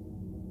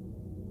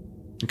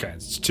 Okay,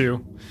 it's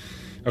 2.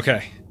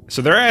 Okay.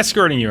 So they're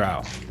escorting you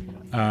out,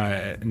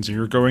 and so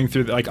you're going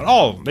through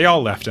they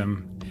all left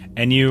him,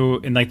 and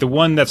the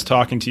one that's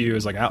talking to you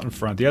is like out in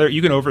front. The other,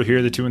 you can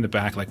overhear the 2 in the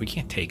back, like, we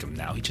can't take him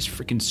now. He just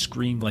freaking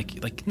screamed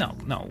like no,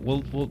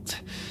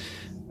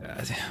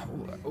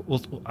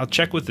 I'll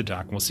check with the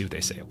doc and we'll see what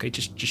they say. Okay,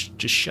 just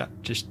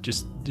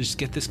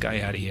get this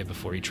guy out of here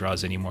before he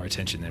draws any more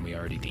attention than we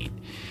already need.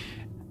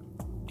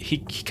 He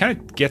kind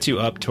of gets you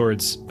up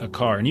towards a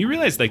car, and you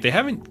realize like they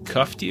haven't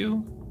cuffed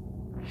you.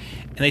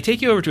 And they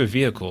take you over to a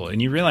vehicle, and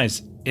you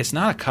realize it's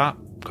not a cop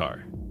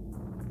car.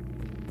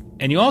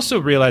 And you also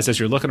realize as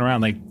you're looking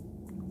around, like,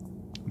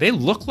 they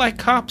look like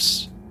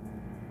cops.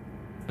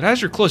 But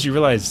as you're close, you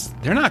realize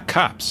they're not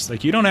cops.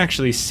 Like, you don't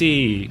actually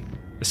see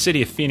the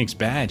City of Phoenix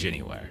badge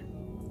anywhere.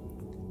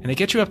 And they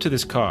get you up to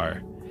this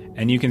car,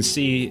 and you can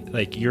see,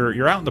 like,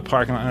 you're out in the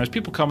parking lot. And there's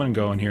people coming and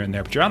going here and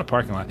there, but you're out in the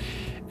parking lot.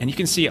 And you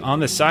can see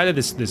on the side of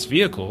this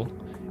vehicle...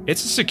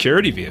 It's a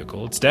security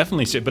vehicle. It's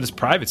definitely, but it's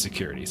private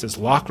security. It says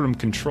lockroom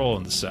control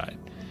on the side,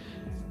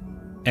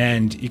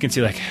 and you can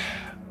see like,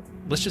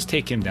 let's just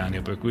take him down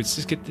here. But let's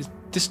just get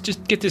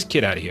this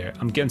kid out of here.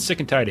 I'm getting sick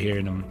and tired of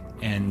hearing him,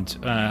 and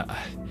I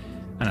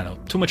don't know,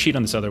 too much heat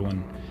on this other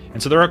one.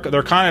 And so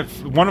they're kind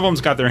of, one of them's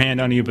got their hand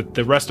on you, but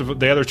the rest of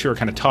the other 2 are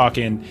kind of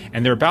talking,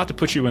 and they're about to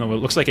put you in what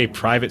looks like a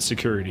private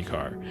security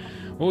car.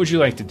 What would you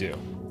like to do?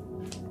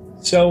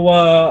 So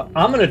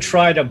I'm going to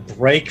try to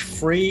break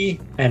free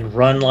and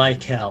run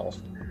like hell.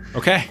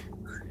 Okay.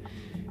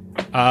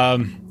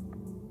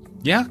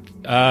 Yeah.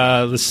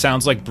 This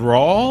sounds like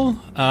brawl.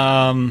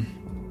 Can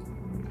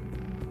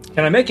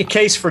I make a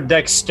case for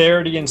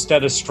dexterity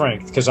instead of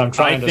strength? Because I'm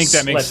trying to I think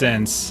that makes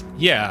sense.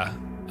 Yeah.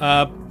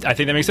 I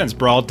think that makes sense.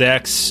 Brawl,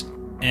 dex.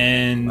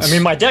 And I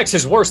mean, my dex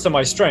is worse than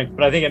my strength,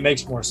 but I think it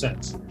makes more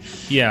sense.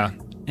 yeah,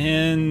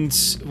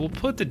 and we'll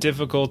put the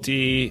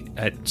difficulty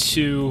at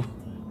 2,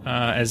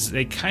 as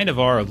they kind of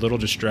are a little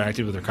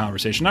distracted with their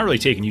conversation. Not really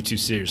taking you too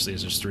seriously,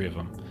 as there's 3 of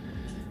them.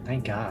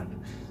 Thank God.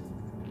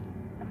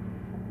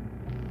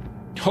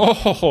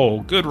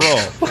 Oh, good roll.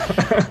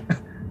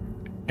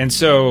 And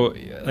so,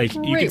 like,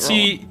 you can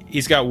see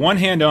he's got one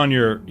hand on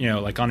your,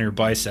 like on your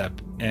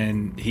bicep,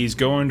 and he's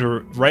going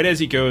to, right as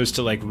he goes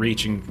to, like,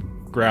 reach and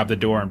grab the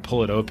door and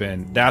pull it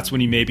open, that's when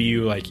you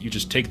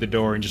just take the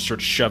door and just sort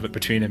of shove it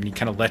between him, and he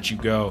kind of lets you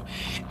go,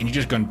 and you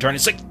just go and turn.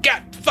 It's like,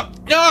 God, fuck,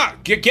 ah,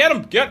 get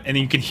him, and then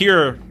you can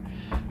hear,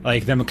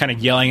 like, them kind of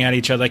yelling at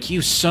each other, like,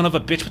 you son of a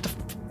bitch, what the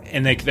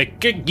and they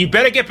you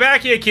better get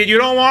back here, kid. You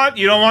don't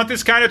want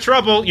this kind of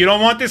trouble. You don't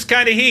want this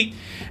kind of heat.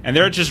 And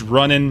they're just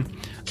running.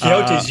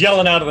 Quixote's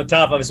yelling out of the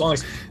top of his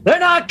lungs, "They're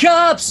not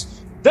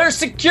cops! They're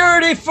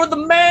security for the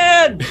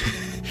man!"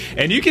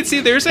 And you can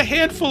see there's a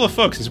handful of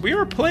folks, as we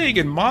are playing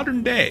in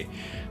modern day,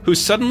 who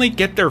suddenly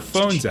get their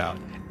phones out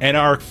and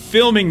are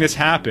filming this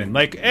happen.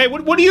 Like, hey,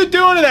 what are you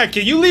doing to that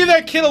kid? You leave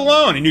that kid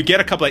alone. And you get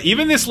a couple of,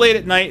 even this late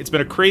at night, it's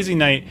been a crazy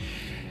night.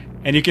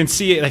 And you can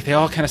see it, like, they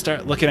all kind of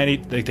start looking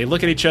at they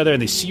look at each other, and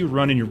they see you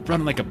running. You're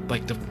running like a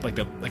bat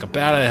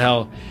out of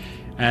hell.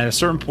 And at a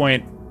certain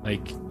point,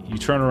 like, you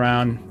turn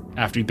around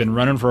after you've been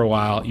running for a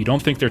while. You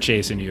don't think they're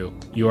chasing you.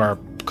 You are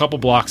a couple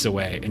blocks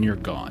away, and you're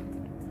gone.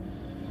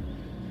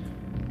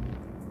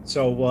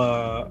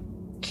 So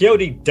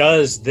Quixote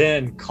does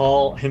then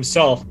pull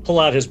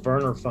out his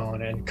burner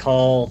phone and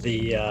call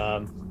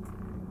the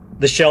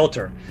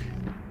shelter,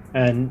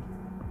 and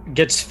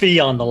gets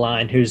Fee on the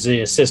line, who's the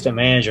assistant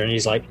manager, and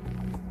he's like,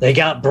 "They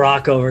got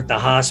Brock over at the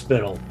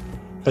hospital,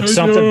 but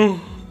something."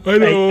 I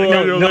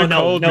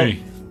know.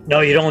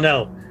 No, you don't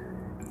know.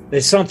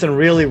 There's something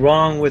really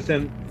wrong with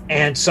him,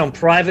 and some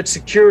private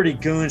security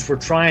goons were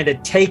trying to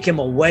take him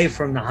away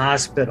from the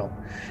hospital.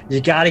 You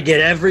got to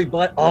get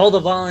all the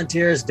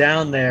volunteers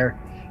down there,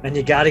 and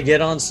you got to get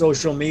on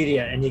social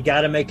media, and you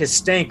got to make a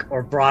stink,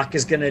 or Brock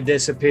is going to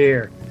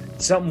disappear.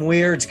 Something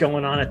weird's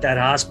going on at that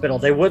hospital.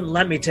 They wouldn't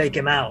let me take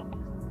him out.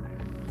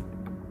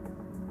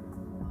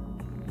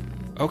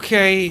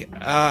 Okay,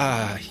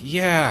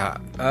 yeah,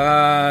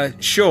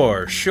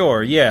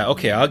 sure, yeah,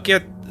 okay, I'll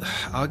get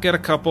a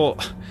couple.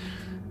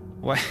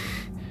 What?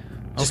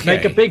 Just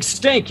make a big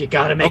stink. You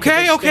gotta make.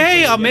 Okay,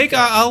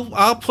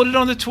 I'll put it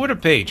on the Twitter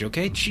page.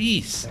 Okay,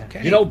 jeez.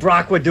 Okay. You know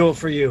Brock would do it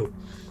for you.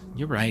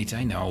 You're right.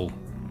 I know.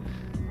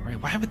 All right,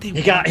 why would they?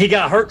 He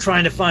got hurt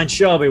trying to find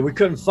Shelby. We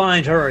couldn't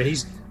find her.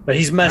 He's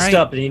messed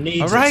up and he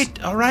needs.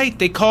 All right.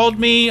 They called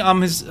me.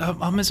 I'm his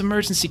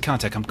emergency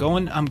contact.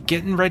 I'm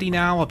getting ready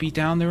now. I'll be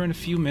down there in a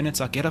few minutes.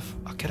 I'll get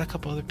a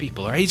couple other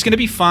people. All right. He's gonna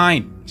be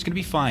fine.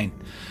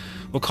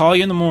 We'll call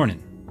you in the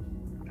morning.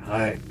 All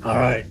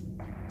right.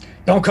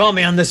 Don't call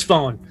me on this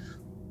phone.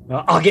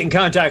 I'll get in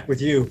contact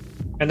with you.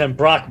 And then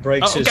Brock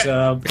breaks his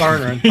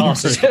burner and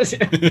tosses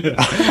it.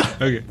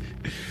 Okay.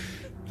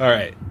 All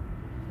right.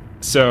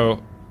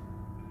 So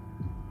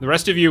the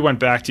rest of you went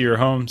back to your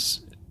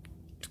homes.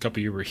 A couple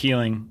of you were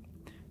healing.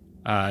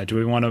 Do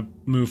we want to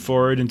move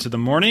forward into the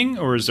morning,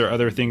 or is there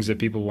other things that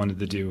people wanted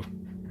to do?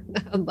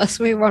 Unless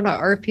we want to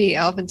RP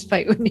Alvin's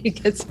fight when he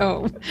gets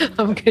home,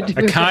 I'm good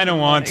to. I kind of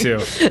want to.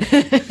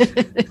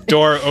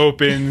 Door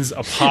opens,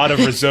 a pot of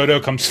risotto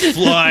comes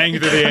flying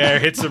through the air,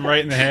 hits him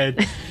right in the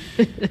head.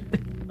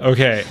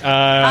 Okay.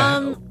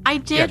 I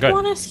did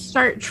want to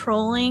start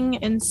trolling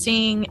and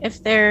seeing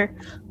if they're,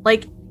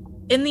 like,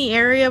 in the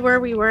area where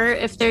we were,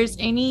 if there's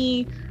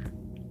any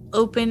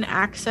open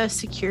access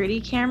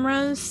security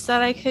cameras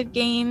that I could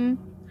gain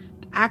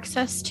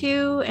access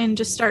to, and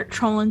just start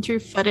trolling through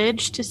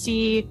footage to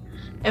see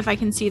if I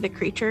can see the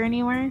creature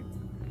anywhere.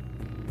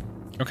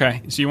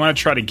 Okay, so you want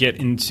to try to get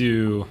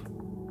into...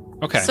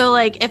 Okay. So,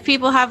 like, if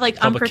people have, like,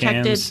 public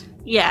unprotected... cams.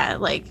 Yeah,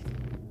 like...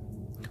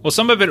 Well,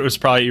 some of it was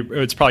probably... you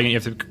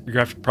have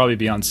to probably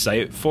be on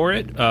site for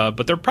it,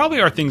 but there probably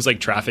are things like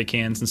traffic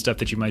cams and stuff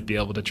that you might be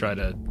able to try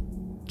to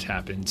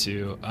tap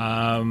into.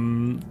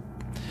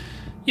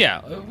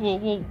 Yeah,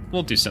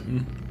 we'll do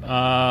something.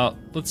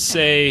 Let's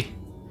say...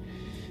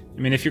 I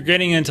mean, if you're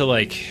getting into,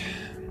 like...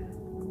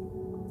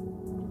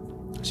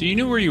 So you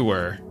knew where you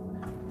were.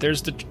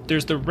 There's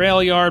the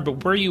rail yard,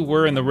 but where you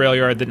were in the rail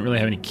yard didn't really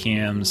have any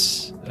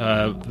cams.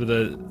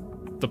 The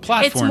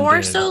platform It's more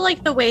did. so,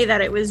 like, the way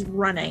that it was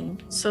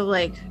running. So,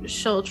 like,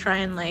 she'll try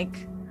and,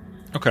 like...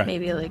 Okay.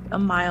 Maybe, like, a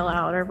mile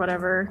out or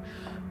whatever.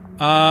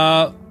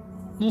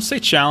 We'll say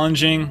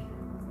challenging.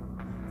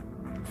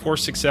 4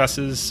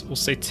 successes. We'll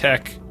say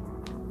tech.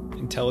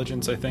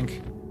 Intelligence, I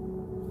think.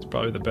 It's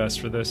probably the best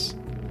for this.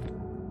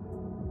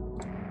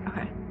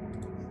 Okay.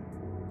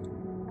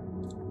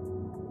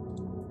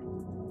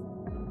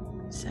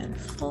 Said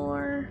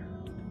 4.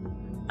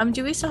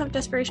 Do we still have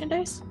desperation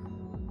dice?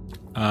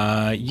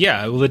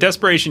 Yeah. Well, the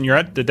desperation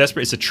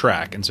it's a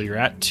track, and so you're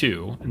at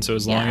 2, and so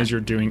as long as you're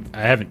doing,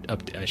 I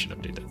should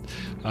update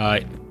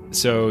that.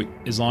 So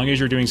as long as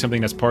you're doing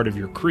something that's part of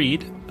your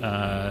creed,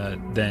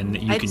 then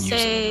you can use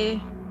it.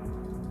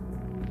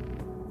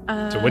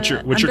 So what's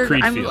your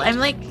creed field? I'm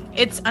like,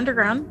 it's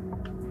underground.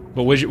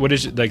 But what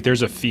is like?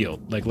 There's a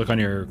field. Like, look on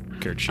your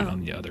character sheet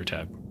on the other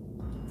tab.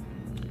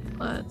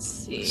 Let's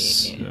see.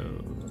 So,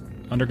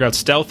 underground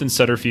stealth and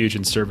subterfuge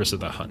in service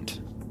of the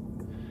hunt.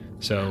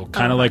 So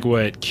kind of like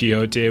what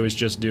Quixote was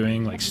just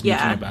doing, like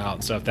sneaking about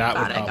and stuff. That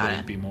would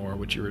probably be more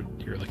what you're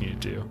looking to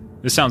do.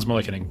 This sounds more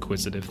like an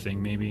inquisitive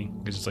thing, maybe,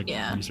 because it's like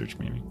research,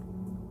 maybe.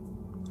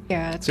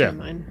 Yeah, that's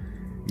mine.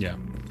 Yeah.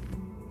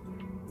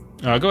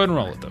 Go ahead and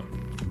roll it though.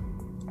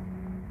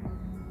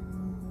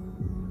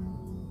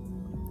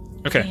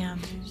 Okay. Damn,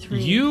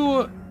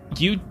 You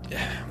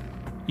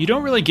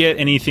don't really get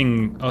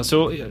anything.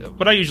 So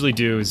what I usually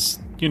do is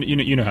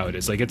you know how it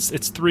is. Like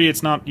it's 3.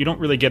 It's not. You don't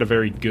really get a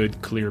very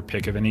good clear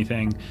pick of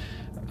anything.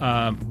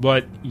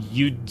 But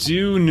you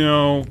do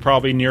know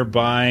probably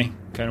nearby,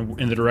 kind of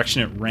in the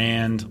direction it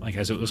ran, like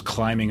as it was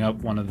climbing up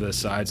one of the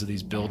sides of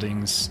these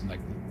buildings. Like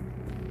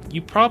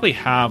you probably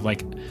have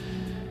like.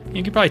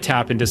 You could probably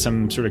tap into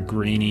some sort of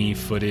grainy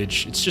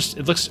footage.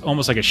 It looks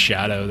almost like a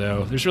shadow,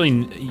 though. There's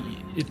really,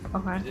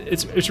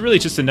 it's really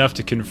just enough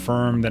to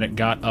confirm that it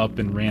got up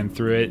and ran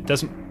through it. It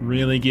doesn't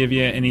really give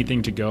you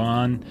anything to go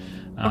on,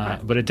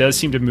 but it does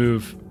seem to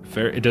move.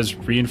 It does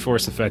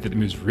reinforce the fact that it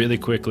moves really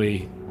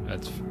quickly.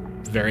 It's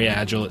very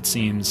agile, it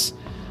seems.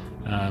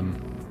 But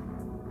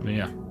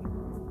yeah.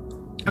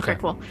 Okay,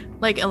 cool.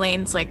 Like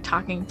Elaine's like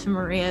talking to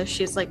Maria.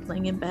 She's like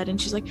laying in bed and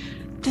she's like,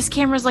 this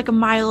camera's like a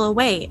mile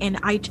away, and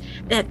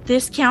at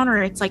this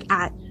counter it's like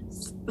at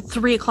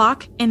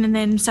 3:00, and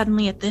then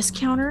suddenly at this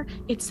counter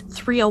it's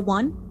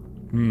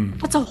 3:01.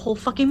 That's a whole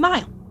fucking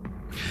mile.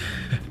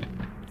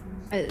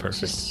 Perfect.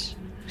 Just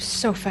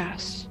so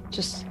fast.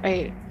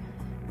 I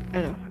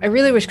don't know. I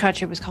really wish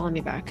Katya was calling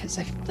me back because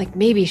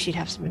maybe she'd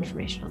have some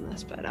information on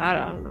this, but I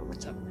don't know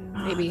what's up.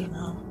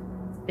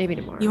 Maybe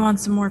tomorrow. You want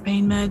some more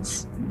pain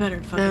meds?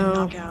 Better fucking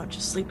knock out.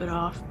 Just sleep it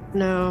off.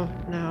 No,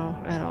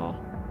 at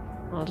all.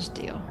 I'll just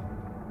deal.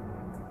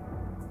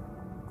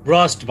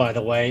 Rust, by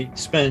the way,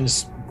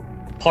 spends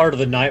part of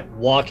the night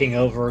walking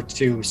over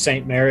to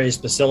St. Mary's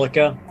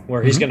Basilica,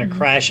 where he's going to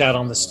crash out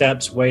on the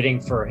steps waiting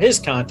for his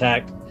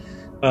contact,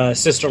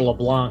 Sister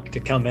LeBlanc,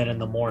 to come in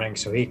the morning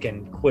so he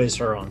can quiz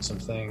her on some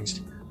things.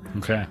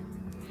 Okay.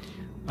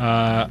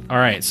 All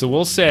right, so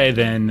we'll say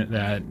then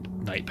that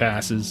night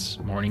passes,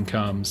 morning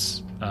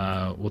comes.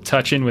 We'll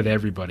touch in with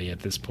everybody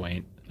at this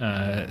point.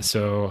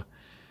 So...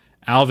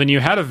 Alvin, you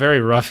had a very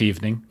rough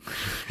evening.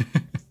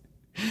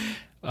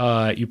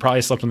 You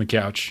probably slept on the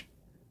couch.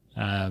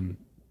 Probably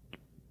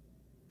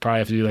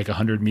have to do like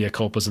 100 mea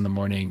culpas in the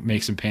morning,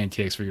 make some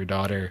pancakes for your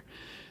daughter,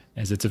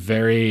 as it's a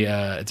very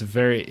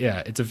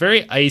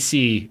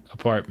icy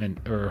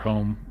apartment or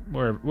home.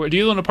 Or do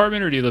you live in an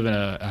apartment or do you live in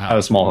a house? I have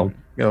a small home.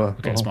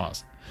 Okay, small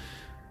house.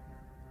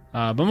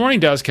 But morning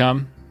does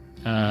come.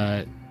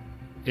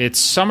 It's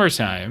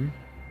summertime.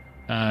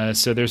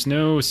 So there's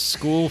no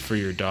school for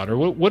your daughter.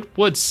 What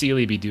would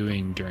Celie be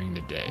doing during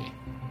the day?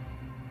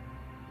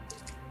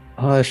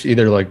 She'd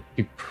either like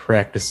be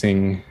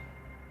practicing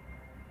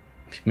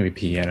maybe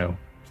piano.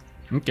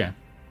 Okay.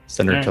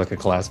 Send her to like a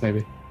class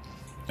maybe.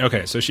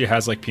 Okay, so she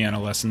has like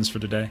piano lessons for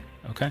the day.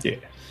 Okay. Yeah.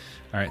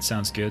 All right,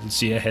 sounds good.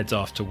 Sia heads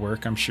off to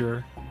work, I'm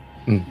sure.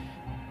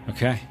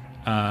 Okay.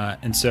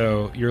 And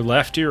so you're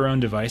left to your own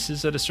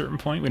devices at a certain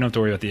point. We don't have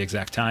to worry about the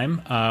exact time.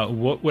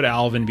 What would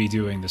Alvin be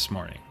doing this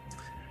morning?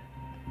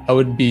 I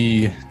would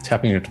be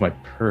tapping into my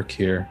perk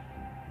here.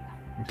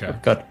 Okay.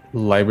 I've got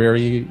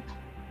library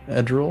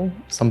edge roll,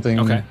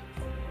 something. Okay.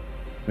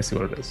 Let me see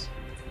what it is.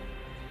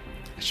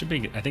 It should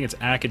be, I think it's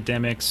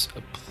academics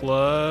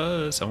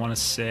plus, I want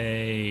to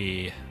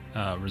say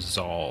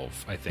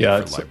resolve, I think,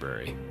 for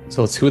library.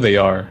 So it's who they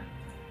are.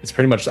 It's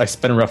pretty much, I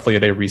spend roughly a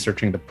day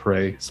researching the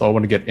prey, so I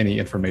want to get any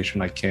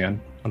information I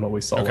can on what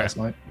we saw last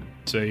night.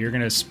 So you're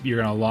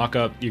gonna lock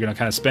up, you're gonna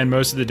kind of spend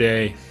most of the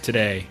day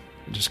today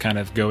just kind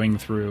of going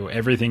through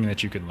everything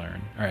that you can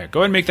learn. All right, go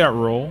ahead and make that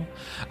roll.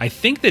 I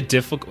think the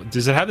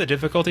does it have the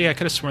difficulty? I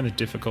could have sworn the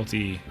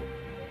difficulty.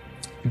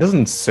 It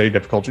doesn't say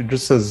difficulty. It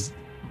just says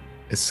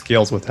it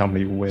scales with how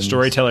many wins.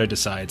 Storyteller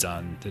decides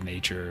on the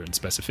nature and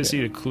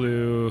specificity of the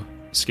clue.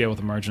 Scale with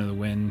the margin of the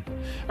win.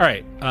 All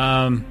right.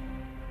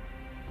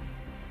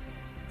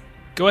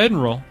 Go ahead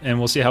and roll, and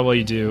we'll see how well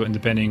you do. And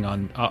depending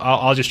on,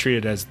 I'll just treat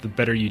it as the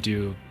better you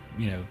do,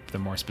 the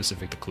more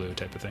specific the clue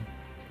type of thing.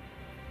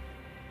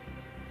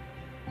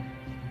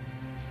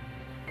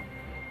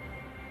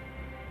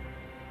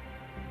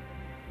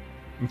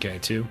 Okay,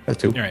 2.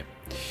 That's 2. All right.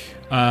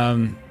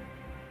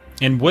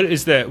 And what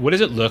does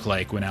it look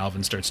like when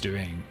Alvin starts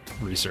doing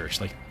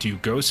research? Like, do you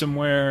go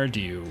somewhere?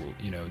 Do you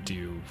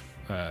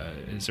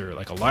is there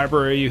like a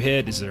library you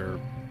hit? Is there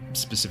a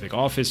specific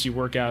office you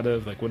work out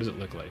of? Like, what does it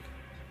look like?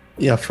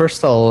 Yeah,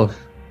 first I'll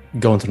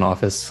go into an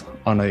office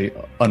on a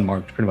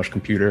unmarked, pretty much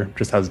computer,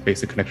 just has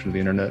basic connection to the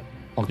internet.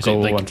 I'll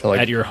go onto like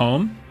at your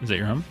home? Is that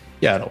your home?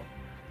 Yeah, no.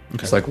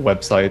 Okay. It's like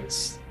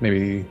websites,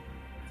 maybe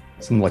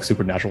some like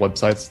supernatural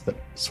websites that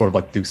sort of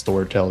like do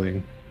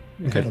storytelling.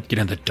 Okay. Get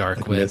in the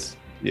dark web.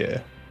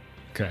 Yeah.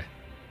 Okay.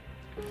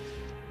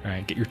 All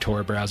right. Get your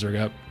Tor browser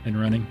up and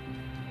running.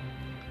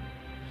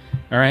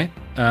 All right.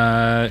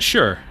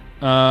 Sure.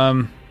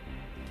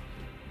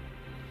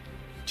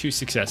 2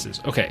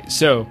 successes. Okay,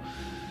 so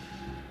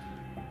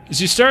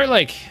as you start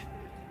like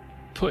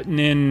putting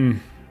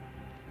in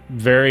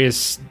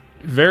various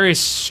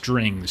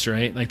strings,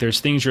 right? Like there's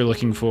things you're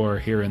looking for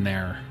here and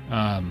there.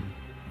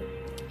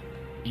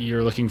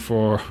 You're looking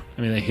for.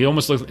 I mean, it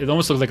almost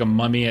looks like a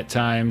mummy at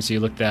times. You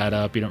look that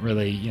up. You don't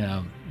really,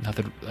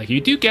 nothing. Like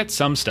you do get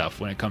some stuff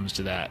when it comes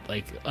to that,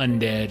 like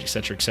undead,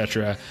 etc.,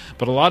 etc.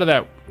 But a lot of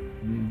that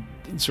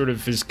sort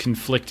of is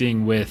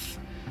conflicting with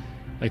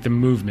like the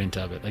movement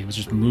of it. Like it was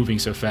just moving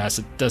so fast,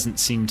 it doesn't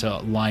seem to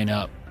line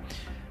up.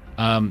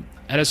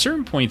 At a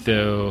certain point,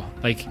 though,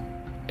 like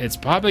it's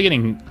probably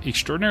getting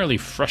extraordinarily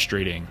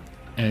frustrating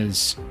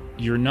as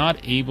you're not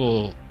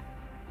able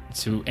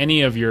to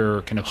any of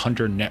your kind of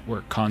hunter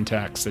network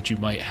contacts that you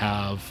might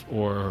have,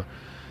 or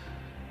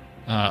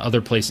other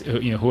places,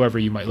 whoever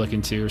you might look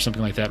into or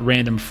something like that,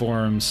 random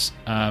forums.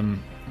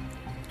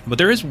 But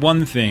there is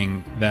one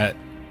thing that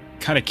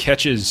kind of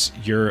catches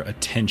your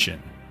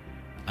attention,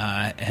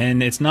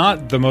 and it's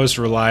not the most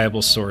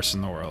reliable source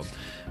in the world,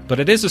 but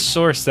it is a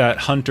source that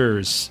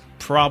hunters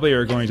probably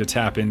are going to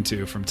tap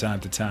into from time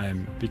to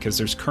time because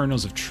there's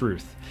kernels of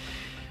truth.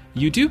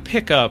 You do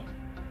pick up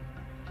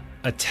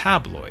a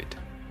tabloid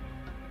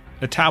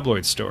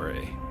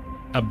story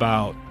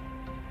about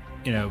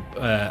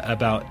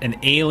about an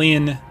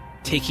alien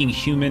taking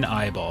human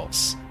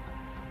eyeballs,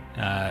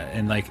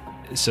 and like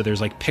so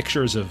there's like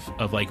pictures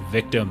of like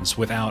victims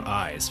without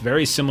eyes,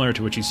 very similar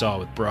to what you saw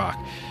with Brock,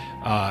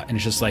 and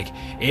it's just like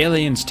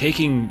aliens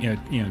taking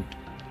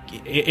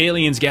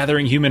aliens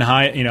gathering human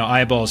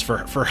eyeballs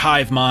for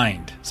hive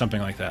mind,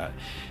 something like that.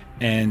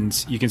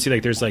 And you can see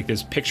like there's like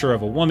this picture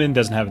of a woman,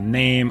 doesn't have a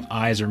name,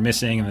 eyes are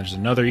missing, and there's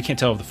another. You can't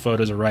tell if the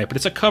photos are right, but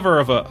it's a cover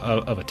of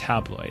a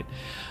tabloid.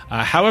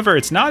 However,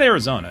 it's not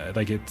Arizona.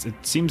 Like it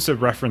seems to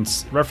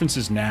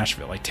references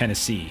Nashville, like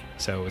Tennessee.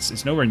 So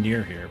it's nowhere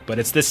near here, but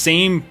it's the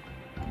same.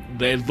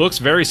 It looks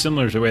very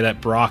similar to the way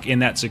that Brock in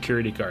that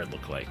security guard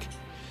looked like.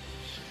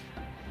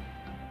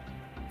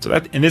 So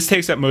this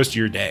takes up most of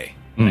your day.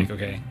 Like,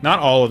 okay, not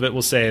all of it.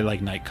 We'll say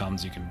like night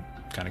comes, you can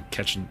kind of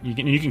catch, and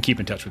you can keep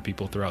in touch with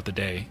people throughout the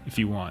day if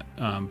you want,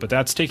 but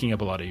that's taking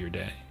up a lot of your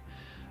day.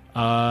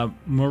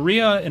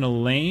 Maria and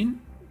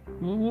Elaine,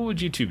 what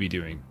would you two be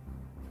doing?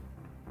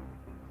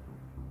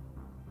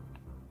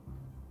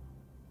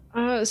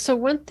 So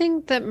one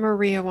thing that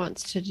Maria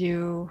wants to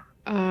do,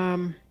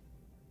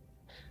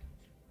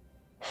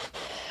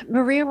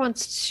 Maria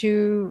wants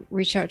to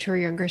reach out to her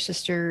younger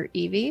sister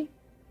Evie,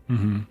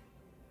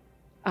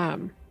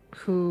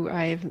 who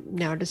I've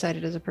now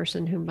decided is a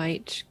person who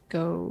might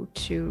go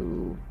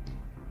to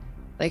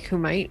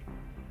kind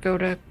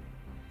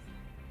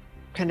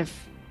of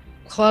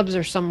clubs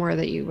or somewhere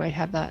that you might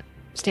have that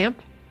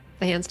stamp,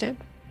 the hand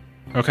stamp.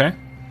 Okay.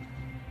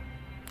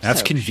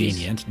 That's So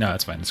convenient. No,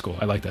 that's fine. It's cool.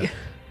 I like that.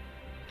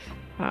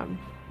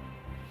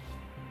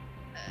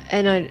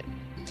 And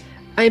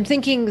I'm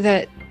thinking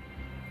that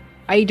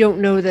I don't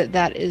know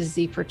that is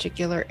the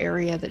particular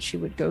area that she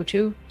would go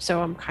to.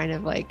 So I'm kind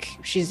of like,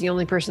 she's the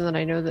only person that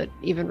I know that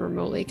even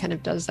remotely kind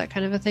of does that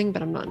kind of a thing,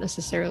 but I'm not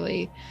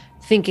necessarily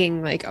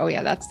thinking like, oh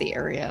yeah, that's the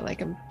area.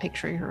 Like I'm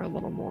picturing her a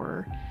little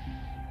more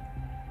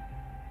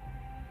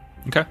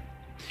Okay.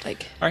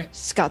 like, All right.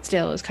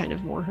 Scottsdale is kind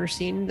of more her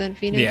scene than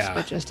Phoenix, Yeah.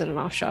 but just at an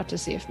off shot to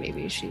see if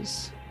maybe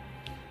she's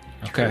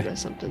Okay. to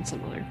something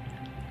similar.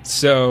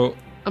 So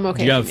I'm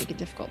okay Yeah, if you make it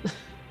difficult.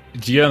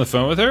 do you get on the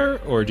phone with her,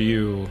 or do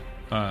you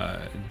Yeah,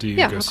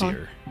 go I'll see call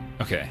her?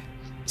 Okay.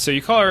 So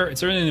you call her.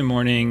 It's early in the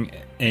morning,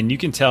 and you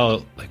can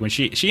tell like when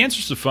she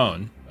answers the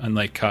phone,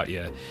 unlike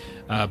Katya,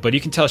 but you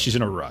can tell she's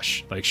in a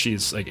rush. Like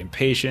she's like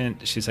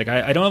impatient. She's like,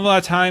 I don't have a lot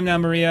of time now,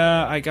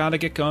 Maria. I gotta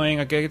get going.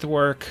 I gotta get to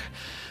work.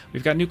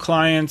 We've got new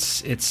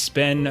clients. It's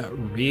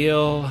been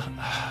real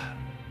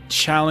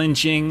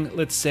challenging,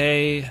 let's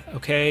say.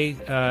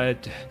 Okay.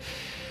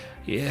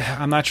 Yeah,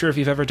 I'm not sure if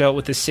you've ever dealt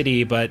with this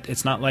city, but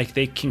it's not like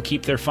they can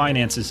keep their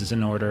finances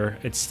in order.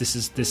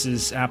 This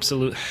is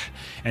absolute.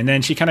 And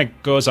then she kind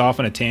of goes off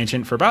on a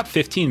tangent for about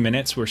 15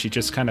 minutes where she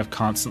just kind of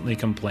constantly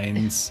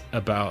complains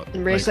about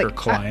like, her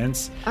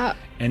clients.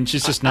 And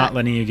she's just not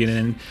letting you get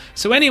in.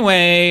 So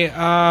anyway,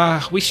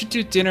 we should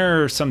do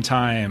dinner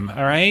sometime.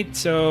 All right.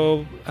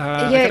 So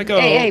I gotta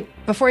go. Hey,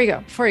 before you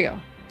go.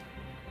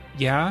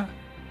 Yeah.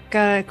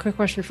 Got a quick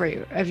question for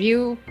you. Have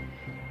you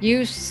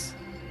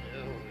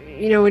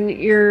when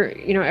you're,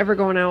 ever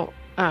going out,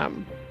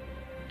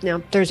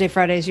 Thursday,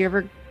 Fridays, you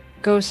ever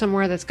go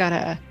somewhere that's got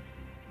a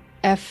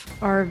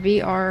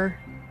FRVR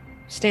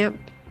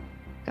stamp?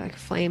 Got like a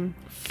flame.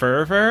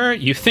 Fervor?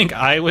 You think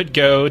I would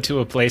go to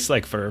a place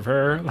like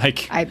Fervor?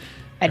 Like I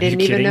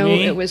didn't even know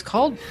it was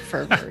called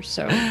Fervor.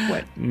 So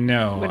what?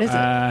 No. What is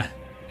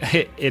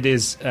it? It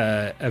is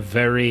a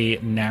very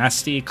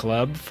nasty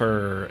club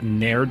for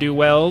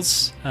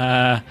ne'er-do-wells.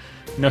 No,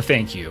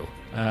 thank you.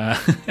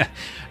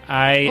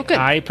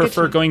 I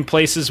prefer going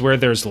places where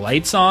there's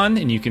lights on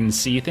and you can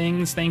see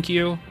things. Thank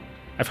you.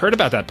 I've heard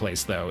about that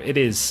place though. It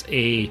is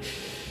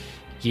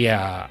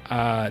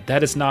Yeah,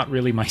 that is not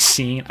really my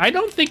scene. I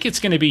don't think it's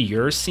going to be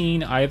your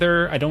scene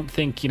either. I don't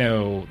think,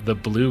 the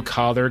blue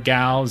collar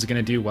gal is going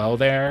to do well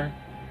there.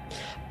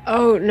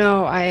 Oh,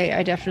 no,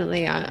 I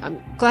definitely,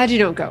 I'm glad you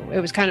don't go. It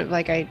was kind of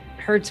like I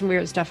heard some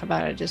weird stuff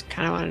about it. Just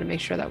kind of wanted to make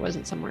sure that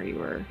wasn't somewhere you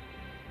were.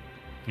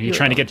 Are you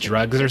trying to get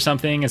drugs or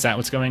something? Is that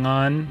what's going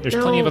on? There's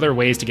plenty of other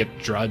ways to get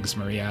drugs,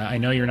 Maria. I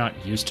know you're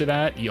not used to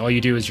that. All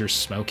you do is you're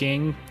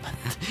smoking.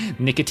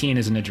 Nicotine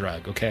isn't a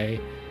drug, okay?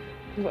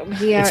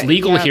 Yeah, it's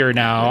legal here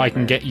now. Whatever. I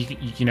can get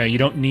you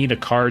don't need a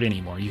card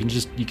anymore. You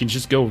can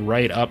just go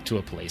right up to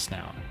a place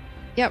now.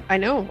 Yep, I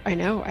know,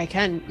 I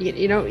can.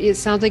 It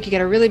sounds like you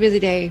got a really busy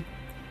day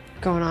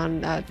going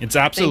on. It's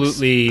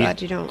absolutely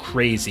Glad you don't.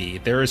 crazy.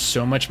 There is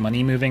so much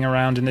money moving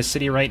around in this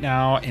city right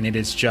now, and it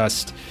is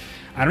just,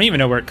 I don't even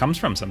know where it comes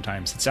from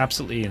sometimes. It's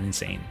absolutely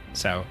insane.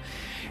 So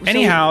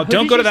anyhow, who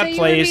don't did go you to say that you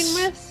were place.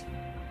 meeting with?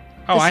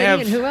 Oh, The I city have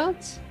and who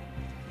else?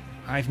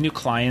 I have new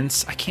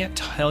clients. I can't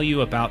tell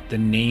you about the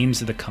names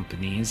of the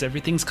companies.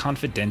 Everything's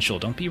confidential.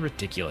 Don't be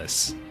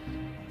ridiculous.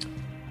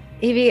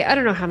 Evie, I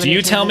don't know how many. Do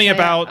you times tell I me say it.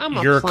 about I'm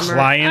a your plumber.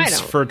 clients I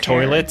don't for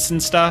care. toilets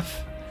and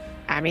stuff?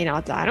 I mean,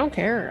 I don't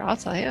care. I'll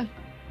tell you.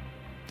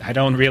 I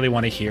don't really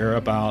want to hear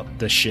about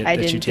the shit I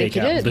that you didn't think take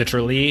you out did.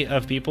 literally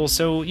of people.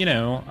 So,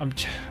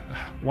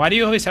 why do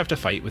you always have to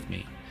fight with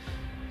me?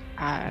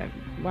 Well,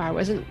 I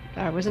wasn't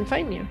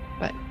fighting you,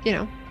 but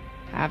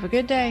have a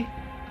good day.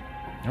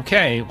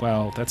 Okay,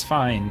 well, that's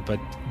fine, but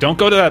don't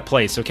go to that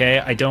place, okay?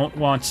 I don't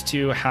want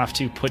to have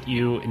to put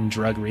you in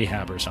drug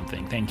rehab or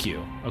something. Thank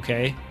you,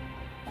 okay?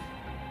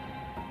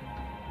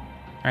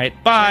 All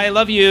right, bye,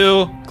 love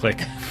you.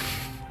 Click.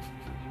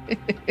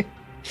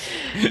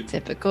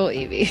 Typical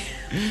Evie.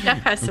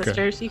 Jeff has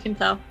sisters, you can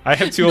tell. I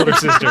have two older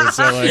sisters,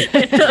 so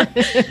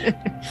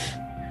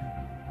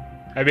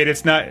I mean,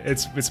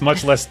 it's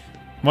much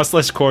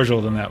less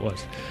cordial than that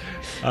was.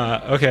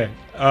 Okay.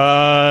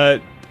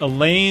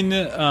 Elaine,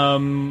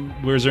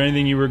 was there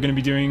anything you were going to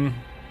be doing?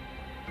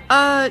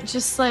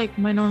 Just like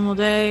my normal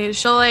day.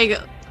 She'll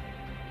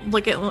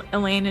look at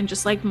Elaine and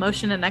just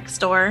motion to next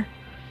door,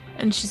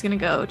 and she's gonna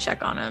go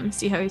check on him,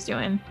 see how he's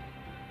doing.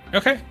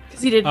 Okay.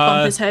 Because he did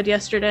bump his head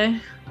yesterday.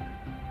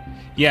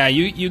 Yeah,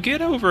 you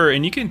get over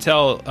and you can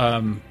tell,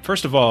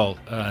 first of all,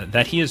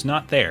 that he is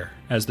not there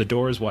as the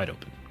door is wide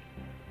open.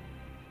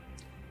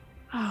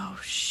 Oh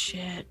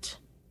shit.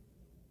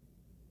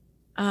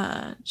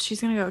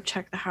 She's gonna go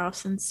check the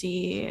house and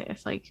see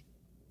if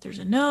there's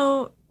a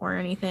note or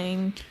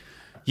anything.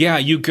 Yeah,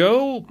 you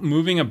go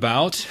moving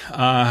about,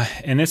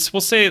 and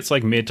we'll say it's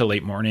mid to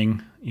late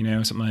morning,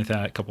 something like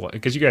that.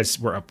 Because you guys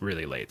were up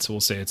really late, so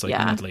we'll say it's mid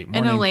to late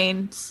morning. And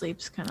Elaine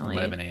sleeps kind of late.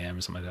 11 a.m.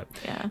 or something like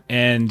that. Yeah.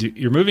 And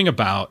you're moving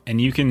about, and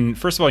you can,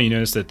 first of all, you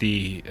notice that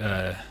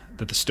the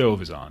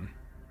stove is on,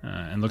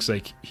 and looks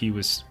like he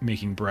was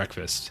making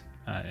breakfast,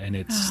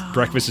 and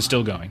breakfast is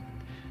still going.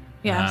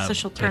 Yeah, so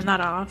she'll turn that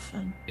off.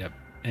 Yep.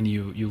 And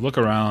you look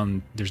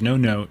around, there's no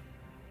note,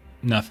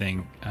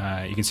 nothing.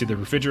 You can see the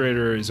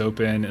refrigerator is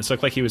open. It's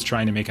like he was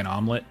trying to make an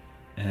omelet,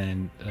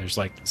 and there's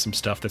some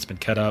stuff that's been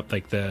cut up,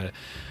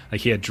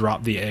 he had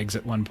dropped the eggs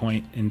at one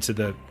point into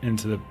the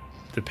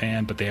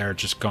pan, but they are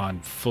just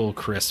gone full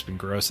crisp and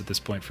gross at this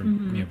point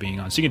from being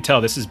on. So you can tell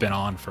this has been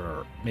on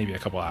for maybe a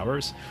couple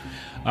hours.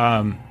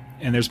 And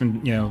there's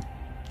been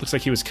looks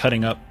like he was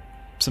cutting up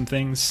some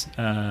things,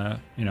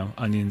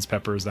 onions,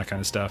 peppers, that kind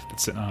of stuff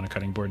that's sitting on a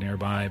cutting board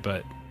nearby,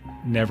 but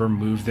never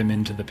moved them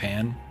into the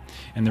pan.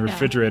 And the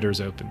refrigerator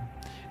is open,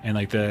 and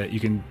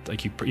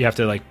you have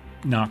to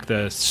knock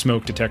the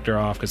smoke detector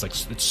off because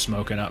it's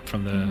smoking up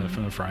from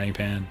the frying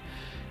pan.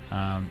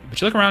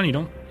 But you look around, and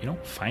you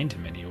don't find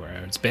him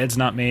anywhere. His bed's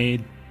not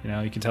made.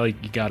 You can tell he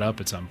got up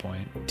at some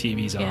point.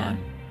 TV's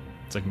on.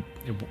 It's the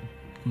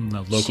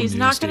local She's news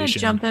not going to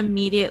station. jump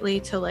immediately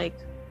to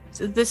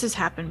so this has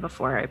happened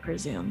before, I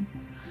presume.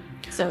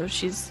 So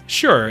she's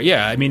Sure,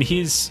 yeah. I mean,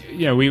 he's,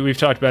 we've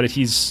talked about it.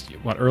 He's,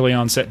 early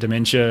onset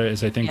dementia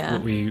is, I think,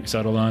 what we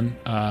settled on.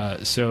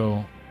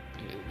 So,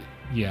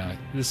 yeah,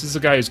 this is a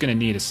guy who's going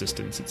to need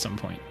assistance at some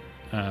point.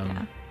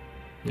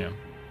 Yeah.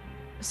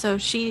 So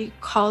she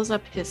calls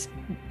up his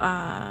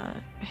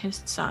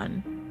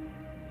son,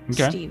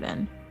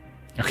 Steven.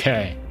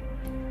 Okay.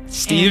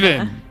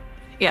 Steven. And,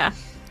 yeah.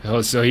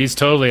 Oh, so he's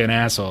totally an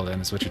asshole,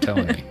 then, is what you're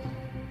telling me.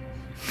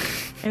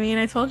 I mean,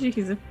 I told you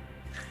he's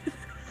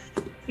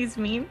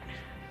mean.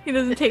 He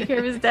doesn't take care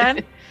of his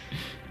dad.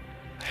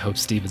 I hope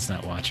Steven's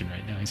not watching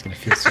right now. He's going to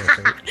feel so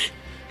hurt.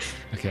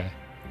 Okay.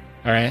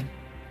 All right.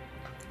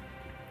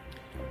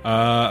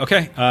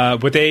 Okay.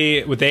 Would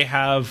they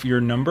have your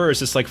number?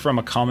 Is this from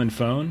a common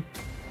phone?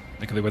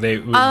 Would be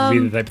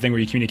the type of thing where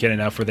you communicate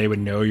enough where they would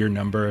know your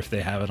number if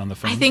they have it on the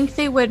phone? I think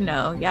they would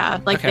know. Yeah.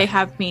 They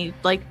have me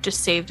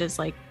just saved as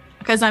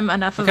because I'm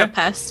enough of a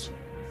pest.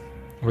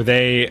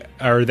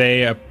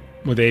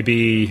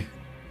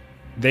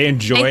 They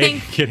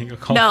enjoy getting a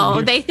call from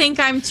you? They think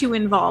I'm too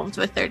involved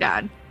with their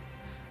dad.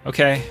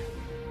 Okay.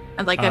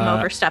 And I'm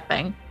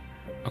overstepping.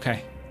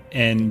 Okay.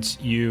 And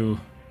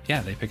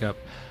they pick up.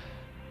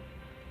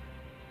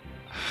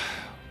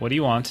 What do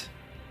you want?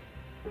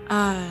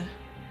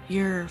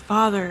 Your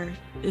father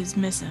is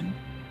missing.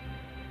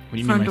 What do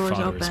you Front mean my door's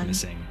father is open.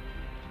 missing?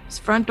 His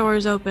front door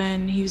is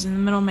open. He was in the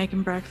middle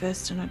making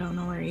breakfast, and I don't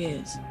know where he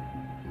is.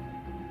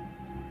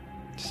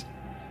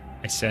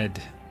 I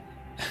said,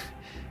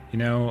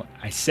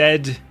 I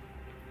said,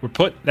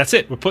 that's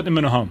it. We're putting him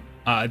in a home.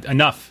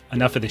 Enough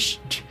of this.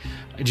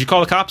 Did you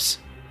call the cops?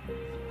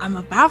 I'm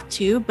about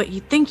to, but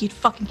you'd think you'd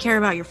fucking care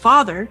about your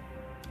father.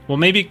 Well,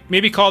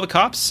 maybe call the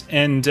cops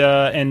and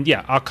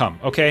yeah, I'll come.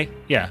 Okay.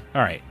 Yeah.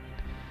 All right.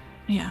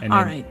 Yeah. And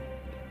All then right.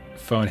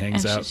 Phone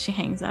hangs And up. she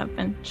hangs up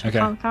and she'll Okay.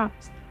 call the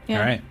cops.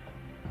 Yeah.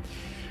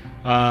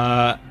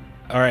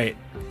 All right.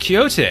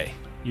 Quixote,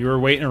 you were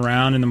waiting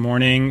around in the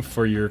morning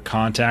for your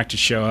contact to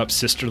show up,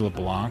 Sister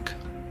LeBlanc.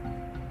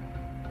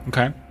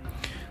 Okay.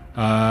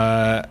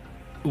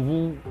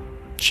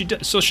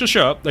 So she'll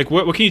show up. Like,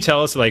 what can you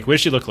tell us? Like, what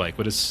does she look like?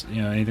 What is,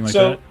 anything like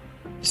that?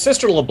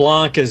 Sister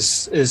LeBlanc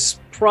is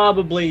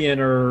probably in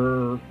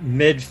her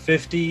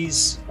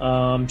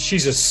mid-50s.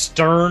 She's a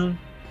stern,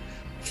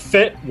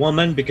 fit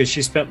woman because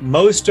she spent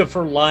most of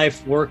her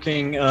life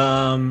working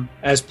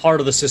as part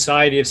of the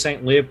Society of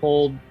St.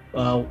 Leopold,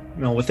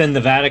 within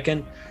the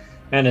Vatican,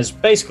 and is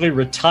basically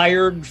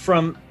retired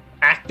from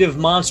active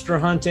monster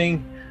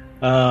hunting,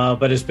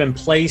 but has been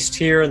placed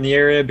here in the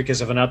area because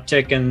of an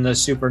uptick in the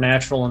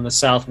supernatural in the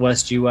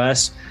Southwest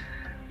U.S.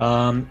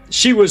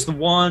 She was the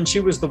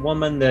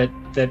woman that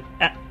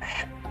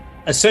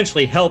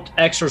essentially helped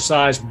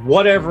exorcise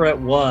whatever it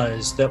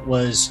was that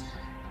was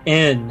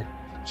in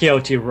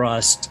Quixote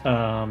Rust,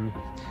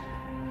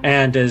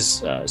 and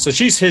is so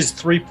she's his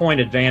 3-point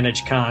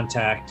advantage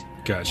contact.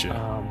 Gotcha.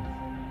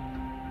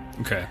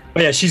 Okay.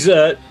 But yeah, she's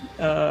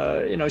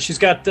she's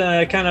got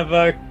kind of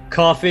a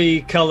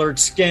coffee-colored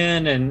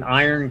skin and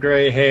iron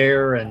gray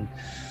hair, and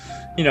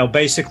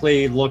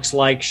basically looks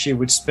like she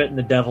would spit in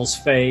the devil's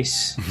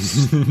face.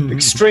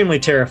 Extremely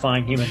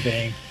terrifying human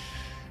being.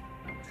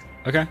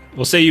 Okay.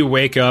 We'll say you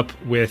wake up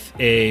with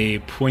a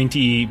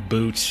pointy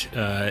boot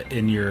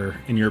in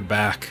your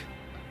back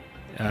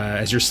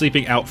as you're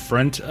sleeping out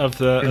front of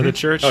the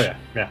church. Oh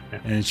yeah.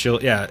 And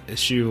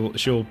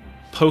she'll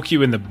poke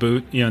you in the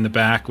boot, in the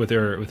back with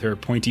her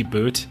pointy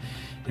boot,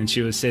 and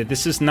she would say,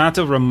 "This is not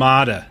a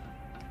Ramada."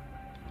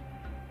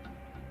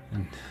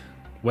 And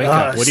wake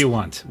up. What do you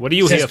want? What are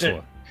you here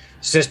for?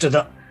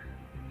 Sister,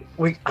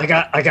 I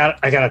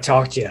gotta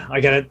talk to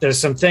you. There's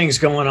some things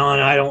going on.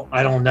 I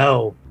don't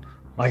know.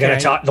 I gotta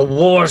talk. The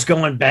war's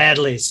going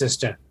badly,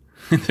 sister.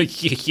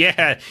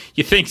 Yeah,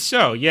 you think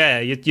so? Yeah,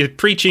 you're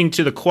preaching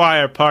to the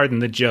choir. Pardon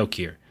the joke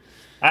here.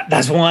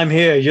 That's why I'm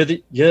here.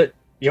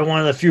 You're one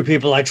of the few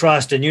people I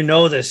trust, and you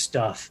know this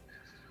stuff.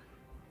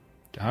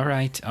 All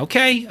right.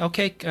 Okay.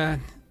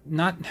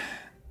 Not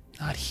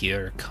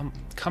here.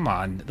 Come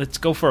on. Let's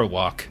go for a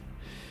walk.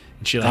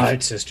 And she All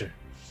right, sister.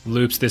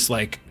 loops this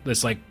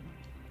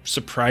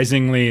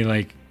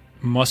surprisingly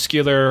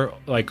muscular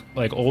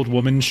old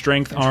woman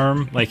strength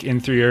arm in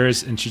through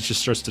yours, and she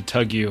just starts to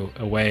tug you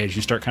away as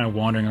you start kind of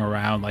wandering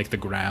around the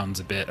grounds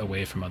a bit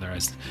away from other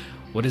eyes.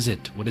 What is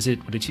it? What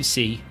did you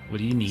see? What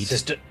do you need?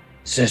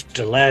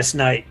 Sister, last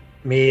night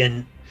me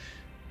and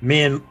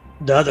the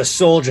other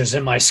soldiers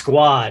in my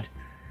squad,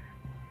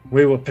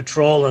 we were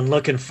patrolling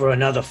looking for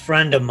another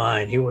friend of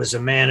mine. He was a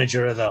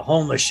manager of the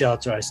homeless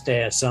shelter I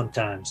stay at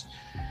sometimes.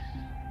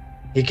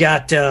 He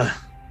got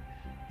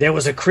there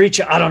was a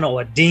creature, I don't know,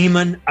 a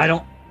demon.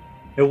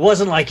 It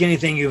wasn't like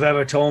anything you've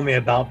ever told me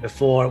about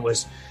before.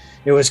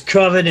 It was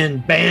covered in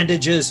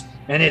bandages,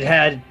 and it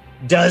had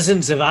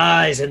dozens of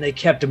eyes, and they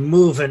kept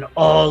moving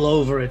all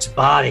over its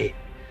body.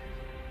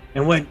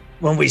 And when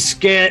we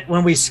scared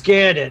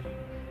it,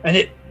 and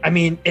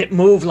it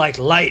moved like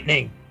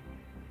lightning.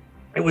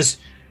 It was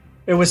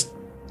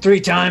 3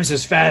 times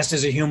as fast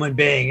as a human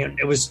being, and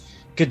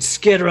could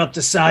skitter up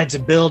the sides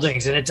of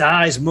buildings, and its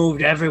eyes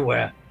moved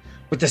everywhere.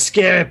 But the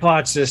scary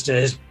part, sister,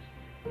 is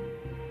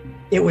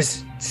it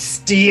was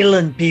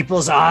stealing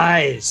people's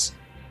eyes.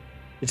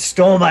 It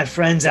stole my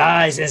friend's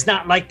eyes. It's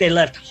not like they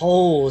left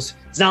holes.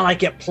 It's not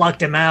like it plucked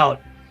them out.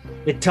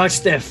 It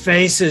touched their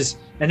faces,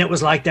 and it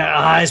was like their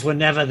eyes were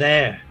never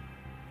there.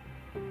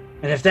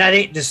 And if that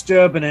ain't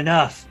disturbing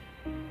enough,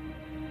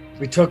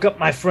 we took up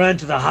my friend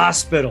to the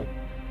hospital,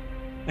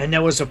 and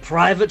there was a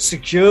private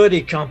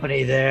security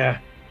company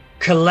there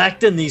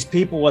collecting these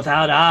people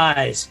without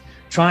eyes,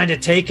 trying to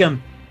take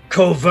them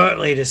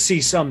covertly to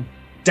see some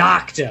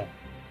doctor.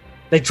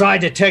 They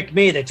tried to take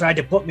me. They tried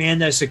to put me in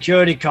their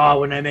security car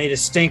when I made a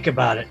stink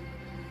about it.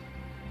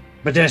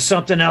 But there's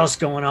something else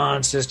going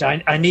on, sister.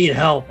 I need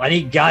help. I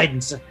need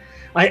guidance.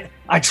 I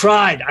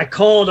tried. I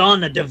called on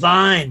the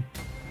divine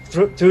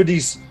through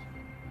these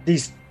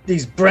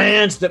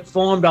brands that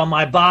formed on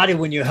my body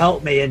when you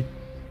helped me, and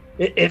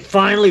it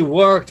finally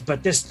worked.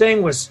 But this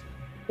thing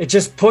it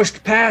just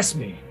pushed past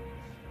me.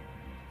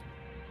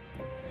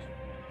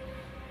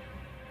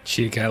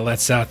 Chica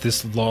lets out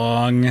this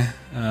long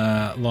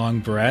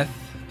breath.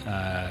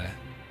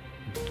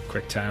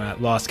 Quick time out.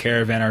 Lost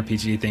Caravan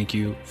RPG, thank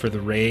you for the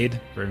raid.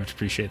 Very much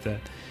appreciate that.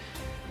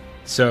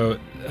 So,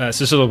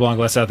 Sister LeBlanc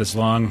lets out this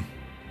long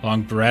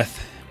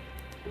breath.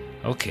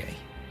 Okay.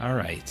 All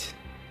right.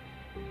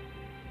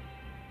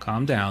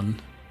 Calm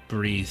down.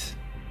 Breathe.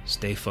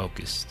 Stay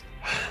focused.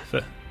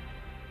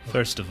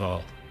 First of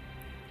all,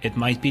 it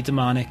might be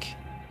demonic.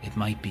 It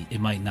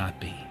might not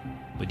be.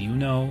 But you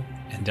know,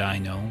 and I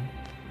know,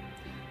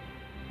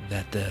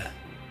 that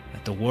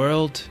the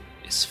world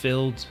is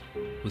filled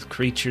with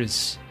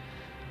creatures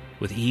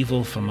with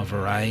evil from a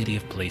variety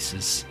of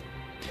places.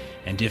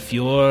 And if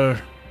your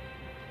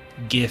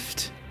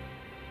gift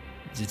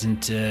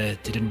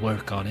didn't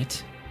work on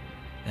it,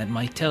 that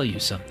might tell you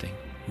something.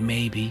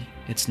 Maybe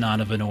it's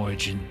not of an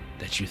origin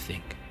that you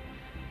think.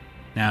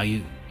 Now,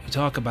 you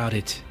talk about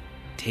it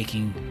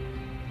taking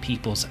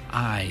people's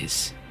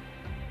eyes.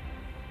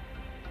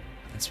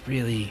 It's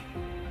very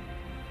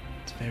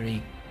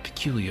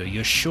peculiar.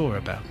 You're sure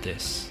about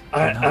this?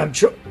 I'm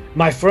sure.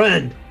 My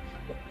friend,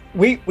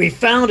 we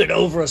found it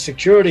over a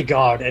security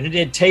guard, and it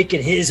had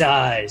taken his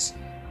eyes.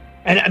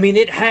 And I mean,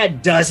 it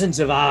had dozens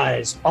of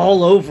eyes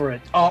all over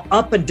it, all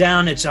up and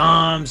down its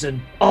arms and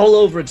all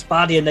over its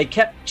body, and they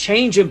kept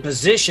changing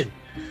position.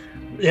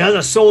 The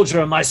other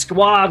soldier in my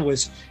squad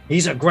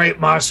he's a great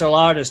martial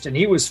artist, and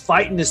he was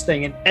fighting this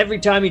thing, and every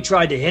time he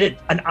tried to hit it,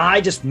 an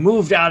eye just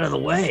moved out of the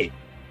way.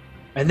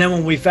 And then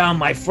when we found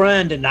my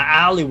friend in the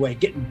alleyway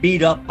getting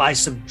beat up by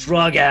some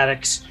drug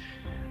addicts,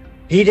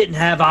 he didn't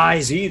have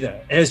eyes either.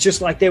 And it's just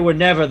like they were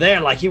never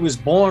there, like he was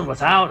born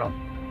without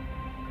them.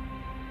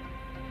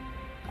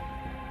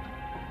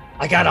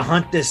 I gotta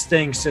hunt this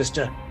thing,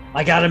 sister.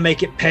 I gotta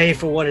make it pay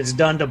for what it's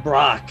done to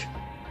Brock.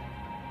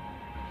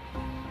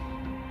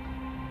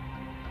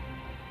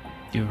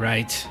 You're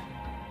right.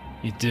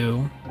 You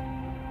do.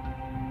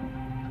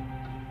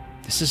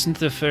 This isn't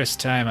the first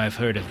time I've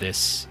heard of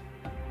this.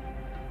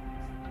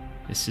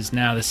 This is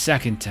now the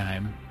second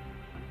time,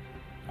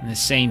 in the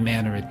same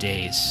manner of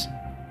days.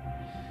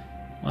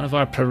 One of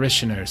our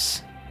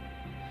parishioners,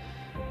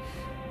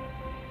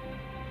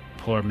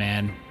 poor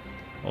man,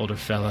 older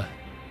fella,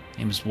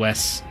 name was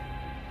Wes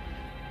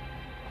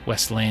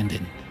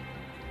Landon.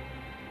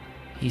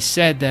 He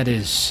said that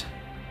his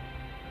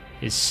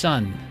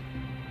son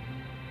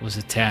was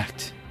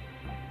attacked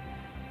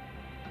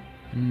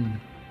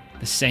in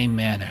the same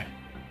manner,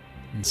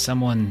 and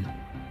someone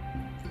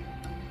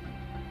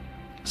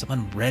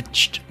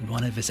wrenched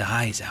one of his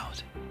eyes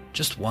out.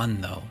 Just one,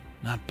 though,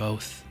 not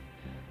both.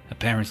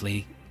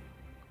 Apparently,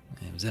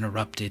 it was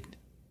interrupted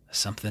or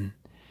something,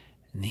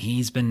 and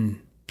he's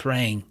been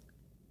praying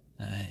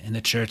in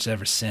the church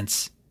ever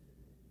since.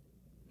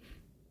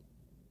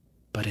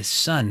 But his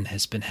son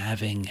has been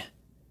having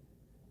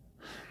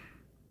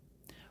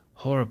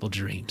horrible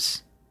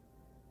dreams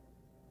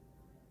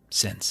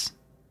since.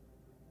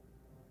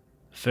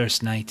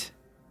 First night,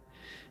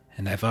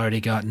 and I've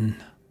already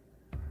gotten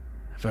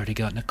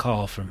a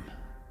call from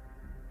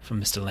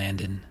Mr.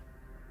 Landon.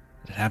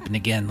 It happened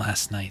again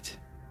last night.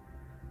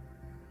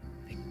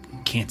 He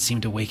can't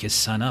seem to wake his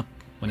son up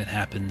when it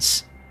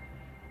happens.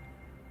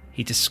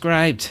 He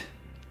described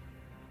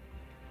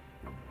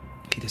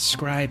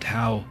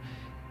how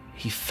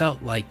he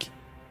felt like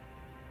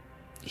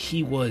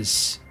he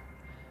was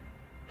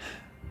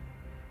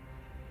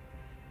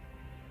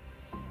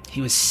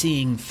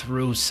seeing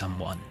through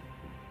someone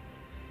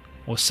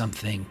or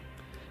something,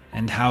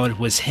 and how it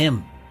was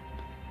him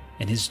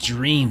and his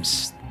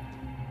dreams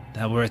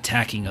that were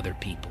attacking other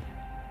people.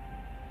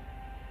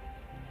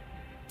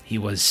 He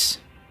was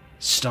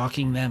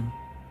stalking them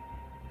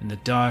in the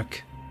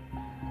dark,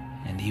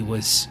 and he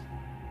was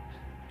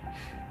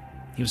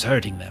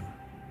hurting them.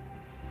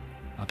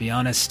 I'll be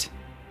honest,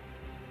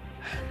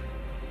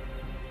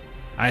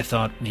 I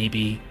thought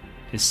maybe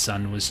his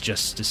son was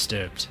just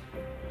disturbed,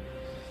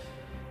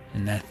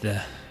 and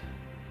that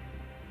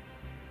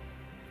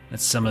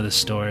some of the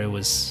story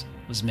was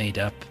made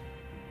up.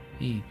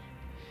 He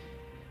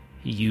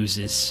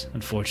uses,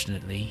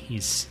 unfortunately,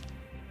 it's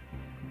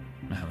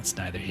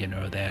neither here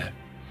nor there.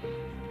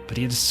 But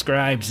he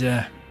described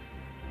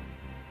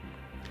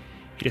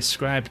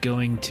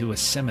going to a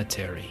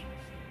cemetery,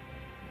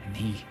 and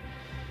he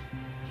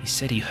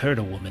said he hurt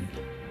a woman.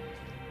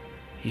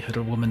 He hurt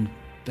a woman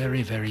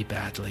very, very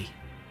badly.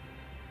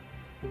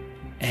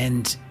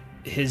 And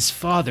his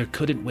father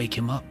couldn't wake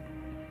him up,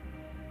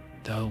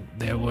 though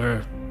there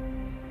were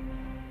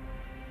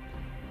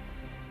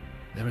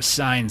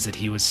signs that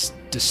he was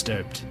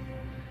disturbed.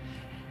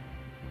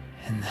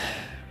 And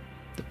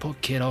the poor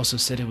kid also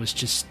said it was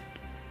just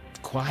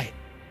quiet,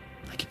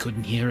 like he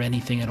couldn't hear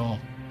anything at all,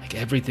 like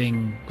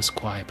everything was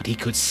quiet, but he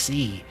could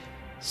see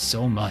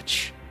so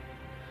much.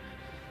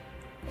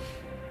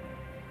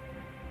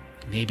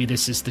 Maybe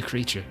this is the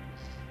creature.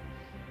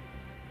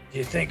 Do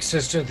you think,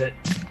 sister, that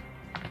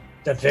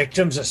the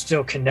victims are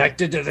still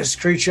connected to this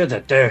creature,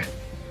 that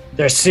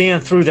they're seeing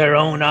through their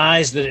own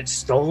eyes that it's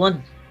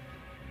stolen?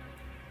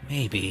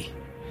 Maybe.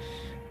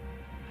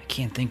 I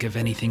can't think of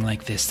anything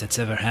like this that's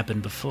ever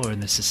happened before in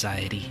this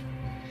society.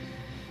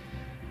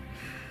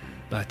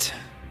 But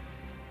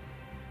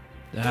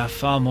there are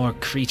far more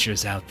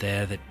creatures out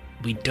there that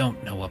we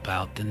don't know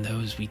about than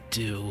those we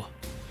do.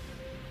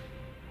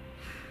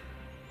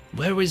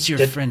 Where was your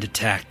friend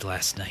attacked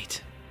last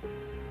night?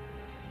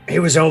 he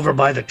was over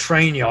by the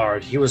train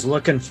yard. He was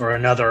looking for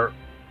another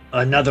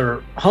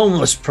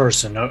homeless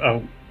person,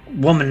 a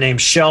woman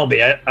named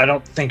Shelby. I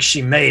don't think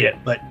she made it,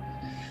 but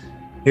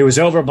he was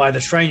over by the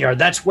train yard.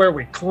 That's where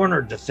we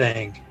cornered the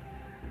thing.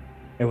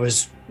 It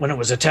was when it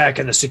was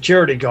attacking the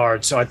security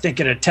guard. So I think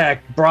it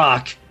attacked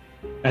Brock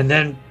and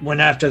then went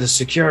after the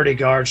security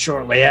guard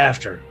shortly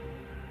after.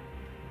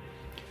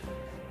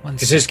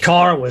 Because his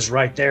car was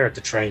right there at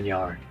the train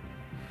yard.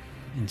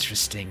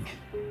 Interesting.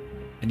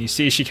 And you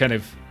see she kind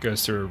of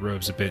goes through her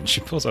robes a bit and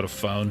she pulls out a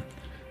phone.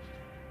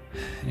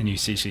 And you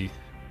see she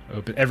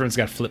everyone's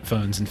got flip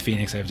phones in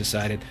Phoenix, I've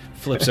decided.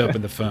 Flips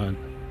open the phone.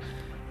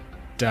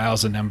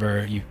 Dials a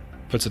number.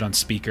 Puts it on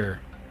speaker.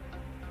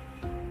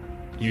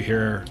 You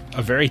hear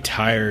a very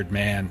tired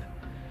man.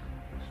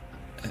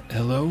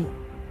 Hello?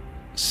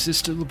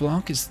 Sister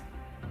LeBlanc is...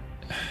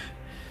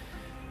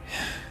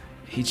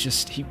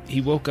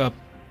 He woke up,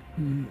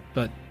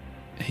 but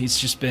he's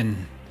just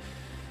been...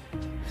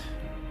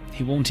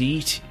 He won't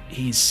eat.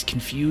 He's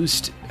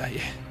confused.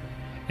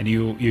 And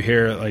you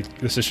hear like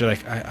the sister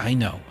like, I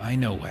know,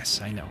 Wes,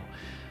 I know.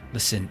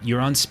 Listen,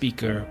 you're on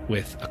speaker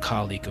with a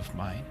colleague of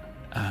mine.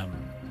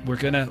 We're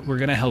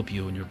gonna help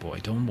you and your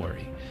boy. Don't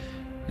worry.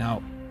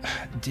 Now,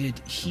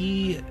 did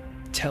he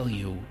tell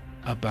you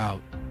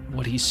about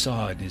what he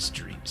saw in his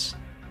dreams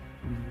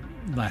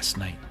last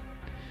night?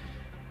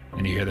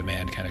 And you hear the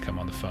man kind of come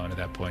on the phone at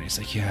that point. He's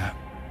like, yeah.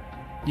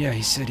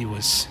 He said he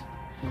was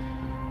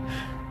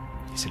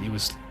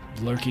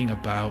lurking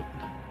about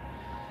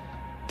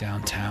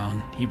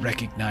downtown. He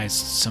recognized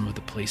some of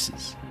the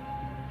places.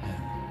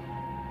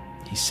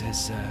 He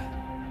said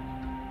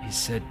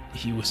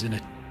he was in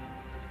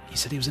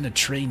a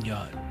train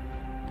yard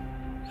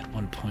at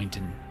one point,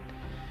 and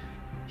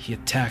he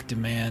attacked a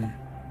man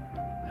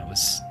that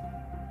was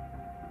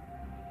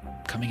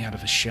coming out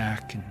of a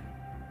shack, and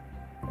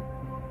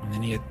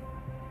then he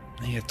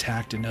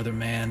attacked another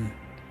man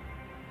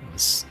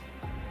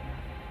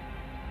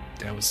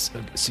that was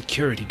a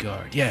security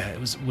guard. Yeah, it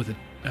was with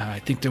I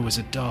think there was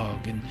a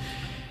dog, and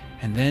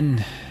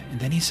then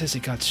he says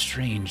it got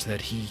strange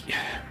that he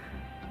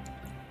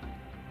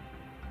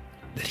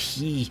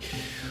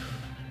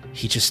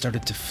just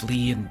started to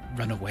flee and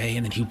run away,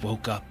 and then he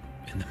woke up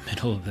in the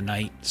middle of the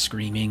night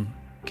screaming,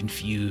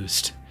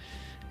 confused,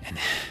 and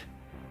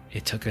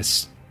it took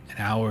us an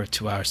hour or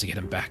 2 hours to get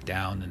him back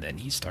down, and then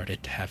he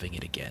started having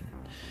it again.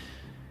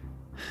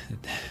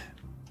 And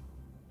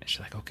she's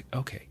like,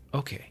 okay,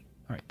 all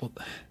right, well,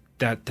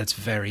 that's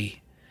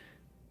very,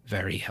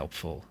 very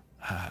helpful.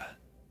 I'm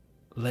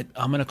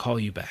gonna call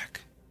you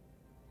back.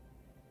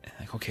 And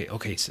like,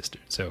 okay, sister.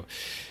 So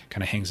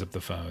kind of hangs up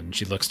the phone.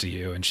 She looks to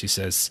you and she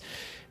says,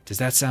 does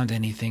that sound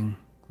anything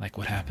like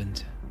what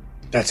happened?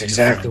 That's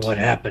exactly what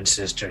happened,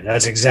 sister.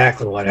 That's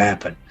exactly what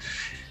happened.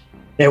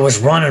 It was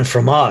running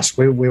from us.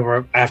 We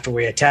were, after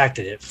we attacked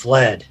it, it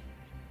fled.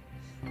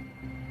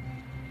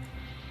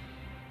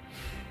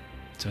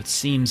 So it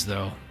seems,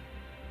 though,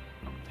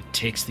 it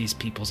takes these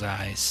people's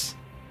eyes,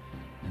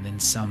 and then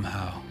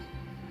somehow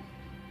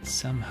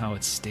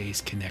it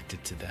stays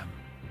connected to them.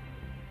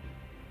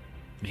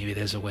 Maybe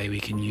there's a way we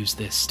can use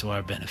this to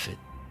our benefit.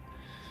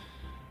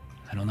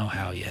 I don't know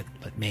how yet,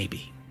 but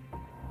maybe.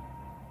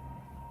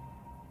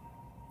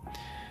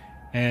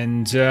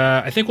 And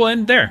I think we'll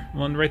end there.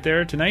 We'll end right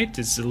there tonight.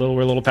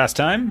 We're a little past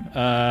time.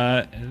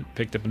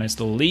 Picked up a nice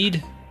little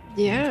lead.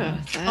 Yeah.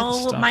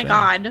 Oh my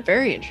god.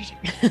 Very interesting.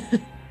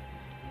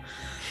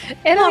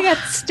 And I got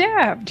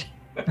stabbed.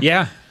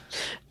 Yeah.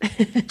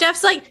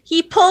 Jeff's like,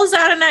 he pulls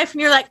out a knife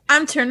and you're like,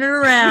 I'm turning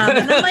around.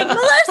 And I'm like,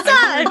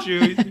 Melissa,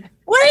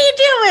 what are you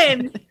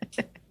doing?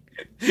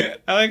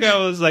 I like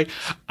how I was like,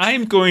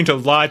 I'm going to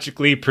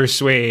logically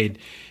persuade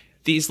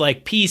these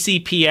like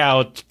PCP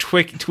out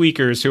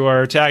tweakers who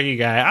are attacking a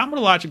guy. I'm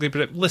going to logically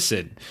persuade,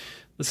 listen,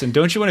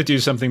 don't you want to do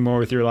something more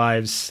with your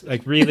lives?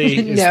 Like,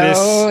 really?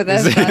 No,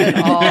 that's not at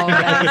all.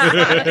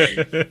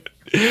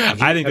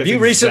 I think. Have you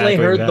recently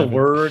heard the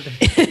word?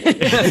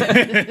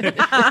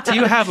 Do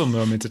you have a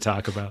moment to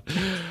talk about?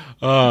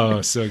 Oh,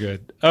 so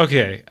good.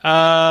 Okay.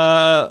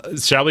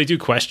 Shall we do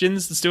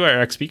questions? Let's do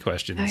our XP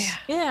questions.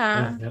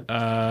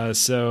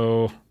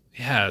 Oh,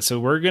 Yeah. So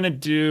we're going to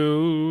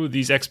do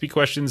these XP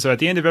questions. So at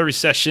the end of every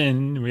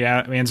session, we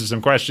answer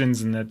some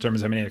questions, and that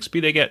determines how many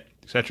XP they get,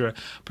 etc.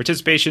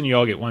 Participation, you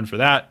all get 1 for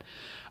that.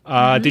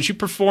 Did you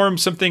perform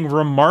something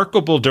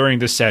remarkable during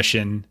the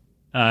session?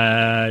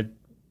 I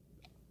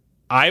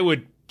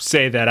would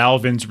say that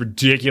Alvin's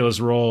ridiculous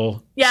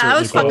roll. Yeah, that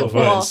was fucking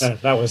cool.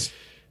 That was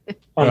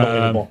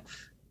unbelievable.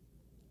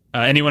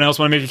 Anyone else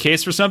want to make a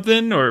case for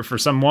something or for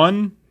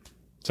someone?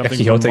 Something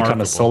Quixote kind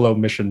of solo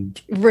mission.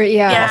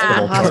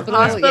 Yeah.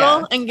 Hospital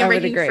Yeah. and That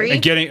would breaking be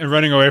great. free. And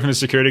running away from the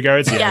security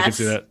guards. Yeah, I can Yes.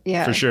 see that.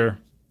 Yeah. For sure.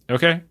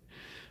 Okay.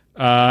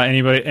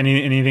 Anybody?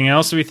 Anything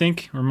else we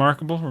think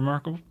remarkable?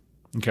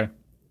 Okay.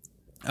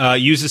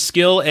 Use a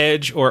skill,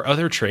 edge, or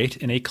other trait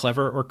in a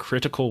clever or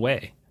critical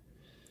way.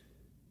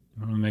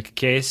 I'm gonna make a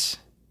case.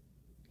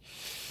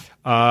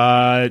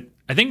 I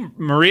think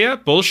Maria,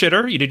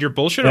 bullshitter. You did your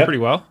bullshitter pretty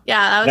well.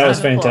 Yeah, That was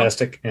fucking cool.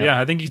 fantastic. Yeah,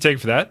 I think you take it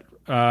for that.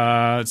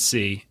 Let's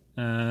see.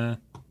 What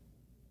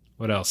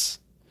else?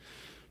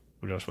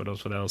 What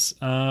else?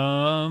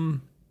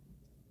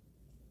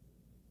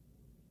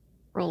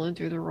 Rolling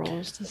through the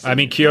rolls. To see. I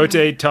mean,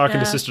 Quixote talking to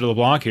Yeah. Sister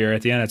LeBlanc here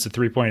at the end. It's a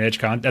 3-point edge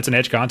that's an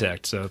edge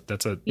contact. So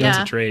that's a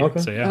trade. Okay.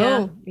 So yeah.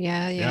 Oh,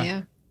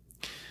 yeah.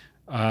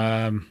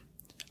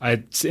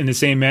 In the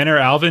same manner,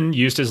 Alvin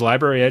used his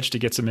library edge to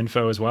get some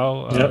info as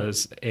well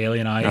as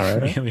alien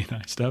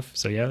eye stuff.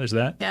 So yeah, there's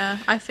that. Yeah,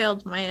 I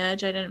failed my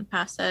edge. I didn't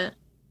pass it.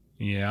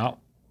 Yeah.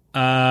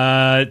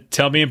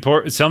 Tell me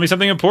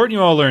something important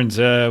you all learned.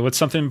 What's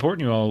something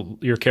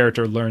important your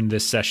character learned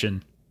this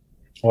session?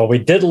 Well, we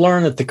did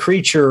learn that the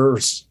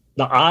creatures,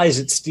 the eyes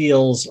it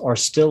steals, are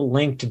still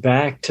linked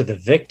back to the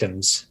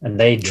victims, and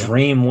they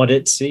dream what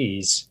it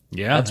sees.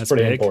 Yeah, that's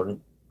pretty big.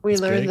 important. We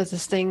That's learned big. that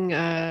this thing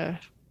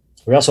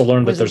We also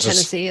learned that was in there's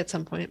Tennessee at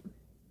some point.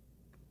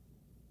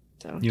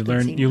 So You it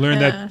learned seemed- that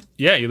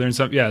you learned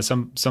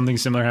something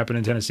similar happened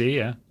in Tennessee.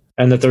 Yeah.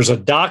 and that there's a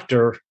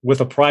doctor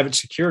with a private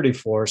security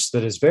force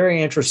that is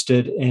very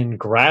interested in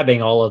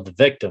grabbing all of the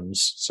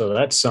victims. So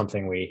that's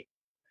something we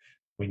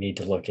need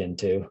to look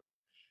into.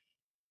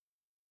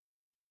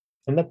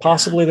 And that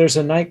possibly there's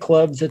a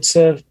nightclub that's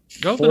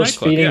force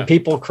feeding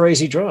people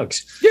crazy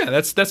drugs. Yeah,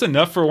 that's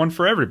enough for one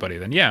for everybody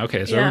then. Yeah,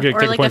 okay. So we're gonna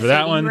or take like a point for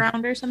that feeding one.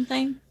 round or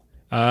something.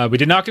 We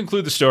did not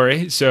conclude the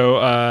story,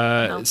 so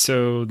No.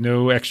 so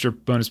no extra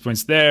bonus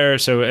points there.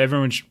 So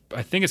everyone,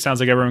 I think it sounds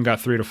like everyone got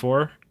 3 to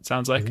 4. It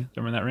sounds like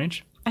they're in that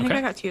range. I think Okay.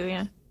 I got 2.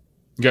 Yeah.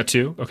 You got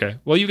 2. Okay.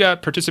 Well, you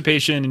got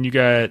participation, and you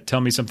got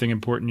tell me something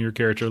important your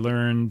character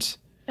learned.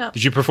 Yep.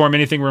 Did you perform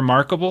anything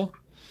remarkable?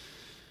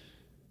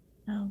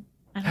 No,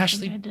 I don't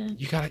Ashley, think I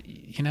did. you got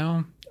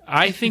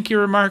I think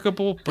you're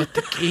remarkable, but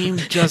the game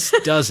just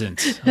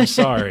doesn't. I'm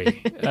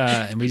sorry,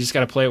 and we just got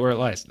to play it where it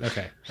lies.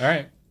 Okay. All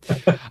right.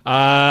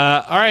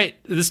 All right.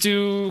 Let's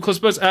do close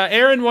buzz.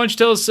 Aaron, why don't you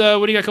tell us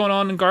what do you got going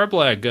on in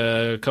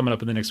Garblag coming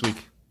up in the next week?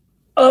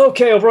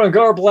 Okay, over on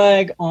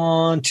Garblag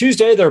on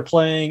Tuesday, they're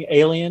playing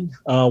Alien,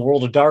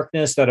 World of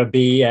Darkness. That'll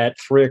be at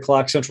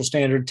 3:00 Central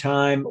Standard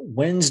Time.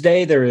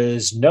 Wednesday, there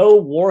is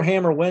no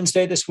Warhammer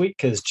Wednesday this week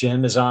because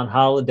Jim is on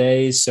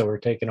holidays, so we're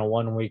taking a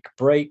 1-week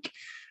break.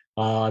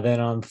 Then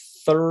on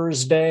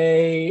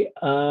Thursday,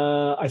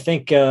 I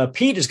think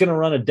Pete is going to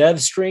run a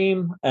dev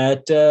stream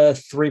at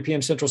 3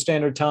 p.m. Central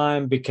Standard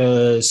Time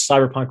because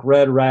Cyberpunk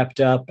Red wrapped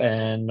up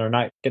and they're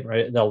not getting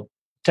ready. They'll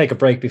take a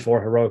break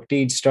before Heroic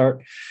Deeds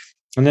start.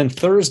 And then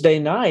Thursday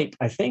night,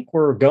 I think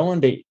we're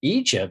going to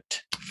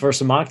Egypt for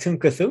some Octoon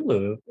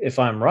Cthulhu, if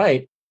I'm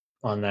right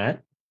on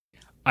that.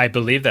 I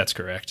believe that's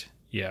correct.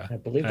 Yeah. I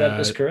believe that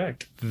is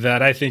correct.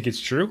 That I think it's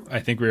true.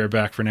 I think we are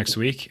back for next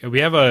week.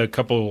 We have a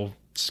couple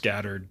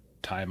scattered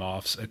time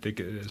offs, I think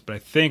it is, but I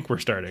think we're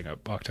starting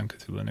up Octoon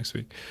Cthulhu next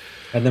week.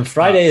 And then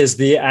Friday is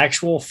the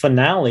actual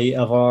finale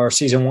of our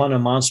season 1 of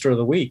Monster of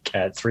the Week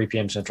at 3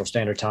 p.m. Central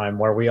Standard Time,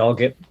 where we all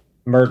get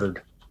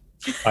murdered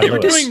by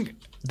Lewis.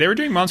 They were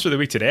doing Monster of the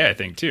Week today, I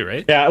think, too,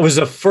 right? Yeah, it was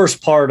the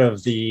first part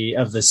of the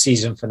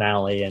season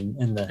finale, and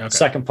in the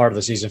second part of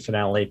the season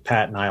finale,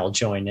 Pat and I'll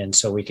join in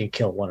so we can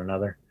kill one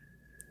another.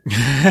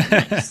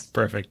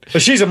 Perfect.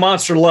 But she's a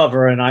monster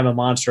lover and I'm a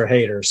monster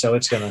hater, so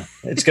it's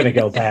gonna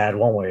go bad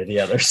one way or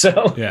the other.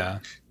 So yeah.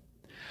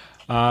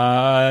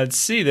 Let's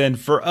see then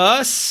for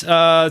us.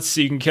 Let's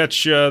see. You can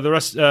catch the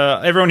rest.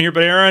 Everyone here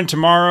but Aaron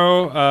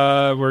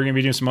tomorrow. We're gonna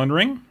be doing some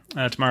Wondering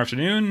tomorrow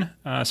afternoon.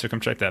 So come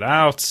check that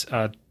out.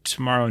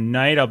 Tomorrow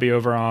night I'll be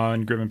over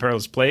on Grim and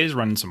Perilous Plays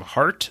running some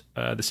Heart,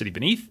 The City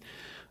Beneath.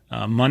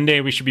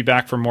 Monday we should be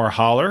back for more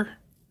Holler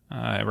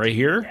right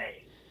here.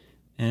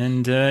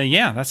 And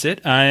yeah, that's it.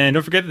 And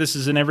don't forget that this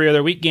is an every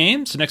other week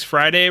game. So next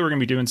Friday, we're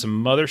going to be doing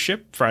some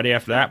Mothership. Friday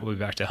after that, we'll be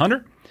back to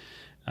Hunter.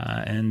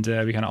 And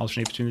we kind of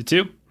alternate between the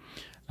two.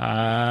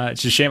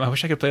 It's a shame. I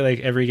wish I could play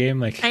like every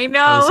game. Like I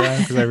know.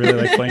 Because I really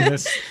like playing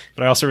this.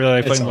 But I also really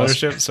like playing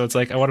awesome. Mothership. So it's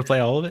like I want to play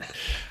all of it.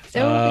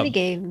 So many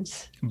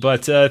games.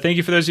 But thank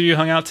you for those of you who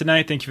hung out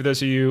tonight. Thank you for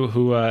those of you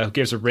who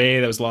gave us a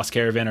raid. That was Lost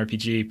Caravan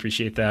RPG.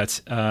 Appreciate that.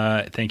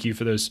 Thank you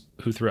for those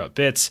who threw out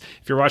bits.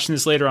 If you're watching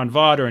this later on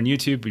VOD or on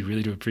YouTube, we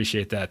really do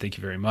appreciate that. Thank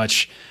you very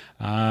much.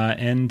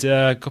 And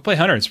go play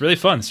Hunter. It's really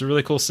fun. It's a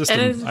really cool system.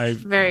 It is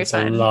very it's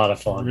fun. a lot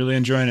of fun. I'm really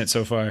enjoying it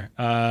so far.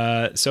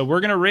 So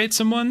we're going to raid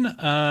someone.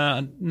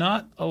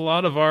 Not a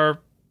lot of our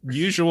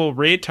usual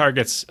raid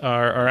targets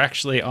are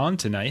actually on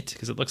tonight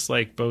because it looks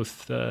like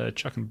both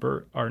Chuck and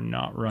Bert are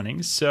not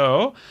running.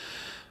 So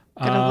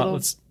Got a little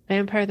let's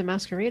Vampire the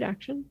Masquerade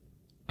action.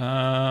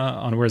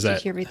 on where's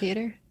that? TTRB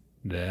Theater.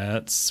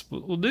 That's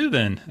what we'll do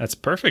then. That's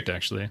perfect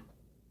actually.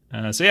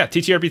 So yeah,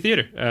 TTRB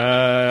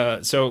Theater.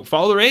 So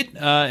follow the raid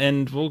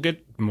and we'll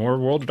get more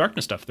World of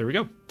Darkness stuff. There we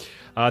go.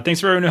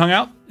 Thanks for everyone who hung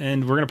out,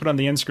 and we're gonna put on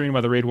the end screen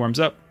while the raid warms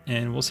up,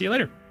 and we'll see you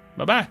later.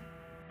 Bye bye.